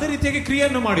 ಅದೇ ರೀತಿಯಾಗಿ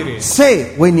ಕ್ರಿಯೆಯನ್ನು ಮಾಡಿರಿ. Say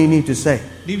when you need to say.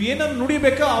 ನೀವು ಏನನ್ನು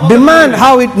ನುಡಿಬೇಕೋ demand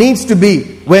how it needs to be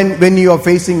when you are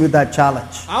facing with that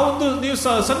challenge. ಆ ಒಂದು ನೀವು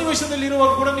ಸನ್ನಿವೇಶದಲ್ಲಿ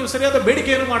ಇರುವಾಗ ಕೂಡ ನೀವು ಸರಿಯಾದ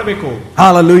ಬೇಡಿಕೆಯನ್ನು ಮಾಡಬೇಕು.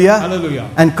 Hallelujah. Hallelujah.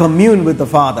 And commune with the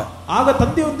Father. ಆಗ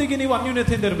ತಂದೆಯೊಂದಿಗೆ ನೀವು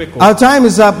ಅನ್ಯೋನ್ಯತೆಯಿಂದ ಇರಬೇಕು. Our time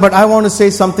is up, but I want to say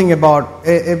something about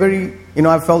a very,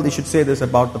 I felt I should say this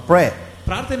about the prayer.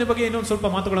 ಪ್ರಾರ್ಥನೆ ಬಗ್ಗೆ ಇನ್ನೊಂದು ಸ್ವಲ್ಪ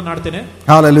ಮಾತುಗಳನ್ನು ಆಡ್ತೇನೆ.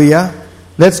 Hallelujah.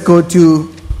 Let's go to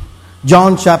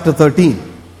John chapter 13.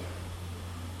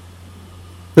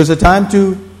 There's a time to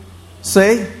say,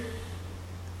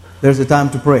 there's a time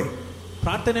to pray.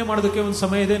 ಪ್ರಾರ್ಥನೆ ಮಾಡೋದಕ್ಕೆ ಒಂದು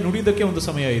ಸಮಯ ಇದೆ, ನುಡಿಯೋದಕ್ಕೆ ಒಂದು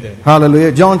ಸಮಯ ಇದೆ.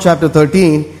 Hallelujah. John chapter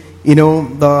 13,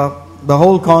 the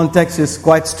whole context is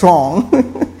quite strong.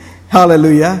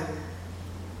 Hallelujah.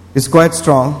 It's quite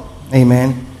strong. Amen.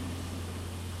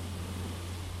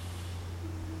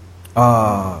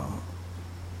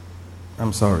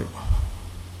 I'm sorry.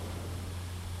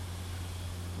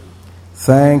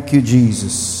 Thank you,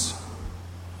 Jesus.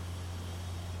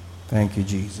 Thank you,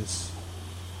 Jesus.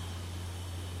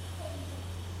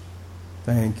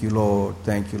 Thank you, Lord.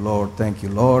 Thank you, Lord. Thank you,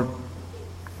 Lord.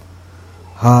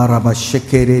 John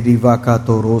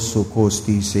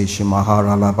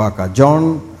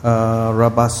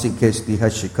Rabasikesti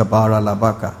Hashikabara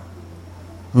Labaka.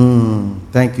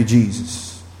 Thank you,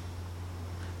 Jesus.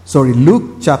 Sorry,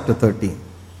 Luke chapter 13.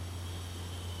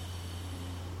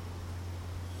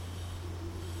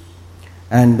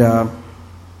 And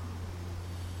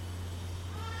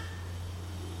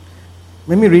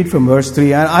let me read from verse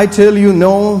 3. And I tell you,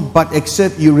 no, but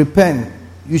except you repent,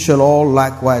 you shall all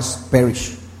likewise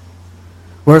perish.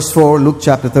 Verse 4, Luke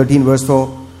chapter 13, verse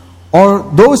 4. Or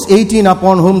those 18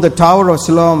 upon whom the tower of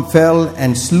Siloam fell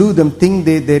and slew them, think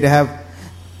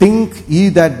ye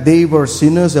that they were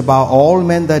sinners above all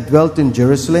men that dwelt in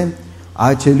Jerusalem?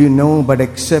 I tell you, no, but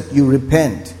except you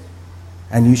repent,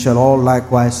 and you shall all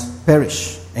likewise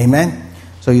perish. Amen.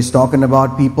 So he's talking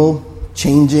about people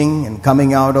changing and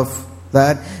coming out of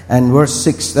that. And verse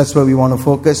 6, that's where we want to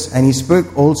focus. And he spoke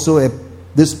also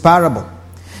this parable.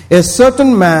 A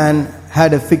certain man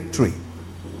had a fig tree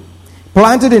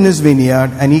planted in his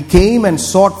vineyard, and he came and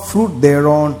sought fruit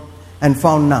thereon and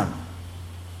found none.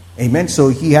 Amen. So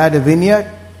he had a vineyard,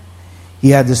 he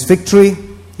had this fig tree,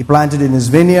 he planted in his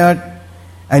vineyard,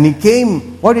 and he came.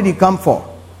 What did he come for?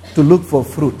 To look for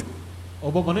fruit.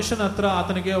 ಒಬ್ಬ ಮನುಷ್ಯನ ಹತ್ರ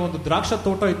ಆತನಿಗೆ ಒಂದು ದ್ರಾಕ್ಷ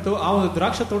ತೋಟ ಇತ್ತು. ಆ ಒಂದು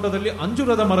ದ್ರಾಕ್ಷ ತೋಟದಲ್ಲಿ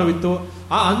ಅಂಜೂರದ ಮರವಿತ್ತು.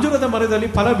 ಆ ಅಂಜೂರದ ಮರದಲ್ಲಿ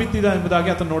ಫಲ ಬಿತ್ತಿದ ಎಂಬುದಾಗಿ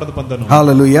ಆತನು ನೋಡಲು ಬಂದನು.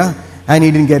 Hallelujah. And he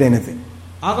didn't get anything.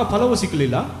 ಆಗ ಫಲವು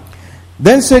ಸಿಕ್ಕಲಿಲ್ಲ.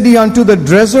 Then said he unto the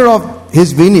dresser of his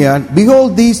vineyard, behold,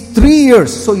 these 3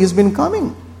 years. So he's been coming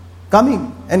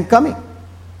and coming.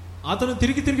 ಆತನು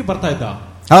ತಿರುಗಿ ಬರ್ತಾ ಇದ್ದ.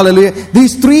 Hallelujah.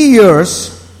 These 3 years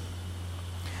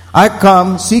I come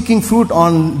seeking fruit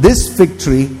on this fig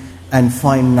tree and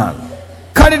find none.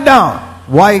 Cut it down.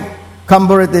 Why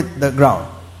cumbereth it the ground?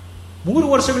 3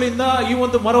 ವರ್ಷಗಳಿಂದ ಈ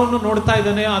ಒಂದು ಮರವನ್ನು ನೋಡ್ತಾ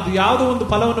ಇದ್ದಾನೆ. ಅದು ಯಾವುದೋ ಒಂದು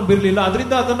ಫಲವನ್ನು ಬಿರಲಿಲ್ಲ.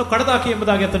 ಅದರಿಂದ ಅದನ್ನು ಕಡಿದಾಕಿ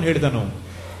ಎಂಬುದಾಗಿ ಆತನು ಹೇಳಿದನು.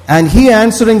 And he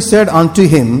answering said unto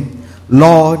him,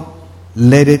 Lord,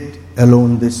 let it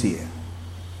alone this year.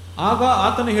 ಆಗ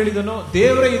ಆತನು ಹೇಳಿದನು,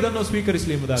 ದೇವರೇ ಇದನ್ನು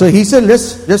ಸ್ವೀಕರಿಸಲಿ ಎಂಬುದಾಗಿ. So he said, let's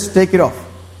just take it off.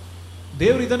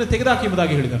 ದೇವರು ಇದನ್ನು ತೆಗೆದಾಕಿ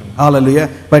ಎಂಬುದಾಗಿ ಹೇಳಿದನು. Hallelujah.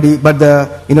 But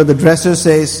the dresser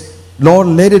says, Lord,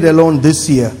 let it alone this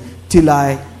year till I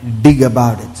dig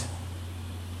about it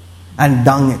and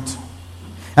dung it.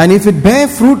 And if it bear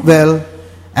fruit well,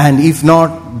 and if not,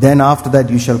 then after that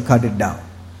you shall cut it down.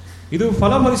 ಇದು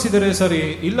ಫಲ ಫಲಿಸಿದರೆ ಸರಿ,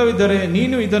 ಇಲ್ಲವಿದ್ದರೆ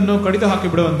ನೀನು ಇದನ್ನು ಕಡಿದು ಹಾಕಿ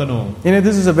ಬಿಡುವಂತನು.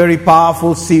 This is a very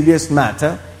powerful, serious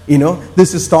matter.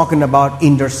 This is talking about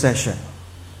intercession.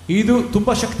 ಇದು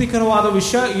ತುಂಬಾ ಶಕ್ತಿಕರವಾದ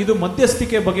ವಿಷಯ. ಇದು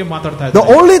ಮಧ್ಯಸ್ಥಿಕೆ ಬಗ್ಗೆ ಮಾತಾಡ್ತಾ ಇದೆ. The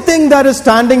only thing that is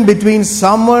standing between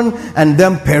someone and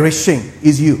them perishing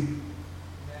is you.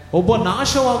 ಒಬ್ಬ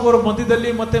ನಾಶವಾಗುವವರ ಮಧ್ಯದಲ್ಲಿ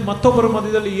ಮತ್ತೆ ಮತ್ತೊಬ್ಬರ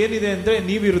ಮಧ್ಯದಲ್ಲಿ ಏನಿದೆ ಅಂದ್ರೆ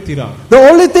ನೀವಿರುತ್ತೀರಾ. The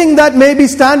only thing that may be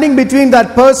standing between that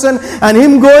person and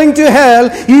him going to hell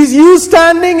is you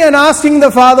standing and asking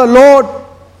the Father, Lord,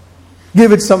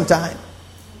 give it some time.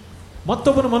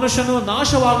 ಮತ್ತೊಬ್ಬನ ಮನುಷ್ಯನು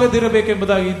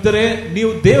ನಾಶವಾಗದಿರಬೇಕೆಂಬುದಾಗಿ ಇದ್ದರೆ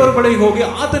ನೀವು ದೇವರ ಬಳಿಗೆ ಹೋಗಿ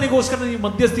ಆತನಿಗೋಸ್ಕರ ನೀವು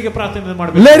ಮಧ್ಯಸ್ಥಿಗೆ ಪ್ರಾರ್ಥನೆ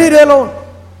ಮಾಡಬೇಕು. Let it alone.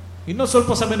 ಇನ್ನೂ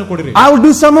ಸ್ವಲ್ಪ ಸಮಯನ ಕೊಡಿರಿ. I will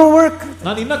do some more work.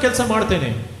 ನಾನು ಇನ್ನೂ ಕೆಲಸ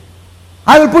ಮಾಡ್ತೇನೆ.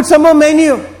 I will put some more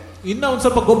manure. ಇನ್ನ ಒಂದು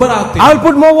ಸ್ವಲ್ಪ ಗೊಬ್ಬರ ಹಾಕ್ತೀನಿ. I will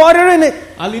put more water in it.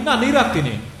 ಅಲ್ಲಿ ಇನ್ನ ನೀರು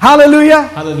ಹಾಕ್ತೀನಿ. Hallelujah.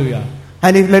 Hallelujah.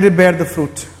 And let it bear the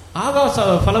fruit. ಆಗ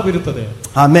ಫಲ ಬೀರುತ್ತದೆ.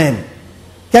 Amen.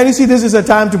 Can you see this is a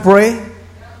time to pray?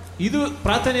 ಇದು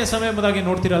ಪ್ರಾರ್ಥನೆಯ ಸಮಯ ಎಂಬುದಾಗಿ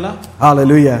ನೋಡ್ತಿರಲ್ಲ.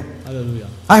 Hallelujah. Hallelujah.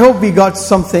 I hope we got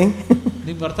something.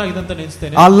 ನಿಮ್ಗೆ ಅರ್ಥ ಆಗಿದೆ ಅಂತ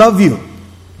ನೆನೆಸ್ತೇನೆ. I love you.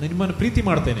 ನಿಮ್ಮನ್ನು ಪ್ರೀತಿ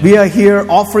ಮಾಡ್ತೇನೆ. We are here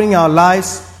offering our lives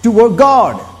toward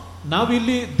God.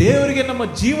 ನಾವಿಲ್ಲಿ ದೇವರಿಗೆ ನಮ್ಮ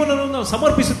ಜೀವನವನ್ನು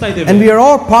ಸಮರ್ಪಿಸುತ್ತಾ ಇದ್ದೇವೆ. And we are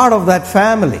all part of that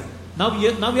family.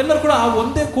 ನಾವೆಲ್ಲರೂ ಕೂಡ ಆ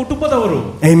ಒಂದೇ ಕುಟುಂಬದವರು.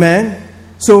 Amen.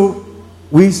 So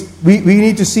we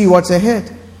need to see what's ahead.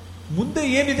 ಮುಂದೆ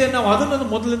ಏನಿದೆ ನಾವು ಅದನ್ನು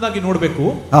ಮೊದಲಿಂದಾಗಿ ನೋಡಬೇಕು.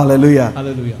 Hallelujah.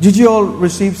 Hallelujah. Did you all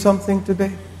receive something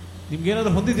today? ನಿಮ್ಗೆ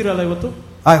ಏನಾದರೂ ಹೊಂದಿದ್ದೀರಲ್ಲ ಇವತ್ತು?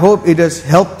 I hope it has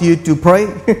helped you to pray.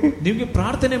 ನಿಮಗೆ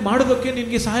ಪ್ರಾರ್ಥನೆ ಮಾಡೋದಕ್ಕೆ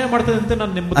ನಿಮಗೆ ಸಹಾಯ ಮಾಡ್ತದೆ ಅಂತ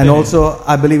ನಾನು ನಂಬುತ್ತೇನೆ. And also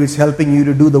I believe it's helping you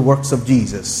to do the works of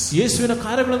Jesus. ಯೇಸುವಿನ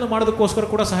ಕಾರ್ಯಗಳನ್ನು ಮಾಡೋದಕ್ಕೋಸ್ಕರ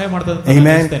ಕೂಡ ಸಹಾಯ ಮಾಡ್ತದೆ ಅಂತ ನಾನು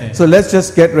ನಂಬುತ್ತೇನೆ. Amen. So let's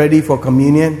just get ready for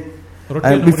communion.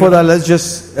 And before that, let's just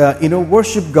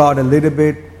worship God a little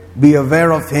bit, be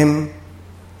aware of Him.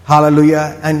 Hallelujah.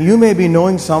 And you may be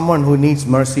knowing someone who needs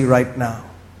mercy right now,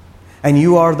 and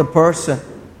you are the person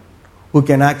who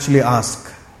can actually ask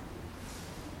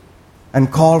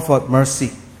and call for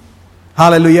mercy.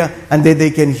 Hallelujah. And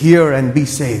they can hear and be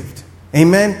saved.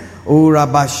 Amen.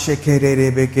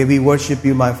 We worship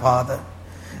you, my Father.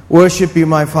 Worship you,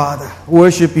 my Father.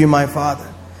 Worship you, my Father.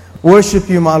 Worship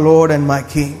you, my Lord and my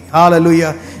King.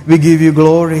 Hallelujah. We give you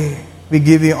glory. We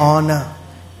give you honor.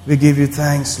 We give you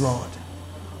thanks, Lord.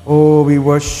 Oh, we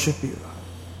worship you.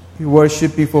 We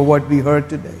worship you for what we heard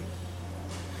today.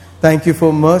 Thank you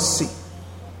for mercy.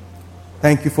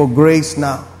 Thank you for grace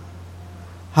now.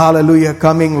 Hallelujah.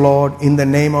 Coming, Lord, in the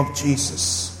name of Jesus.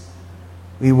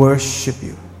 We worship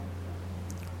you.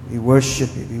 We worship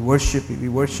you. We worship you. We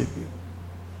worship you.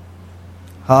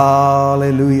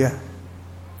 Hallelujah.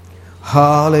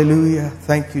 Hallelujah.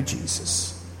 Thank you, Jesus.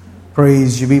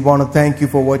 Praise you. We want to thank you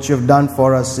for what you have done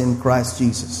for us in Christ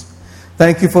Jesus.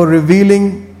 Thank you for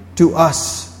revealing to us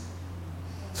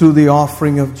through the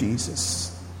offering of Jesus.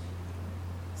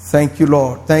 Thank you,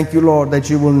 Lord. Thank you, Lord, that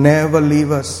you will never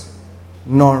leave us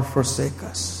nor forsake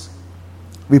us.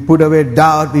 We put away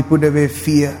doubt. We put away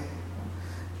fear.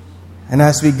 And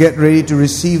as we get ready to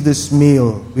receive this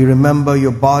meal, we remember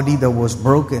your body that was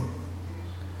broken.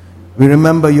 We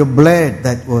remember your blood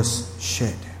that was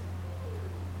shed.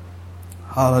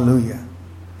 Hallelujah.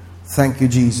 Thank you,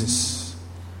 Jesus.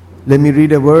 Let me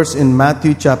read a verse in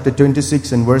Matthew chapter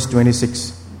 26 and verse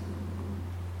 26.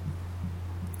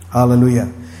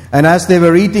 Hallelujah. And as they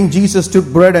were eating, Jesus took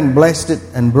bread and blessed it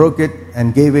and broke it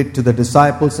and gave it to the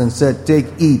disciples and said, "Take,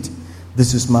 eat.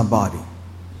 This is my body."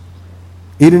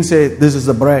 He didn't say, this is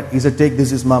the bread. He said, take,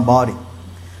 this is my body.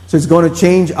 So it's going to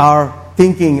change our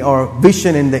thinking or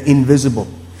vision in the invisible.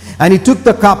 And he took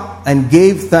the cup and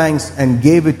gave thanks and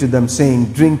gave it to them,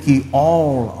 saying, drink ye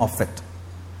all of it.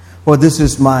 For this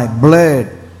is my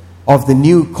blood of the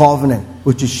new covenant,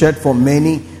 which is shed for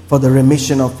many for the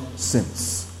remission of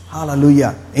sins.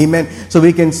 Hallelujah. Amen. So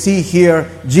we can see here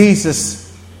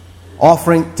Jesus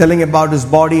offering, telling about his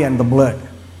body and the blood.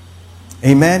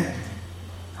 Amen.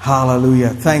 Hallelujah.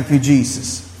 Thank you,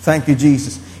 Jesus. Thank you,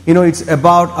 Jesus. You know, it's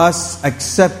about us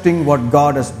accepting what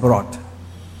God has brought.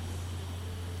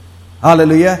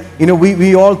 Hallelujah. You know,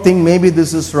 we all think maybe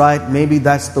this is right, maybe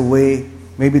that's the way,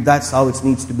 maybe that's how it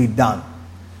needs to be done.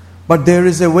 But there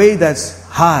is a way that's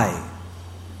high.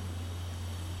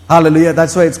 Hallelujah.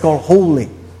 That's why it's called holy.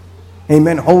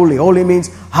 Amen. Holy. Holy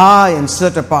means high and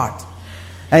set apart.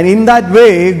 And in that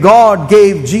way, God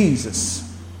gave Jesus.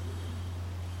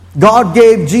 God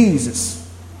gave Jesus.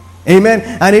 Amen.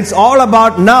 And it's all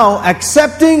about now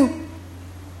accepting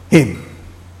Him.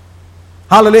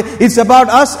 Hallelujah. It's about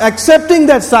us accepting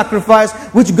that sacrifice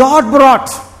which God brought.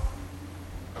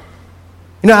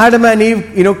 You know, Adam and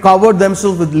Eve, covered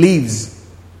themselves with leaves.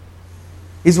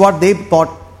 Is what they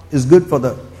thought is good for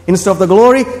the... Instead of the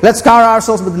glory, let's cover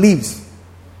ourselves with leaves.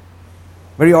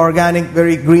 Very organic,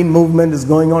 very green movement is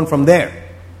going on from there.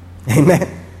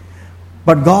 Amen.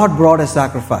 But God brought a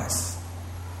sacrifice.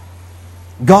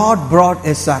 God brought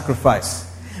a sacrifice.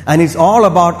 And it's all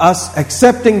about us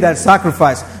accepting that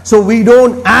sacrifice. So we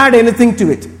don't add anything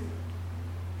to it.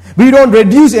 We don't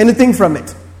reduce anything from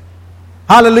it.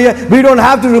 Hallelujah. We don't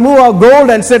have to remove our gold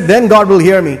and say, then God will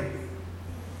hear me.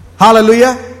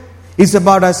 Hallelujah. It's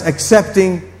about us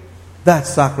accepting that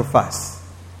sacrifice.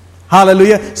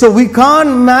 Hallelujah. So we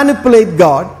can't manipulate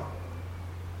God.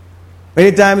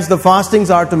 Many times the fastings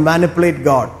are to manipulate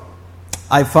God.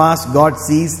 I fast, God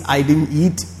sees, I didn't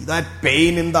eat, that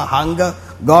pain in the hunger.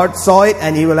 God saw it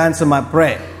and He will answer my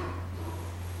prayer.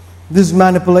 This is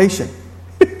manipulation.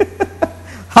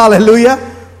 Hallelujah.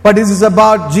 But this is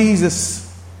about Jesus.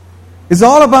 It's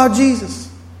all about Jesus.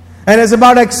 And it's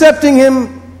about accepting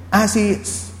Him as He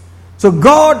is. So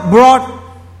God brought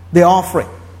the offering.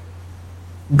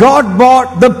 God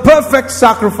brought the perfect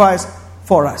sacrifice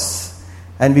for us.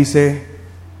 And we say,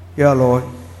 yeah, Lord,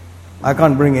 I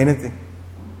can't bring anything.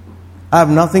 I have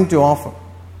nothing to offer.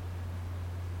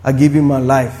 I give you my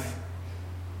life.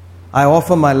 I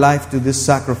offer my life to this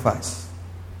sacrifice.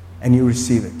 And you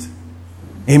receive it.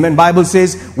 Amen. Bible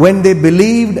says, when they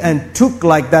believed and took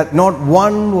like that, not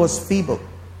one was feeble.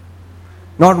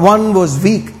 Not one was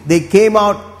weak. They came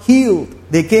out healed.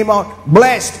 They came out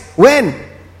blessed. When?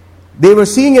 They were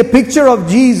seeing a picture of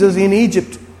Jesus in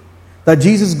Egypt. That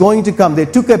Jesus is going to come. They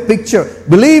took a picture.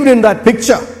 Believed in that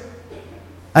picture.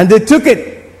 And they took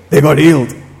it. They got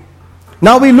healed.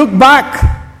 Now we look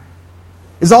back.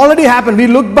 It's already happened. We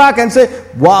look back and say,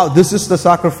 wow, this is the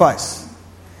sacrifice.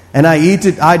 And I eat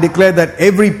it. I declare that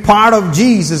every part of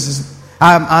Jesus,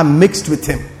 I'm mixed with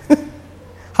Him.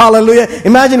 Hallelujah.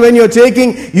 Imagine when you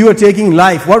are taking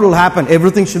life. What will happen?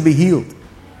 Everything should be healed.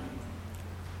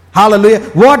 Hallelujah.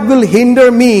 What will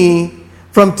hinder me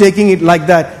from taking it like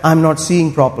that? I'm not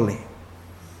seeing properly.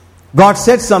 God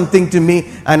said something to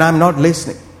me and I'm not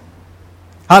listening.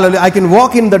 Hallelujah. I can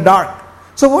walk in the dark.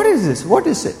 So what is this? What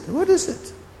is it? What is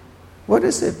it? What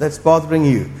is it that's bothering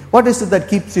you? What is it that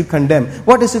keeps you condemned?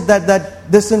 What is it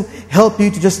that doesn't help you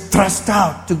to just thrust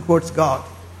out towards God?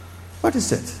 What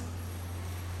is it?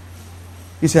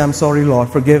 You say, I'm sorry, Lord,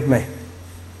 forgive me.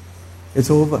 It's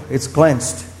over. It's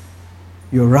cleansed.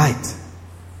 You're right.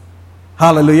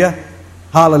 Hallelujah.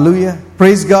 Hallelujah.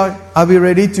 Praise God. Are we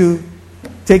ready to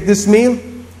take this meal?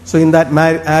 So in that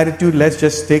attitude, let's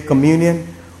just take communion.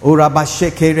 Thank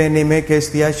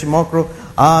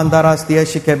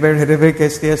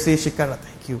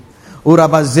you.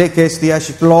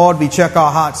 Lord, we check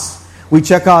our hearts. We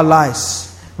check our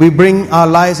lives. We bring our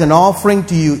lives an offering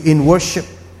to you in worship.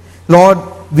 Lord,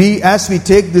 as we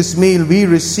take this meal, we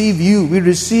receive you. We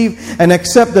receive and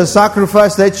accept the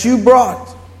sacrifice that you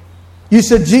brought. You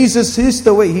said Jesus is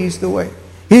the way. He is the way.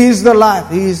 He is the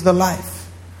life. He is the life.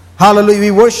 Hallelujah.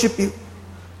 We worship you.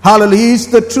 Hallelujah. He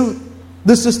is the truth.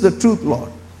 This is the truth,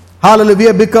 Lord. Hallelujah. We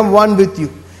have become one with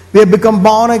you. We have become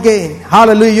born again.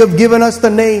 Hallelujah. You have given us the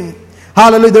name.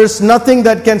 Hallelujah. There is nothing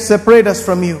that can separate us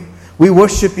from you. We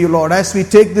worship you, Lord. As we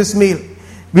take this meal,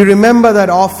 we remember that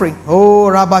offering. Oh,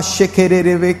 Rabba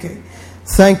Shekereveke.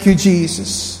 Thank you,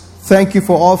 Jesus. Thank you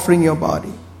for offering your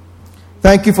body.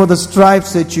 Thank you for the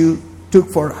stripes that you took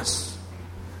for us.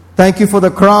 Thank you for the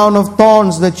crown of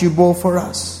thorns that you bore for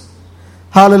us.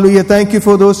 Hallelujah. Thank you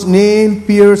for those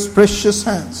nail-pierced precious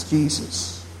hands,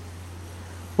 Jesus.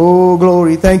 Oh,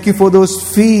 glory. Thank you for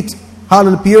those feet,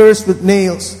 hallelujah, pierced with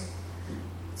nails.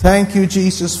 Thank you,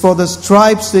 Jesus, for the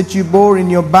stripes that you bore in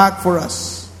your back for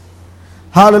us.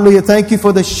 Hallelujah. Thank you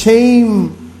for the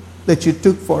shame that you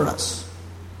took for us.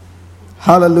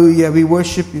 Hallelujah. We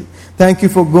worship you. Thank you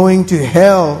for going to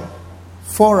hell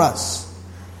for us.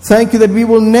 Thank you that we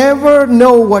will never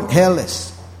know what hell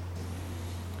is.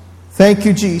 Thank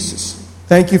you, Jesus.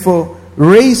 Thank you for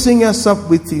raising us up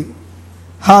with you.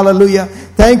 Hallelujah.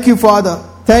 Thank you, Father.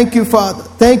 Thank you, Father.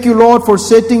 Thank you, Lord, for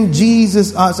setting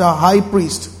Jesus as our high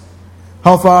priest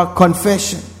of our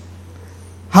confession.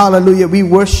 Hallelujah. We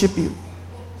worship you.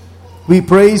 We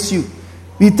praise you.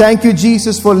 We thank you,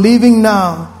 Jesus, for living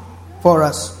now for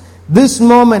us. This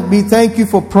moment, we thank you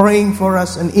for praying for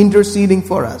us and interceding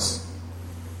for us.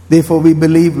 Therefore, we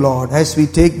believe, Lord, as we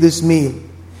take this meal,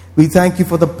 we thank you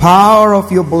for the power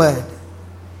of your blood.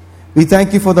 We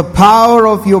thank you for the power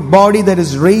of your body that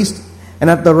is raised and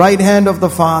at the right hand of the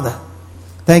Father.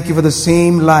 Thank you for the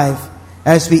same life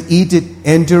as we eat it,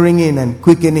 entering in and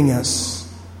quickening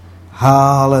us.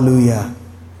 Hallelujah.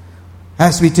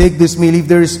 As we take this meal, if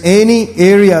there is any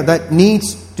area that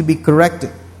needs to be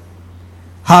corrected,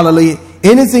 hallelujah,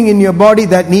 anything in your body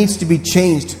that needs to be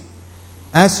changed,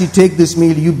 as you take this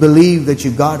meal, you believe that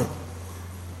you got it.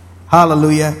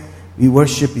 Hallelujah. We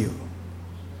worship you.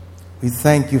 We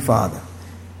thank you, Father.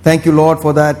 Thank you, Lord,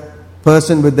 for that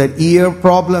person with that ear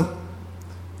problem.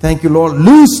 Thank you, Lord.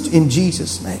 Loosed in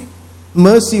Jesus' name.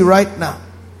 Mercy right now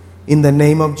in the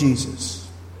name of Jesus.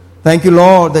 Thank you,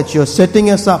 Lord, that you're setting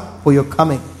us up for your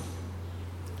coming.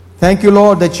 Thank you,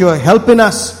 Lord, that you're helping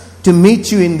us to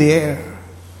meet you in the air.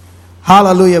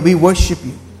 Hallelujah. We worship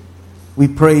you. We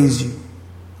praise you.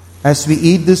 As we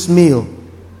eat this meal,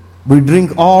 we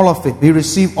drink all of it. We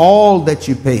receive all that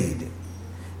you paid.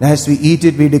 And as we eat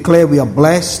it, we declare we are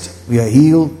blessed, we are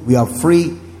healed, we are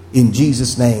free in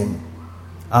Jesus' name.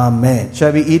 Amen.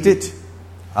 Shall we eat it?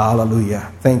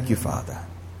 Hallelujah. Thank you, Father.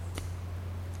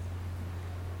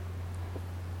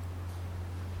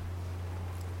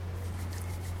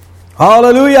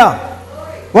 Hallelujah.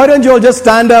 Why don't you all just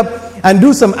stand up and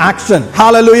do some action?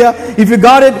 Hallelujah. If you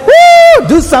got it, woo,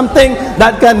 do something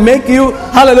that can make you,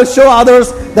 hallelujah, show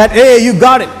others that, hey, you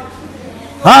got it.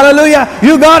 Hallelujah.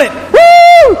 You got it.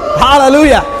 Woo!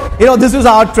 Hallelujah. You know, this is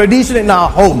our tradition in our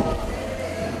home.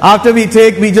 After we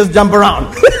take, we just jump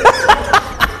around.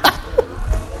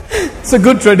 It's a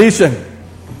good tradition.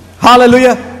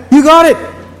 Hallelujah. You got it.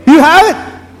 You have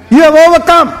it. You have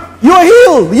overcome. You're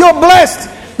healed. You're blessed.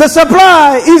 The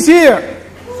supply is here.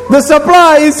 The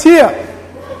supply is here.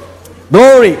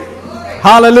 Glory.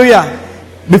 Hallelujah.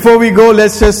 Before we go,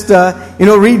 let's just,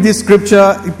 read this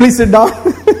scripture. Please sit down.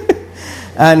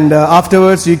 And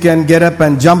afterwards, you can get up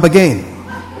and jump again.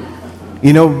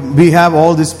 You know, we have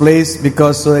all this place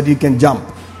because so that you can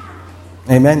jump.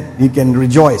 Amen. You can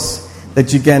rejoice.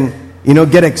 That you can,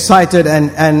 get excited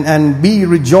and be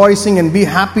rejoicing and be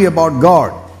happy about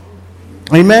God.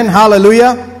 Amen.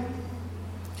 Hallelujah.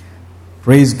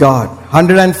 Praise God.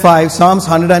 105, Psalms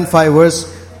 105 verse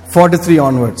 43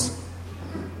 onwards.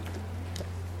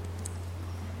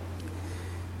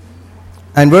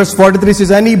 And verse 43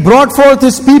 says, and he brought forth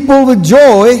his people with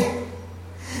joy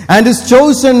and his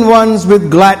chosen ones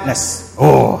with gladness.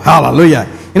 Oh, hallelujah.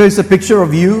 It's a picture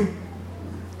of you.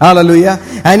 Hallelujah.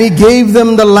 And he gave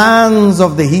them the lands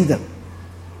of the heathen.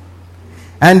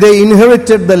 And they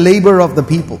inherited the labor of the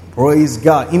people. Praise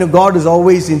God. God is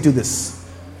always into this.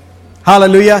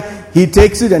 Hallelujah. He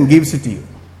takes it and gives it to you.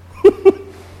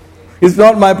 It's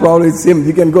not my problem, it's him.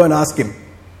 You can go and ask him.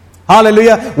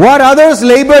 Hallelujah. What others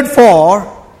labored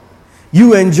for,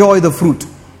 you enjoy the fruit.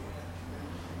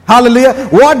 Hallelujah.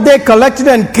 What they collected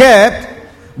and kept,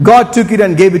 God took it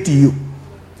and gave it to you.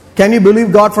 Can you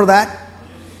believe God for that?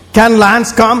 Can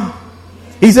lands come?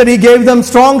 He said he gave them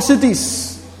strong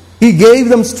cities. He gave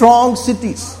them strong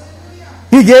cities.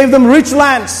 He gave them rich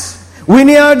lands.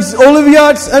 Vineyards,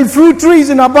 oliveyards, and fruit trees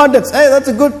in abundance. Hey, that's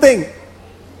a good thing.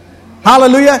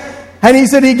 Hallelujah. And he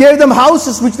said he gave them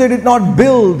houses which they did not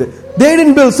build. They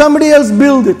didn't build. Somebody else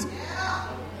built it.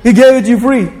 He gave it to you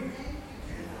free.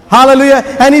 Hallelujah.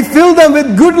 And he filled them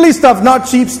with goodly stuff. Not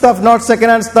cheap stuff. Not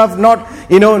secondhand stuff. Not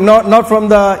from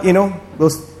the,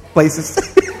 those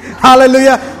places.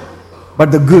 Hallelujah.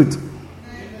 But the good.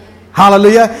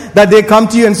 Hallelujah. That they come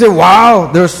to you and say,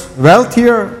 wow, there's wealth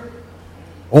here.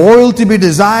 Oil to be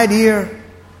desired here.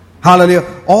 Hallelujah.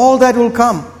 All that will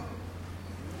come.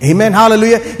 Amen.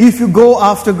 Hallelujah. If you go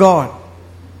after God.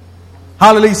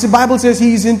 Hallelujah. See, the Bible says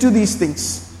he is into these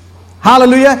things.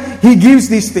 Hallelujah. He gives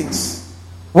these things.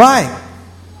 Why?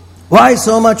 Why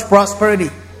so much prosperity?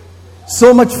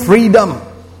 So much freedom.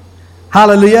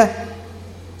 Hallelujah.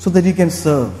 so that you can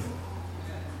serve.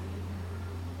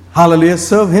 Hallelujah.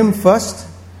 Serve Him first,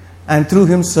 and through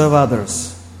Him serve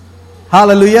others.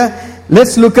 Hallelujah.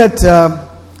 Let's look at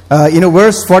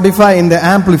verse 45 in the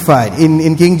Amplified.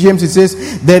 In King James it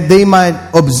says, that they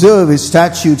might observe His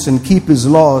statutes and keep His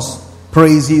laws.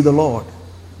 Praise ye the Lord.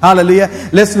 Hallelujah.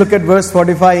 Let's look at verse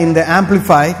 45 in the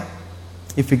Amplified,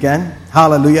 if you can.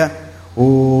 Hallelujah.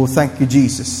 Oh, thank you,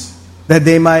 Jesus. That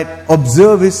they might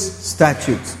observe His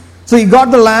statutes. So you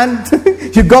got the land,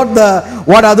 you got the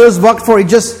what others worked for, it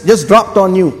just dropped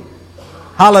on you.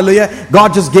 Hallelujah.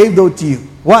 God just gave those to you.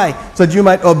 Why? So that you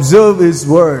might observe His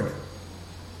word.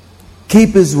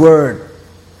 Keep His word.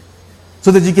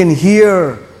 So that you can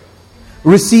hear,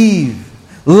 receive,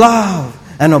 love,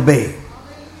 and obey.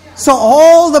 So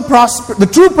all the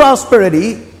true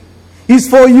prosperity is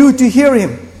for you to hear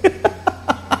Him.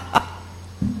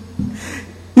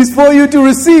 It's for you to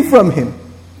receive from Him.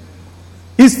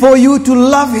 It's for you to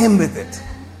love Him with it.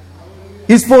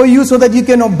 It's for you so that you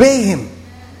can obey Him.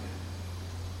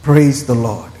 Praise the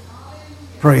Lord.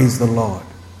 Praise the Lord.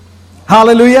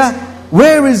 Hallelujah.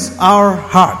 Where is our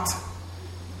heart?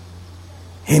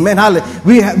 Amen.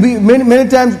 Hallelujah. We many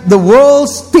times the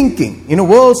world's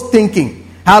thinking,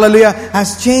 hallelujah,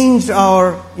 has changed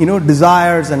our,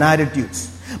 desires and attitudes.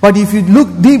 But if you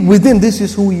look deep within, this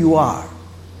is who you are.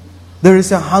 There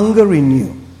is a hunger in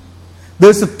you.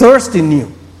 There's a thirst in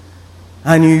you.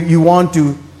 And you want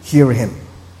to hear Him.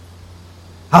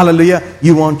 Hallelujah.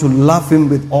 You want to love Him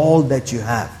with all that you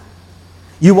have.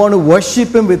 You want to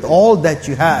worship Him with all that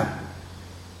you have.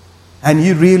 And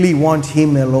you really want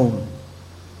Him alone.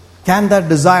 Can that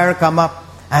desire come up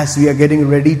as we are getting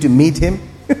ready to meet Him?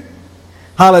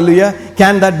 Hallelujah.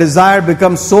 Can that desire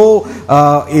become so,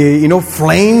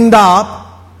 flamed up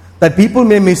that people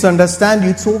may misunderstand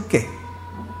you? It's okay.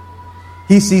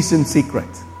 He sees in secret.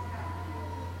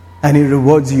 And He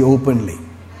rewards you openly.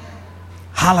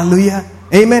 Hallelujah.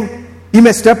 Amen. You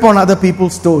may step on other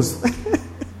people's toes.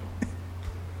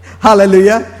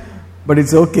 Hallelujah. But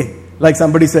it's okay. Like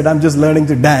somebody said, I'm just learning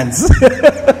to dance.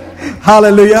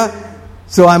 Hallelujah.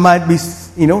 So I might be,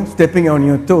 stepping on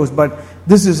your toes. But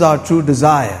this is our true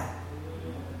desire.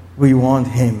 We want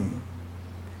Him.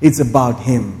 It's about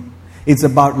Him. It's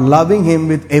about loving Him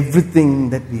with everything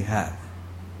that we have.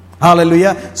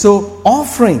 Hallelujah. So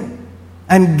offering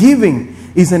and giving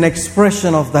is an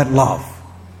expression of that love.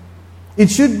 It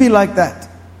should be like that.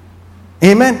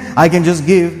 Amen. I can just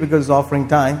give because it's offering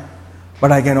time.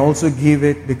 But I can also give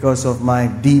it because of my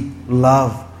deep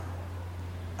love,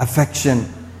 affection,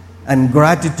 and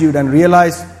gratitude, and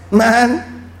realize,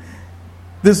 man,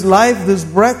 this life, this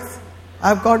breath,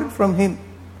 I've got it from Him.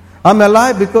 I'm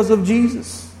alive because of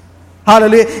Jesus.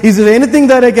 Hallelujah. Is there anything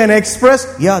that I can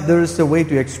express? Yeah, there is a way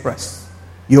to express.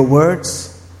 Your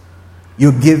words,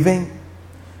 your giving,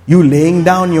 you laying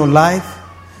down your life,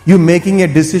 you making a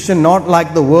decision not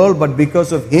like the world but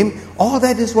because of Him. All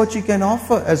that is what you can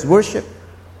offer as worship.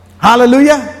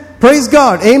 Hallelujah. Praise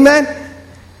God. Amen.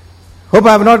 Hope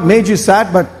I have not made you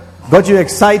sad, but got you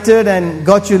excited and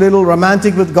got you a little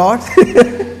romantic with God.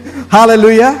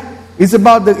 Hallelujah. It's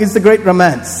the great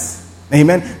romance.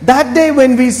 Amen. That day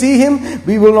when we see Him,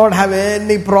 we will not have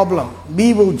any problem.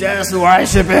 We will just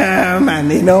worship Him and,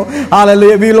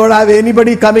 hallelujah. We will not have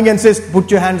anybody coming and says,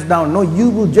 put your hands down. No, you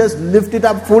will just lift it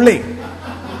up fully.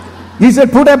 He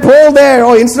said, put a pole there.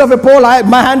 Oh, instead of a pole,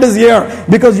 my hand is here.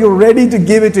 Because you're ready to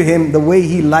give it to Him the way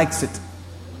He likes it.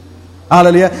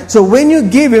 Hallelujah. So when you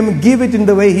give Him, give it in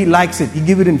the way He likes it. You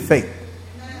give it in faith.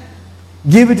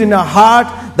 Give it in a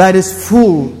heart that is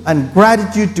full and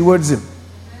gratitude towards Him.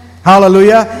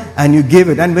 Hallelujah. And you give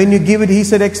it. And when you give it, He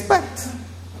said, expect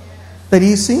that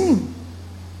He's seeing.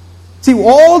 See,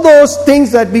 all those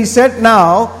things that we said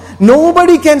now,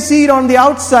 nobody can see it on the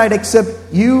outside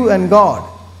except you and God.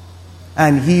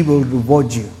 And He will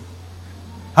reward you.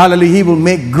 Hallelujah. He will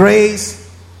make grace,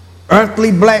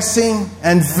 earthly blessing,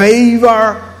 and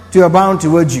favor to abound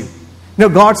towards you.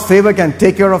 God's favor can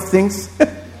take care of things.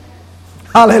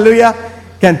 Hallelujah.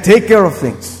 Can take care of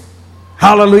things.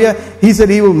 Hallelujah. He said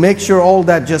He will make sure all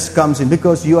that just comes in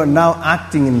because you are now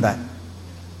acting in that.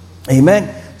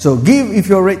 Amen. So give if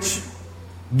you're rich.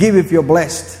 Give if you're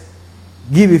blessed.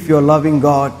 Give if you're loving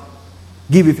God.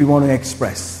 Give if you want to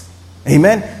express.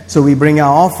 Amen. So we bring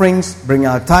our offerings, bring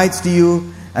our tithes to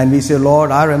you, and we say,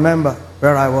 Lord, I remember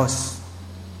where I was.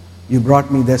 You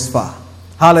brought me this far.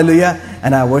 Hallelujah.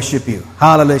 And I worship You.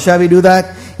 Hallelujah. Shall we do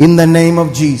that? In the name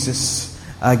of Jesus,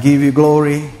 I give You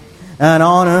glory and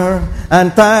honor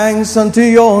and thanks unto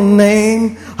Your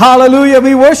name. Hallelujah.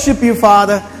 We worship You,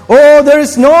 Father. Oh, there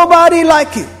is nobody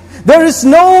like You. There is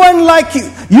no one like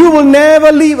You. You will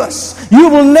never leave us. You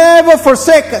will never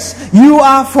forsake us. You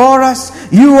are for us.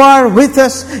 You are with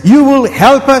us. You will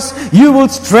help us. You will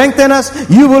strengthen us.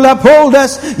 You will uphold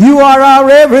us. You are our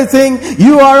everything.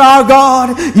 You are our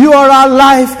God. You are our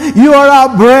life. You are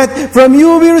our breath. From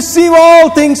you we receive all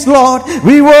things, Lord.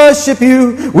 We worship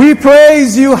you. We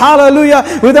praise you.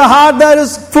 Hallelujah. With a heart that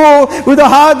is full. With a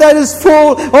heart that is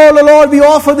full. Oh Lord, we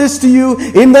offer this to you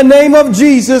in the name of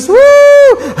Jesus.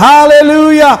 Woo!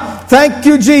 Hallelujah. Thank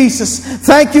you, Jesus.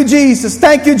 Thank you, Jesus.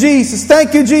 Thank you, Jesus.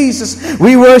 Thank you, Jesus.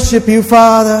 We worship you,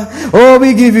 Father. Oh,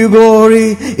 we give you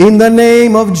glory in the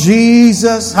name of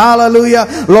Jesus.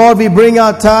 Hallelujah. Lord, we bring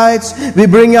our tithes. We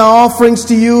bring our offerings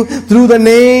to you through the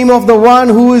name of the one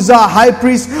who is our high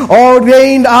priest,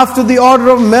 ordained after the order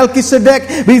of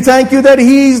Melchizedek. We thank you that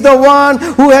he is the one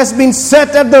who has been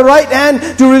set at the right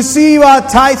hand to receive our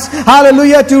tithes.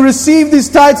 Hallelujah. To receive these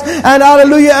tithes and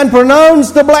hallelujah and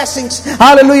pronounce the blessings.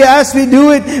 Hallelujah. As we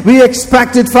do it, we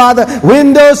expect it, Father.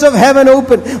 Windows of heaven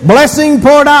open, blessing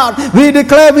poured out. We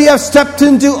declare we have stepped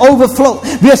into overflow.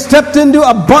 We have stepped into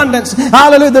abundance.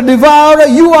 Hallelujah. The devourer,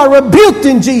 you are rebuked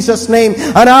in Jesus' name.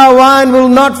 And our wine will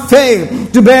not fail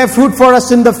to bear fruit for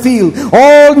us in the field.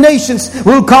 All nations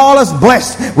will call us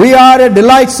blessed. We are a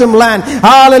delightsome land.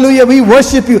 Hallelujah. We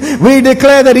worship you. We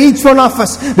declare that each one of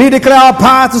us, we declare our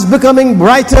path is becoming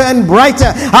brighter and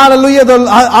brighter. Hallelujah.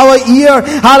 Our year,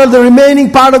 hallelujah, the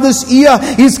remaining part of this year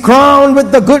is crowned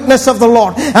with the goodness of the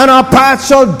Lord, and our path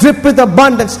shall drip with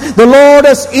abundance. The Lord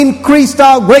has increased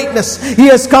our greatness. He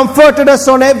has comforted us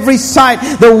on every side.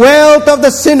 The wealth of the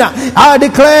sinner, I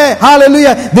declare,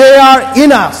 hallelujah, they are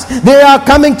in us. They are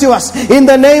coming to us in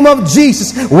the name of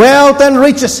Jesus. Wealth and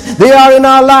riches, they are in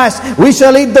our lives. We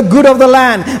shall eat the good of the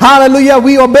land. Hallelujah.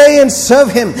 We obey and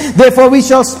serve Him. Therefore we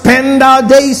shall spend our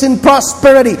days in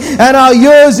prosperity and our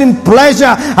years in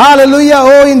pleasure. Hallelujah.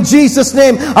 Oh, in Jesus'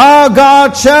 name, our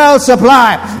God shall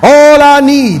supply all our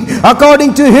need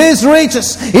according to His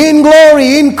riches in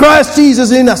glory in Christ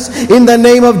Jesus in us. In the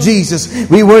name of Jesus,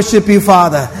 we worship you,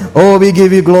 Father. Oh, we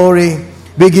give you glory.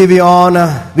 We give you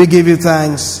honor. We give you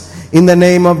thanks. In the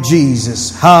name of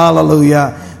Jesus.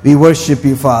 Hallelujah. We worship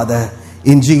you, Father.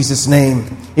 In Jesus'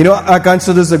 name. You know, I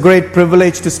consider this a great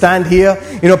privilege to stand here.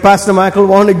 You know, Pastor Michael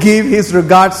want to give his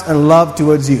regards and love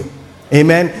towards you.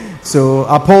 Amen. So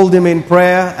uphold him in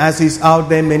prayer as he's out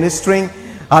there ministering.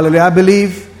 Hallelujah. I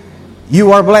believe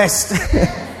you are blessed.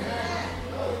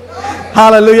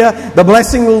 Hallelujah. The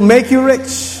blessing will make you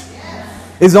rich.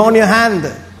 It's on your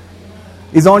hand.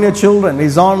 It's on your children.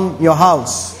 It's on your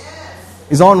house.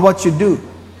 It's on what you do.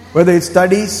 Whether it's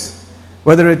studies,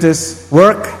 whether it is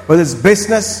work, whether it's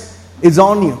business, it's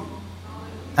on you.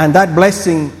 And that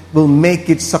blessing will make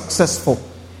it successful.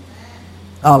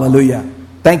 Hallelujah.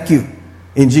 Thank you.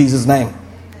 In Jesus' name.